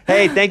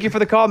 Hey, thank you for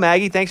the call,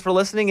 Maggie. Thanks for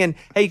listening. And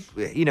hey,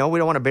 we don't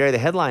want to bury the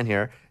headline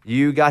here.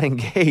 You got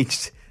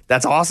engaged.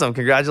 That's awesome.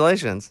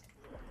 Congratulations.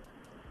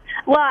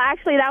 Well,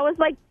 actually, that was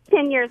like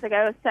 10 years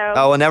ago. So.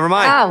 Oh, well, never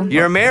mind. Oh.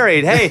 You're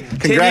married. Hey, 10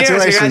 years.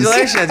 Congratulations.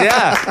 Congratulations.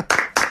 Yeah.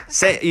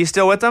 Say, you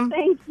still with them?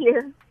 Thank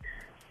you.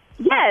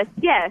 Yes.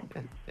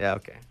 Yeah,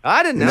 okay.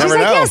 I didn't know. She's like,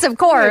 yes, of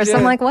course. Yeah.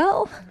 I'm like,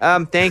 well,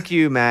 Thank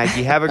you,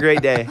 Maggie. Have a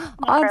great day.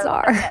 odds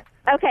are.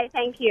 Okay,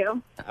 thank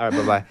you. All right,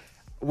 bye-bye.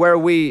 Where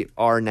we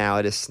are now,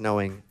 it is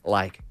snowing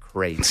like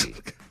crazy.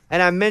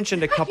 And I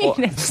mentioned a couple.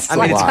 It's I mean,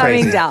 like it's coming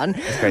crazy. down.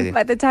 It's crazy.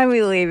 By the time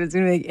we leave, it's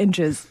going to be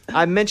inches.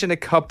 I mentioned a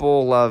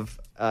couple of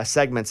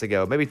segments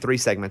ago, maybe 3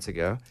 segments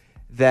ago,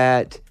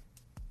 that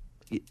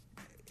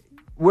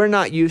we're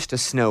not used to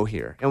snow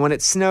here. And when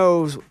it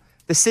snows,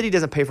 the city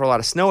doesn't pay for a lot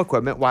of snow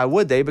equipment. Why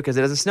would they? Because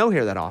it doesn't snow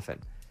here that often.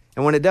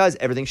 And when it does,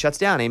 everything shuts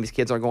down. Amy's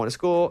kids aren't going to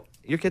school.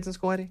 Your kids in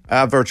school, Eddie?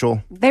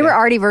 Virtual. They were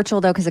already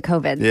virtual, though, because of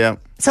COVID. Yeah.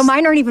 So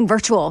mine aren't even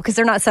virtual because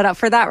they're not set up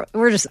for that.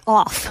 We're just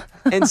off.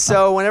 And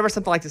so whenever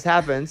something like this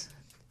happens,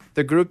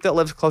 the group that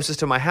lives closest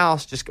to my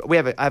house,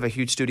 I have a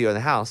huge studio in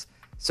the house.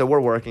 So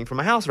we're working from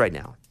my house right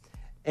now.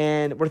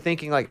 And we're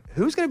thinking, like,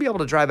 who's going to be able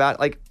to drive out?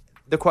 Like,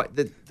 the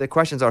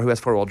questions are, who has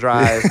 4-wheel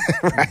drive?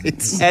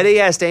 Right. Eddie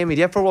asked Amy, do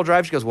you have 4-wheel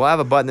drive? She goes, well, I have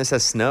a button that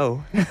says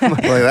snow. Well,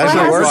 that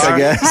should work, I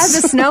guess. It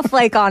has a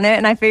snowflake on it,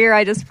 and I figure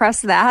I just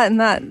press that, and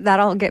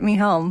that'll get me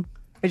home.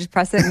 I just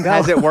press it and go.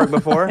 Has it worked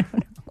before?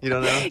 You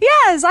don't know?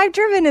 Yes, I've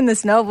driven in the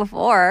snow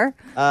before.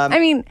 I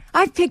mean,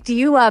 I've picked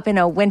you up in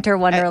a winter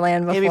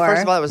wonderland before. Amy,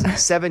 first of all, that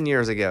was 7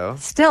 years ago.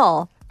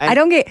 Still, I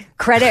don't get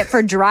credit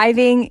for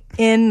driving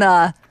in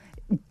the,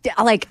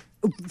 like,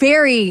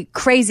 very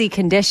crazy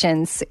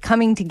conditions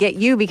coming to get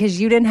you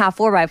because you didn't have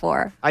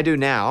 4x4. I do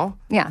now.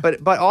 Yeah.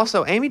 But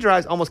also, Amy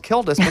drives almost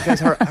killed us because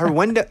her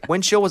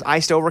windshield was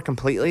iced over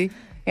completely.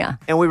 Yeah.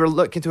 And we were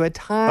looking to a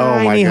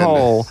tiny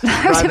hole.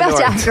 I was about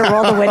to have to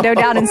roll the window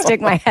down and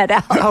stick my head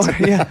out. Oh,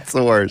 yeah. That's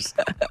the worst.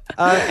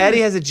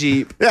 Eddie has a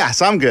Jeep. Yeah,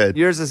 so I'm good.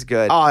 Yours is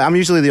good. Oh, I'm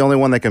usually the only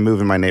one that can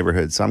move in my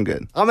neighborhood, so I'm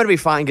good. I'm going to be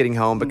fine getting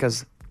home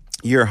because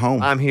you're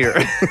home. I'm here.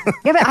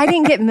 Yeah, but I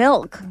didn't get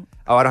milk.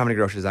 Oh, I don't have any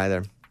groceries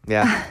either.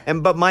 Yeah.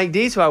 But Mike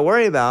D's who I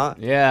worry about.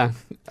 Yeah.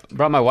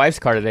 Brought my wife's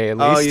car today at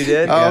least. Oh, you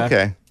did? Oh,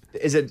 okay.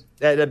 Is it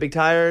at Big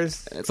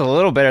Tires? It's a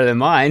little better than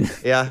mine.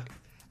 Yeah.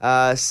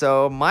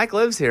 So Mike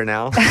lives here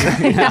now.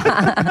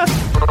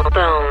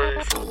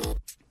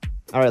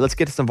 All right, let's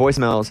get to some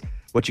voicemails.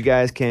 What you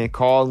guys can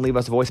call and leave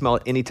us a voicemail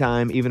at any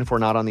time, even if we're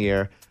not on the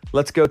air.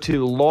 Let's go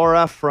to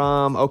Laura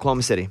from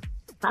Oklahoma City.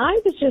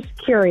 I was just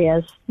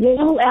curious.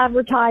 You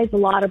advertise a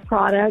lot of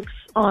products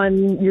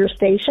on your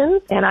station,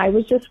 and I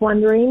was just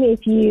wondering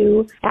if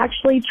you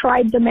actually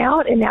tried them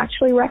out and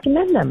actually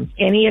recommend them.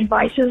 Any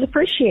advice is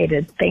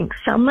appreciated. Thanks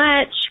so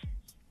much.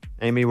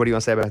 Amy, what do you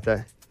want to say about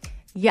that?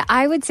 Yeah,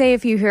 I would say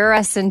if you hear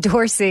us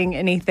endorsing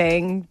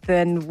anything,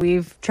 then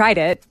we've tried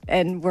it,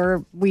 and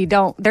we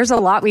don't. There's a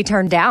lot we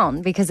turn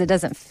down because it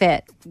doesn't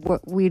fit.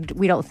 We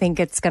don't think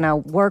it's going to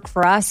work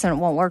for us, and it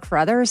won't work for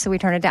others, so we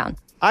turn it down.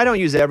 I don't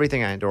use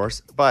everything I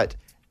endorse, but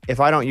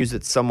if I don't use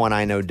it, someone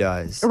I know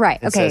does. Right,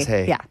 And okay, says,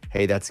 hey, yeah.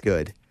 hey, that's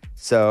good.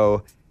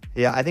 So,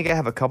 yeah, I think I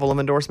have a couple of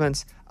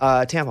endorsements.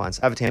 Tampons.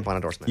 I have a tampon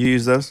endorsement. You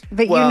use those?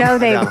 But Well, I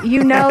don't.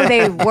 you know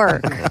they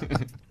work.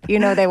 You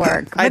know they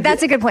work. But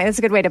that's a good point. That's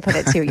a good way to put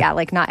it too. Yeah,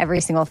 like not every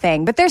single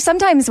thing. But there's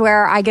sometimes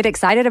where I get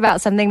excited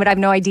about something, but I have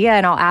no idea,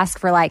 and I'll ask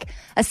for like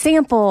a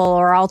sample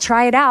or I'll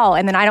try it out,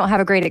 and then I don't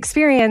have a great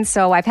experience,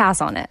 so I pass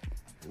on it.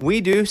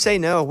 We do say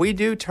no. We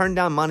do turn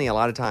down money a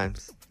lot of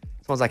times.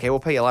 Someone's like, hey, we'll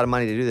pay you a lot of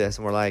money to do this.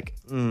 And we're like,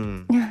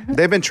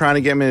 They've been trying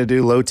to get me to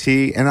do low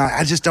T, and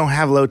I just don't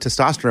have low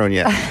testosterone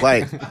yet.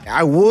 Like,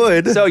 I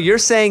would. So you're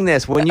saying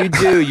this. When you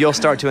do, you'll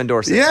start to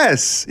endorse it.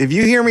 Yes. If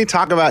you hear me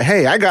talk about,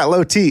 hey, I got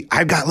low T,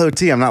 I've got low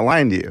T, I'm not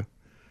lying to you.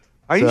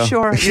 Are you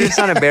sure? You're just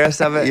not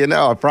embarrassed of it? You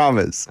know, I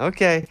promise.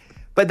 Okay.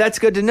 But that's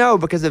good to know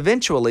because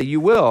eventually you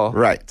will.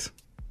 Right.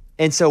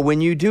 And so when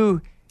you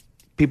do,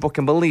 people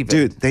can believe it.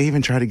 Dude, they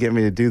even tried to get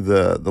me to do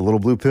the little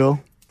blue pill.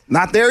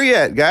 Not there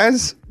yet,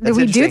 guys. Do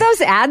we do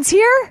those ads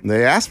here?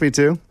 They asked me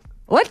to.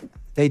 What?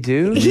 They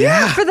do?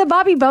 Here for the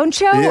Bobby Bone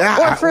Show?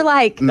 Yeah. Or for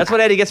like... That's what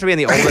Eddie gets for being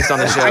the oldest on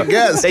the show. I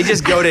guess. They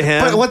just go to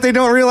him. But what they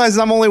don't realize is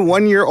I'm only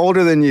 1 year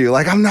older than you.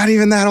 Like, I'm not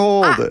even that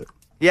old.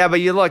 Yeah,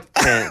 but you look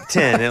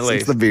 10 at least.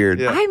 It's the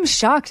beard. I'm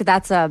shocked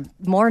that's a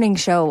morning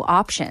show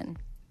option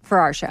for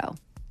our show.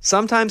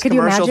 Sometimes Could you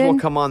commercials will imagine?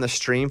 come on the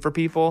stream for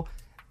people,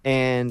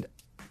 and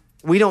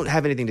we don't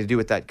have anything to do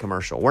with that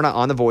commercial. We're not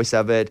on the voice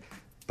of it,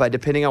 but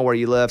depending on where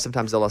you live,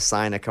 sometimes they'll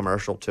assign a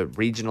commercial to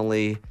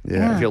regionally.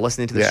 Yeah. If you're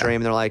listening to the Yeah. stream,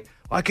 and they're like,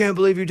 I can't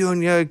believe you're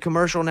doing a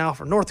commercial now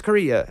for North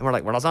Korea. And we're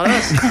like, well, that's not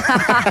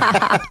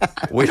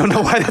us. We don't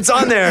know why that's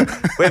on there.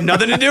 We have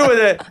nothing to do with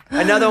it.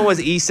 Another one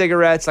was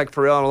e-cigarettes, like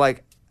for real. And we're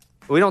like,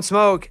 we don't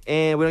smoke,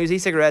 and we don't use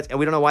e-cigarettes, and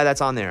we don't know why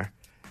that's on there.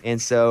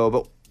 And so,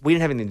 but we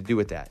didn't have anything to do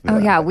with that. Oh,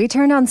 yeah. We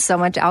turn down so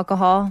much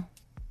alcohol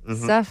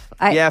stuff.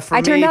 Yeah, for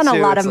I turn me, down a too,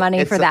 lot of it's- money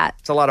it's for that.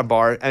 It's a lot of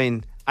bar. I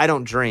mean, I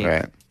don't drink.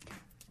 Right.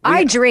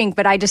 I drink,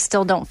 but I just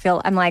still don't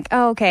feel. I'm like,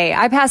 oh, okay.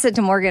 I pass it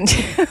to Morgan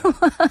too.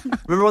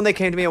 Remember when they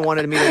came to me and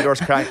wanted me to endorse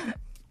crack?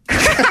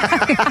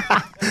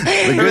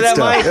 The Remember good that, stuff.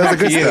 Mike? It was the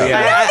good You, stuff.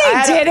 yeah. they I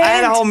had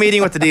a didn't. whole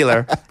meeting with the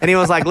dealer, and he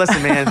was like,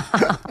 "Listen, man."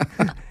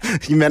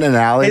 You met in an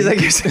alley? He's like,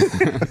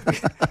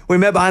 we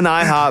met behind the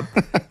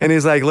IHOP, and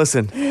he's like,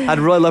 "Listen, I'd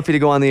really love for you to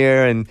go on the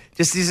air and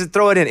just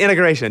throw it in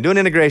integration, do an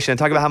integration,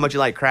 talk about how much you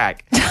like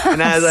crack."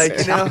 And I was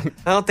like,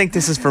 I don't think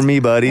this is for me,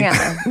 buddy.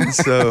 Yeah.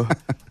 So,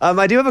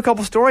 I do have a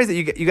couple stories that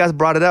you guys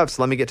brought it up,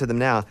 so let me get to them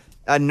now.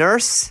 A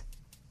nurse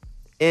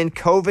in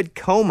COVID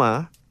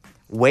coma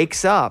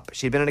wakes up.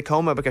 She'd been in a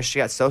coma because she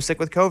got so sick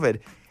with COVID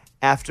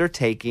after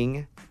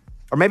taking,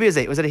 or maybe was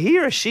it a he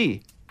or a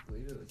she?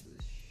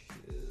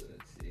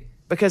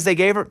 Because they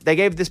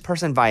gave this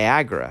person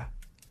Viagra.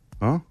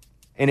 Huh?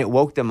 And it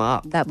woke them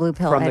up That blue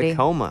pill, from Eddie. the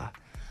coma.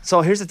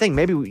 So here's the thing.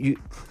 Maybe you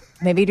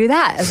Maybe do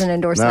that as an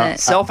endorsement.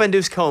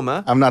 self-induced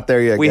coma. I'm not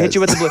there yet, We guys. hit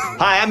you with the blue.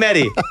 Hi, I'm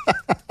Eddie.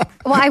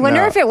 Well, I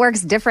wonder No. if it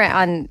works different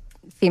on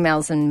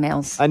females and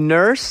males. A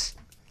nurse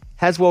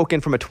has woken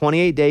from a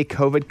 28-day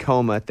COVID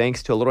coma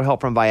thanks to a little help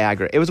from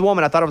Viagra. It was a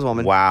woman. I thought it was a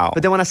woman. Wow.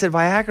 But then when I said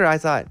Viagra, I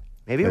thought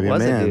maybe it Maybe a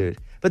was a man. dude.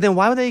 But then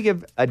why would they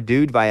give a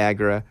dude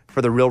Viagra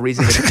for the real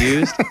reason it's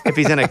used if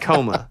he's in a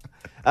coma?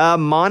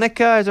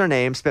 Monica is her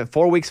name, spent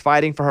 4 weeks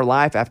fighting for her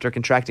life after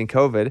contracting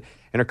COVID,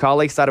 and her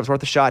colleagues thought it was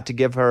worth a shot to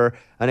give her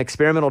an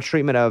experimental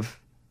treatment of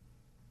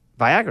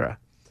Viagra.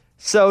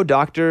 So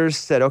doctors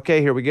said,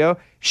 okay, here we go.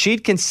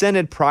 She'd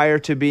consented prior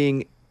to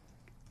being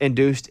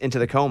induced into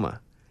the coma.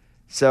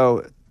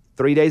 So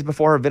 3 days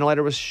before her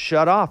ventilator was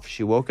shut off,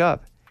 she woke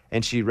up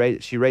and she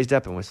raised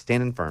up and was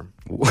standing firm.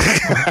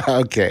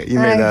 Okay, you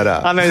made that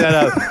up. I made that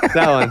up.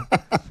 That one.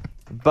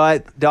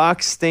 But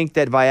docs think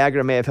that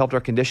Viagra may have helped her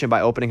condition by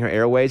opening her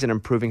airways and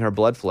improving her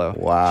blood flow.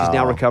 Wow. She's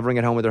now recovering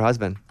at home with her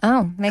husband.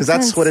 Oh, makes Because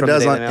that's sense. what it From the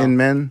does Daily Mail. in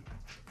men,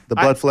 the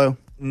blood flow.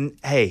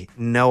 Hey,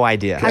 no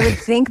idea. I would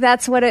think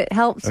that's what it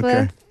helps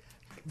Okay. with.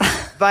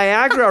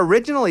 Viagra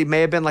originally may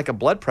have been like a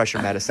blood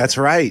pressure medicine. That's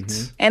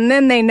right. And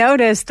then they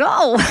noticed,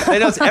 oh. They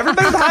know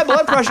everybody with high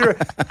blood pressure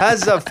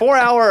has a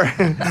 4-hour.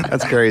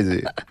 That's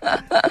crazy.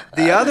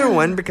 The other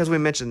one, because we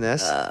mentioned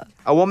this,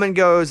 a woman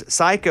goes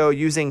psycho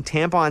using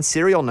tampon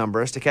serial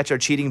numbers to catch her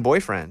cheating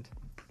boyfriend.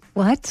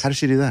 What? How does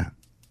she do that?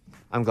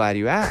 I'm glad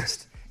you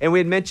asked. And we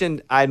had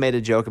mentioned, I had made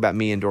a joke about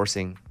me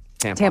endorsing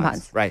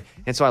tampons. Right.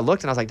 And so I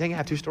looked and I was like, dang, I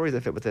have two stories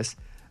that fit with this.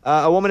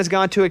 A woman has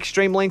gone to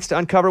extreme lengths to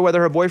uncover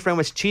whether her boyfriend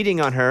was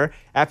cheating on her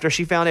after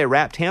she found a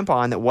wrapped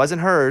tampon that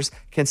wasn't hers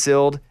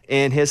concealed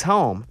in his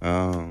home.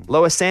 Oh.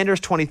 Lois Sanders,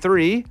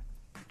 23,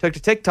 took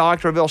to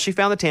TikTok to reveal she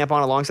found the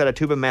tampon alongside a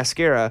tube of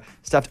mascara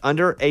stuffed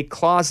under a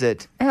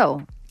closet.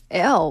 Oh.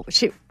 Ew.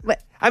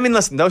 What? I mean,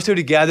 listen, those two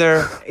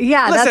together.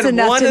 Yeah, listen, that's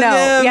enough one to of know.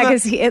 them-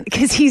 Yeah,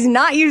 because he's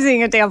not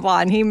using a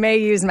tampon. He may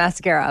use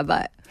mascara,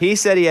 but He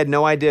said he had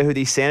no idea who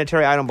the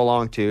sanitary item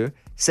belonged to,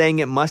 saying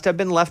it must have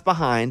been left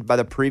behind by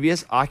the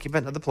previous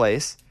occupant of the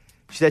place.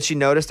 She said she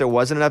noticed there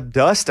wasn't enough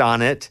dust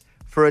on it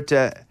for it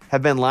to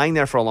have been lying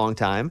there for a long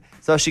time.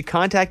 So she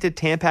contacted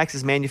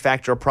Tampax's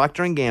manufacturer,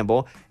 Procter &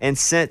 Gamble, and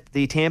sent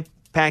the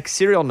Tampax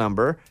serial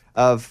number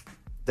on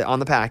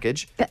the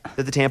package that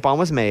the tampon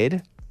was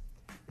made.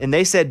 And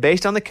they said,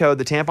 based on the code,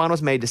 the tampon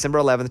was made December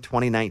 11th,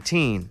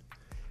 2019.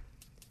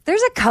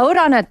 there's a code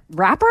on a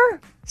wrapper?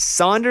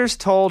 Saunders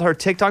told her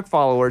TikTok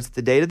followers that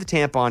the date of the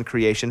tampon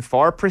creation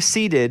far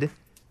preceded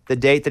the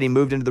date that he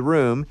moved into the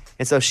room,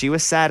 and so she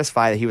was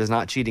satisfied that he was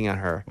not cheating on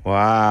her.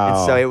 Wow.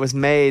 And so it was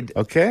made.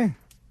 Okay.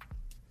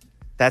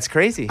 That's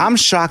crazy. I'm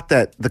shocked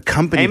that the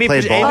company Amy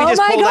played ball.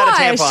 just Oh my pulled out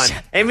a gosh.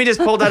 tampon. Amy just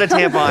pulled out a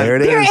tampon. There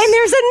it is. And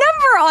there's a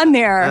number on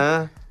there.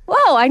 Uh,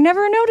 Whoa, I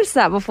never noticed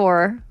that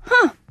before.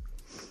 Huh.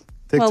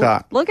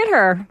 TikTok. Well, look at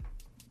her.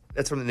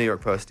 that's from the New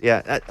York Post.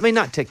 Yeah. I mean,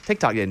 not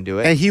TikTok didn't do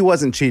it. And he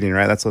wasn't cheating,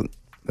 right? That's good.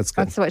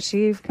 That's what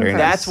she Very confirms. nice.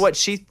 That's what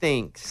she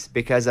thinks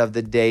because of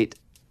the date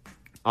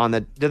on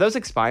the. Do those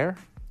expire?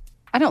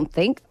 I don't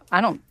a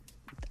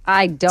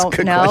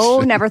good know.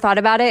 question. Never thought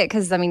about it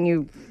because I mean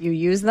you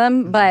use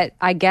them, but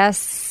I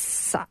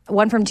guess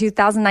one from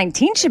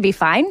 2019 should be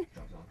fine.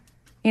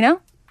 You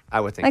know, I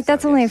would think like so,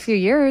 that's only a few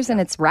years and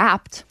it's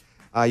wrapped.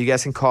 You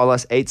guys can call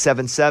us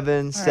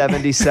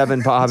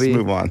 877-77 Bobby. Let's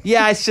move on.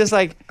 Yeah, it's just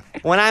like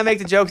when I make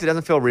the jokes, it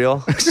doesn't feel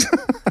real.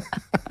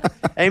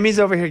 Amy's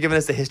over here giving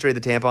us the history of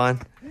the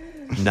tampon.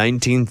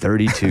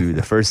 1932,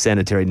 the first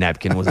sanitary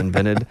napkin was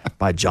invented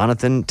by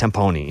Jonathan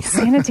Tamponi.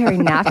 Sanitary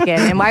napkin,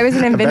 and why was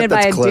it invented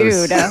by a that's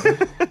close.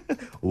 dude?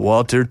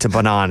 Walter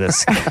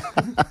Tampananis.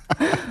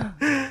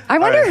 I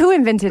wonder who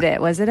invented it.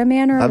 Was it a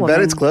man or a I woman?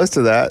 bet it's close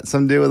to that.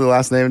 Some dude with the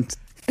last name.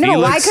 No,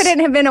 why Felix couldn't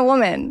it have been a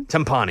woman?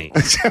 Tampani.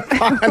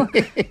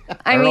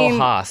 I Earl mean,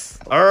 Haas.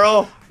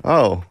 Earl.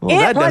 Oh. Well,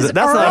 It that was doesn't.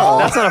 That's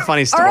Earl. not a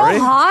funny story. Earl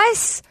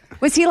Haas?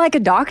 Was he like a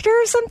doctor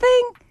or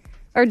something?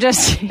 Or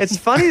just It's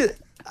funny.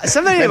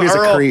 Somebody named Maybe he's a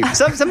Earl. creep.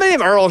 Somebody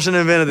named Earl should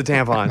have invented the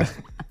tampon.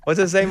 What's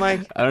it say,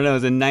 Mike? I don't know. It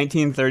was in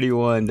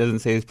 1931. Doesn't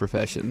say his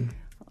profession.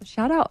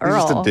 shout out He's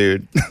Earl. just a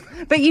dude.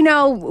 But you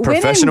know,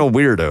 Professional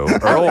women,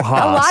 weirdo. Earl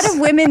Haas. a lot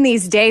of women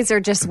these days are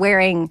just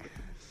wearing,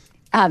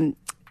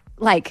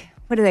 like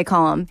what do they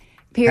call them?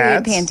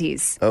 Period Pads?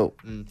 panties. Oh.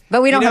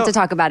 But we don't You have know- to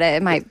talk about it.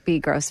 It might be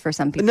gross for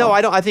some people. No,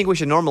 I don't. I think we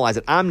should normalize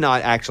it. I'm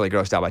not actually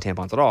grossed out by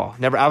tampons at all.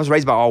 Never. I was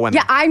raised by all women.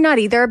 Yeah, I'm not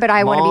either, but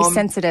I want to be Mom,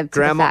 sensitive to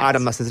Grandma, the fact.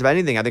 I'm not sensitive to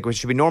anything. I think we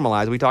should be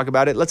normalized. We talk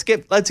about it. Let's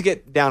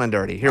get down and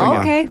dirty. Here we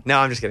Okay. go. No,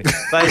 I'm just kidding.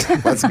 But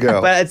Let's go.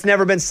 But it's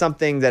never been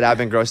something that I've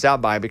been grossed out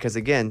by because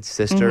again,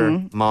 sister,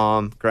 Mhm.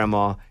 mom,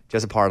 grandma,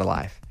 just a part of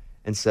life.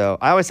 And so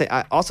I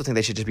also think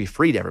they should just be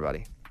free to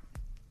everybody.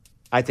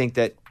 I think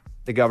that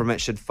the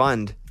government should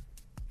fund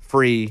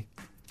free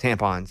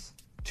tampons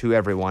to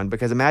everyone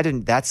because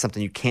imagine that's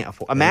something you can't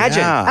afford. Imagine.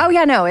 Yeah. Oh,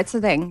 yeah, no, it's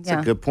a thing.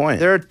 Yeah. Good point.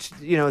 There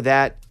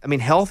are,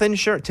 health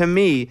insurance, to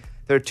me,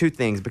 there are two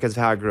things because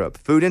of how I grew up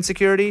food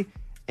insecurity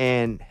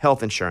and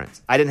health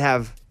insurance. I didn't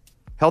have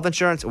health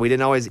insurance, we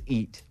didn't always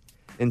eat.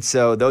 And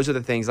so those are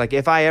the things, like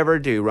if I ever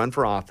do run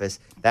for office,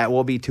 that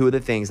will be two of the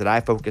things that I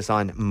focus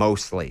on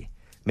mostly.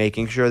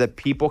 Making sure that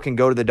people can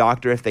go to the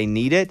doctor if they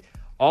need it.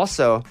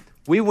 Also,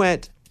 we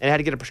went and had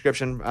to get a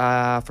prescription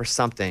for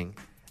something.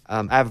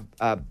 I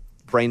have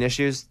brain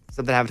issues,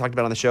 something I haven't talked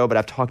about on the show, but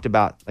I've talked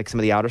about like some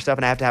of the outer stuff,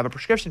 and I have to have a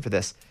prescription for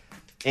this.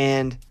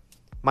 And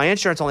my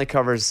insurance only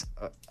covers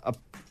a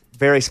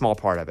very small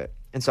part of it.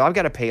 And so I've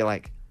got to pay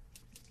like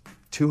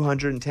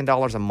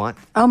 $210 a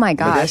month. Oh my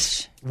for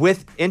this gosh.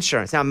 with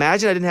insurance. Now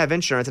imagine I didn't have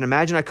insurance and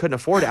imagine I couldn't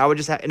afford it. I would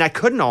just and I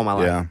couldn't all my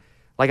life. Yeah.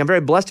 Like I'm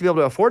very blessed to be able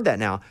to afford that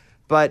now.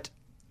 But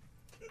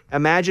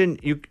imagine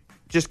you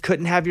just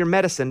couldn't have your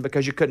medicine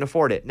because you couldn't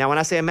afford it. Now when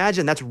I say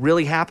imagine, that's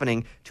really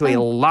happening to a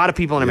lot of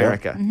people in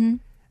America. Mm-hmm.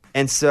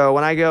 And so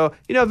when I go,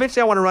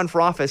 eventually I want to run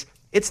for office,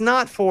 it's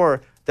not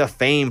for the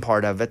fame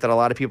part of it that a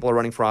lot of people are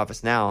running for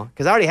office now,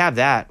 because I already have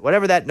that.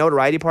 Whatever that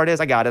notoriety part is,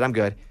 I got it. I'm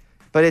good.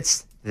 But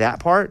it's that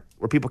part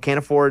where people can't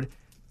afford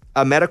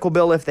a medical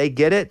bill if they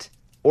get it,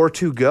 or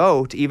to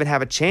go to even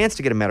have a chance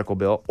to get a medical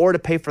bill, or to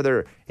pay for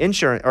their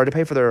insurance, or to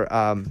pay for their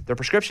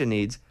prescription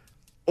needs,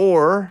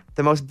 or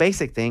the most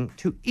basic thing,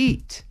 to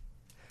eat.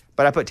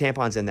 But I put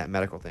tampons in that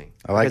medical thing.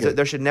 I like because it.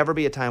 There should never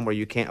be a time where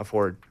you can't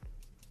afford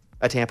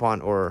a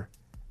tampon or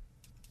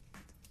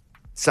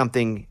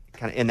something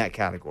kind of in that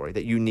category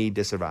that you need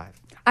to survive.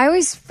 I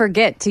always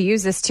forget to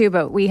use this too,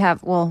 but we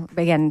have,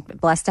 again,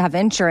 blessed to have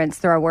insurance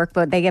through our work,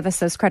 but they give us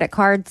those credit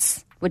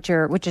cards, which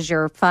is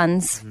your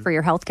funds Mm-hmm. for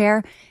your health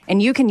care.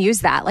 And you can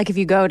use that. Like if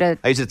you go to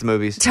I use it at the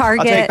movies.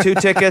 Target. I'll take 2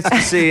 tickets to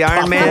see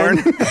Iron Man.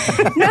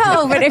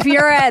 No, but if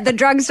you're at the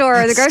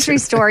drugstore or the grocery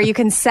store, you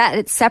can set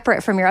it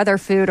separate from your other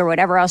food or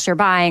whatever else you're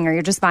buying, or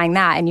you're just buying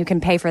that, and you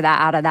can pay for that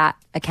out of that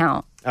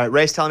account. All right,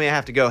 Ray's telling me I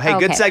have to go. Hey,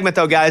 good Okay. segment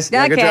though, guys.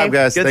 Yeah, good job,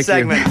 guys. Good Thank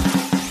you.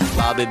 segment.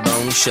 Bobby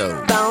Bone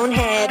Show.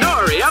 Bonehead.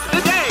 Story of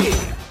the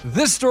day.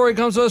 This story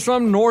comes to us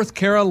from North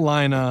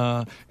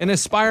Carolina. An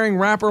aspiring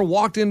rapper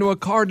walked into a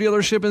car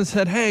dealership and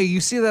said, "Hey,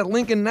 you see that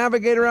Lincoln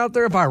Navigator out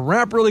there? If I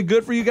rap really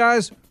good for you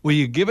guys, will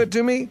you give it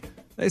to me?"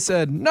 They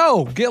said,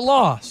 "No, get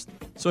lost."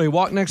 So he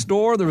walked next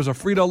door. There was a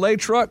Frito-Lay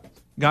truck.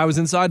 Guy was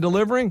inside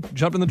delivering,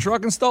 jumped in the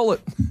truck and stole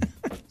it.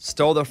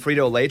 Stole the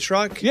Frito-Lay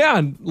truck? Yeah,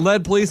 and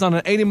led police on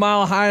an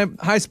 80-mile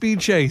high-speed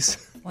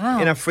chase.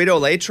 Wow. In a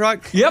Frito-Lay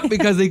truck? Yep,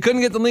 because he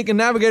couldn't get the Lincoln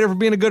Navigator for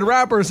being a good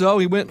rapper, so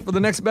he went for the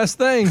next best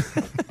thing.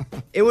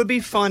 It would be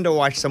fun to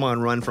watch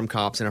someone run from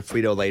cops in a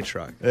Frito-Lay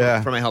truck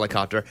from a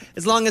helicopter,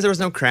 as long as there was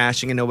no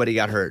crashing and nobody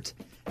got hurt.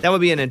 That would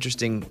be an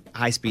interesting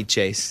high-speed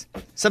chase.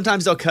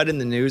 Sometimes they'll cut in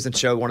the news and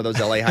show one of those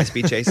LA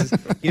high-speed chases.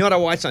 You know what I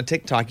watched on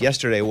TikTok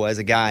yesterday was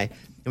a guy,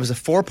 it was a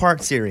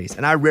 4-part series,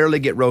 and I rarely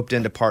get roped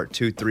into part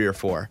 2, 3, or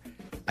 4.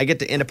 I get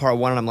to end of part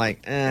 1 and I'm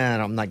like,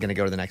 I'm not going to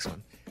go to the next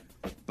one.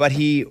 But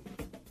he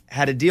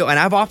had a deal, and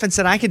I've often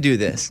said I could do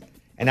this.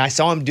 And I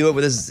saw him do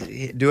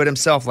it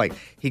himself. Like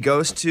he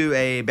goes to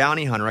a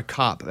bounty hunter, a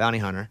cop bounty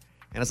hunter,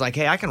 and it's like,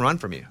 "Hey, I can run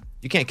from you.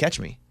 You can't catch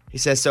me." He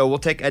says, "So we'll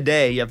take a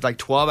day. You have like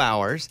 12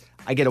 hours.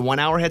 I get a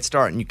 1-hour head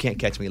start, and you can't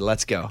catch me.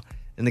 Let's go."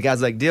 And the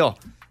guy's like, "Deal."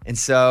 And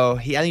so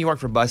I think he worked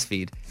for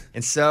BuzzFeed.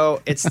 And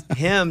so it's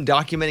him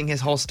documenting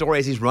his whole story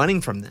as he's running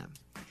from them.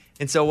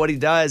 And so what he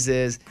does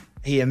is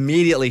he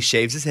immediately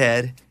shaves his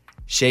head,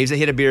 he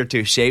had a beard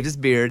too, shaves his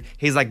beard.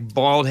 He's like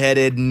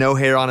bald-headed, no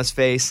hair on his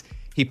face.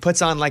 He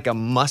puts on like a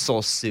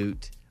muscle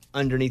suit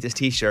underneath his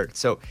t-shirt.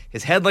 So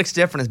his head looks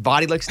different, his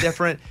body looks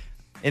different.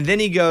 And then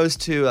he goes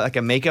to like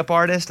a makeup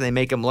artist and they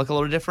make him look a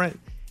little different.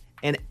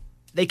 And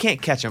they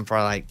can't catch him for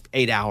like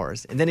 8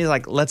 hours. And then he's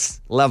like,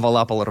 "Let's level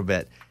up a little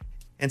bit."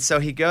 And so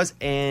he goes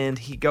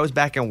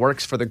back and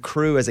works for the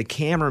crew as a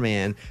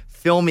cameraman,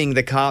 filming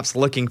the cops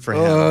looking for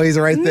him. Oh, he's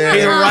right there.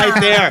 He's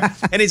right there.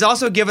 And he's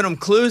also giving them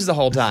clues the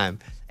whole time.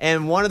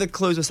 And one of the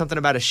clues was something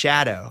about a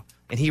shadow.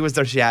 And he was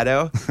their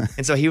shadow.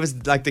 And so he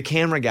was like the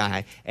camera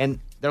guy. And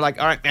they're like,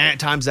 "All right,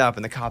 time's up."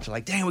 And the cops are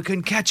like, "Dang, we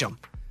couldn't catch him."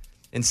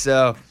 And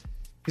so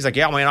he's like,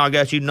 "Yeah, man, I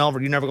guess you're never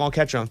going to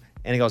catch him."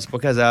 And he goes,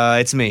 "Because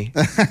it's me."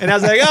 And I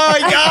was like, "Oh,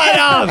 he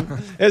got him."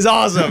 It's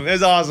awesome.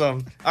 It's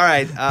awesome. All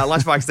right,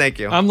 Lunchbox, thank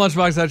you. I'm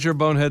Lunchbox. That's your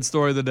Bonehead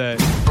story of the day.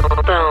 You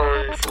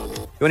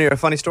want to hear a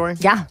funny story?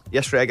 Yeah.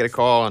 Yesterday I get a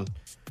call and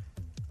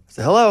I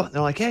said, "Hello." And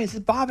they're like, "Hey, is this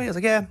Bobby?" I was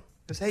like, "Yeah." He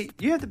goes, "Hey,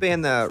 you have to be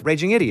in the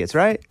Raging Idiots,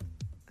 right?"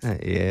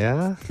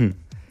 "Yeah."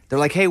 They're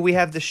like, hey, we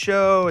have the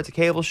show. It's a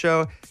cable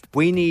show.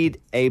 We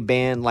need a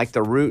band like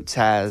The Roots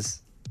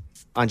has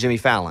on Jimmy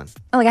Fallon.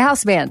 Oh, like a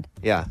house band.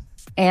 Yeah.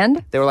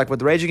 And? They were like, would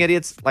the Raging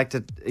Idiots like to,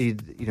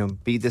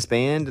 be this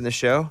band in the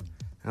show?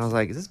 And I was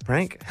like, is this a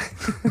prank?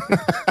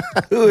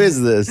 Who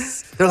is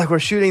this? They're like, we're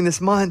shooting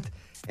this month.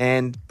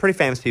 And pretty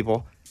famous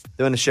people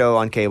doing a show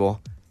on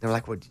cable. They were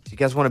like, well, do you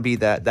guys want to be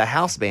the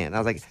house band? And I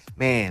was like,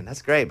 man,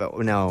 that's great. But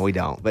no, we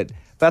don't. But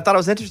I thought it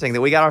was interesting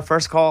that we got our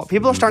first call.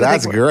 People are starting to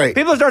think great.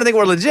 People are starting to think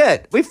we're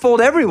legit. We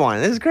fooled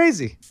everyone. This is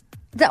crazy.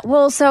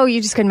 So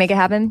you just couldn't make it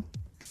happen?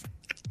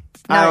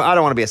 I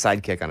don't want to be a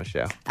sidekick on a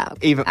show.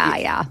 Even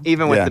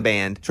with the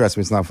band. Trust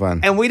me, it's not fun.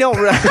 And we don't.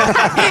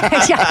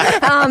 That's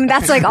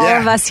like all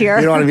of us here.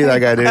 You don't want to be that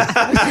guy, dude.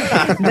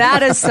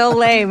 That is so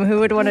lame.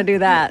 Who would want to do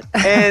that?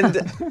 And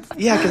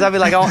because I'd be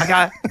like, oh,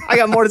 I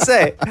got more to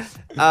say.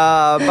 But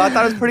I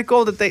thought it was pretty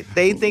cool that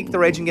they think the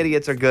Raging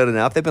Idiots are good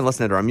enough. They've been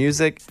listening to our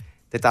music.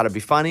 They thought it'd be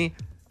funny.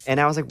 And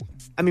I was like,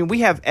 we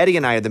have Eddie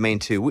and I are the main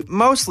two.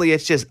 Mostly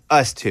it's just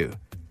us two.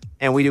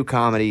 And we do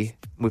comedy.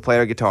 We play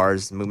our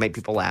guitars and we make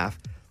people laugh.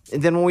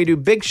 And then when we do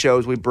big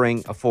shows, we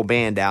bring a full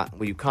band out.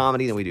 We do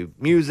comedy, then we do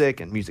music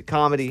and music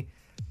comedy.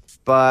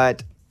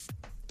 But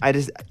I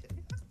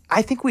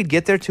think we'd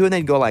get there too, and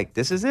they'd go like,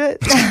 "This is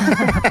it."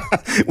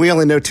 We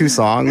only know 2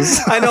 songs.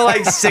 I know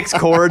like 6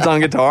 chords on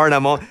guitar,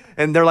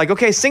 and they're like,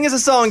 "Okay, sing us a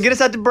song, get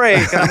us at the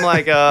break." And I'm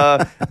like,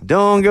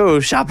 "Don't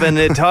go shopping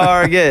at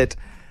Target."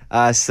 But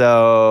I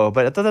thought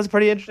that was a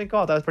pretty interesting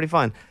call. That was pretty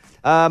fun.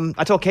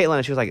 I told Caitlin,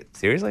 and she was like,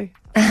 "Seriously?"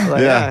 I was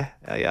like,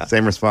 yeah.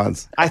 Same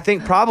response. I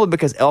think probably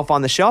because Elf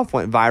on the Shelf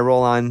went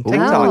viral on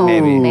TikTok,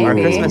 maybe. Our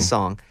Christmas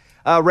song.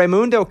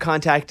 Raymundo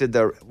contacted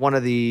one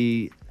of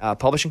the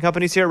publishing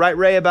companies here, right,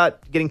 Ray,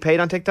 about getting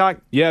paid on TikTok?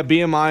 Yeah,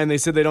 BMI, and they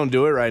said they don't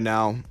do it right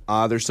now.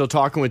 They're still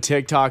talking with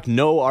TikTok.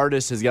 No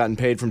artist has gotten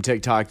paid from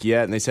TikTok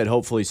yet, and they said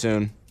hopefully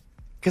soon.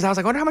 Because I was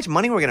like, I wonder how much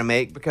money we're going to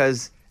make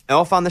because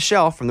Elf on the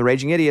Shelf from the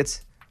Raging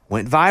Idiots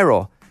went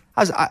viral.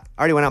 I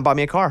already went out and bought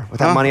me a car with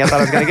that money I thought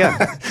I was going to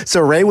get.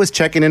 So Ray was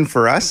checking in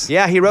for us?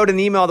 Yeah, he wrote an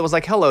email that was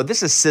like, hello,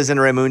 this is Sis and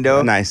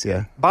Raymundo. Nice,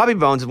 yeah. Bobby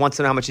Bones wants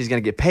to know how much he's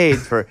going to get paid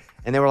for,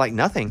 and they were like,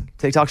 nothing.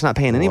 TikTok's not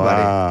paying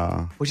anybody.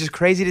 Wow. Which is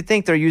crazy to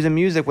think they're using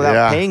music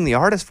without paying the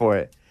artist for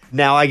it.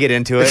 Now I get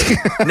into it.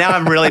 Now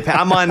I'm really,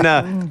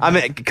 I'm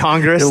at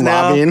Congress You're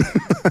now. lobbying.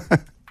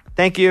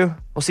 Thank you.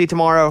 We'll see you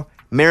tomorrow.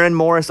 Maren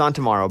Morris on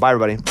tomorrow. Bye,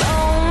 everybody.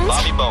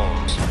 Bobby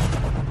Bones.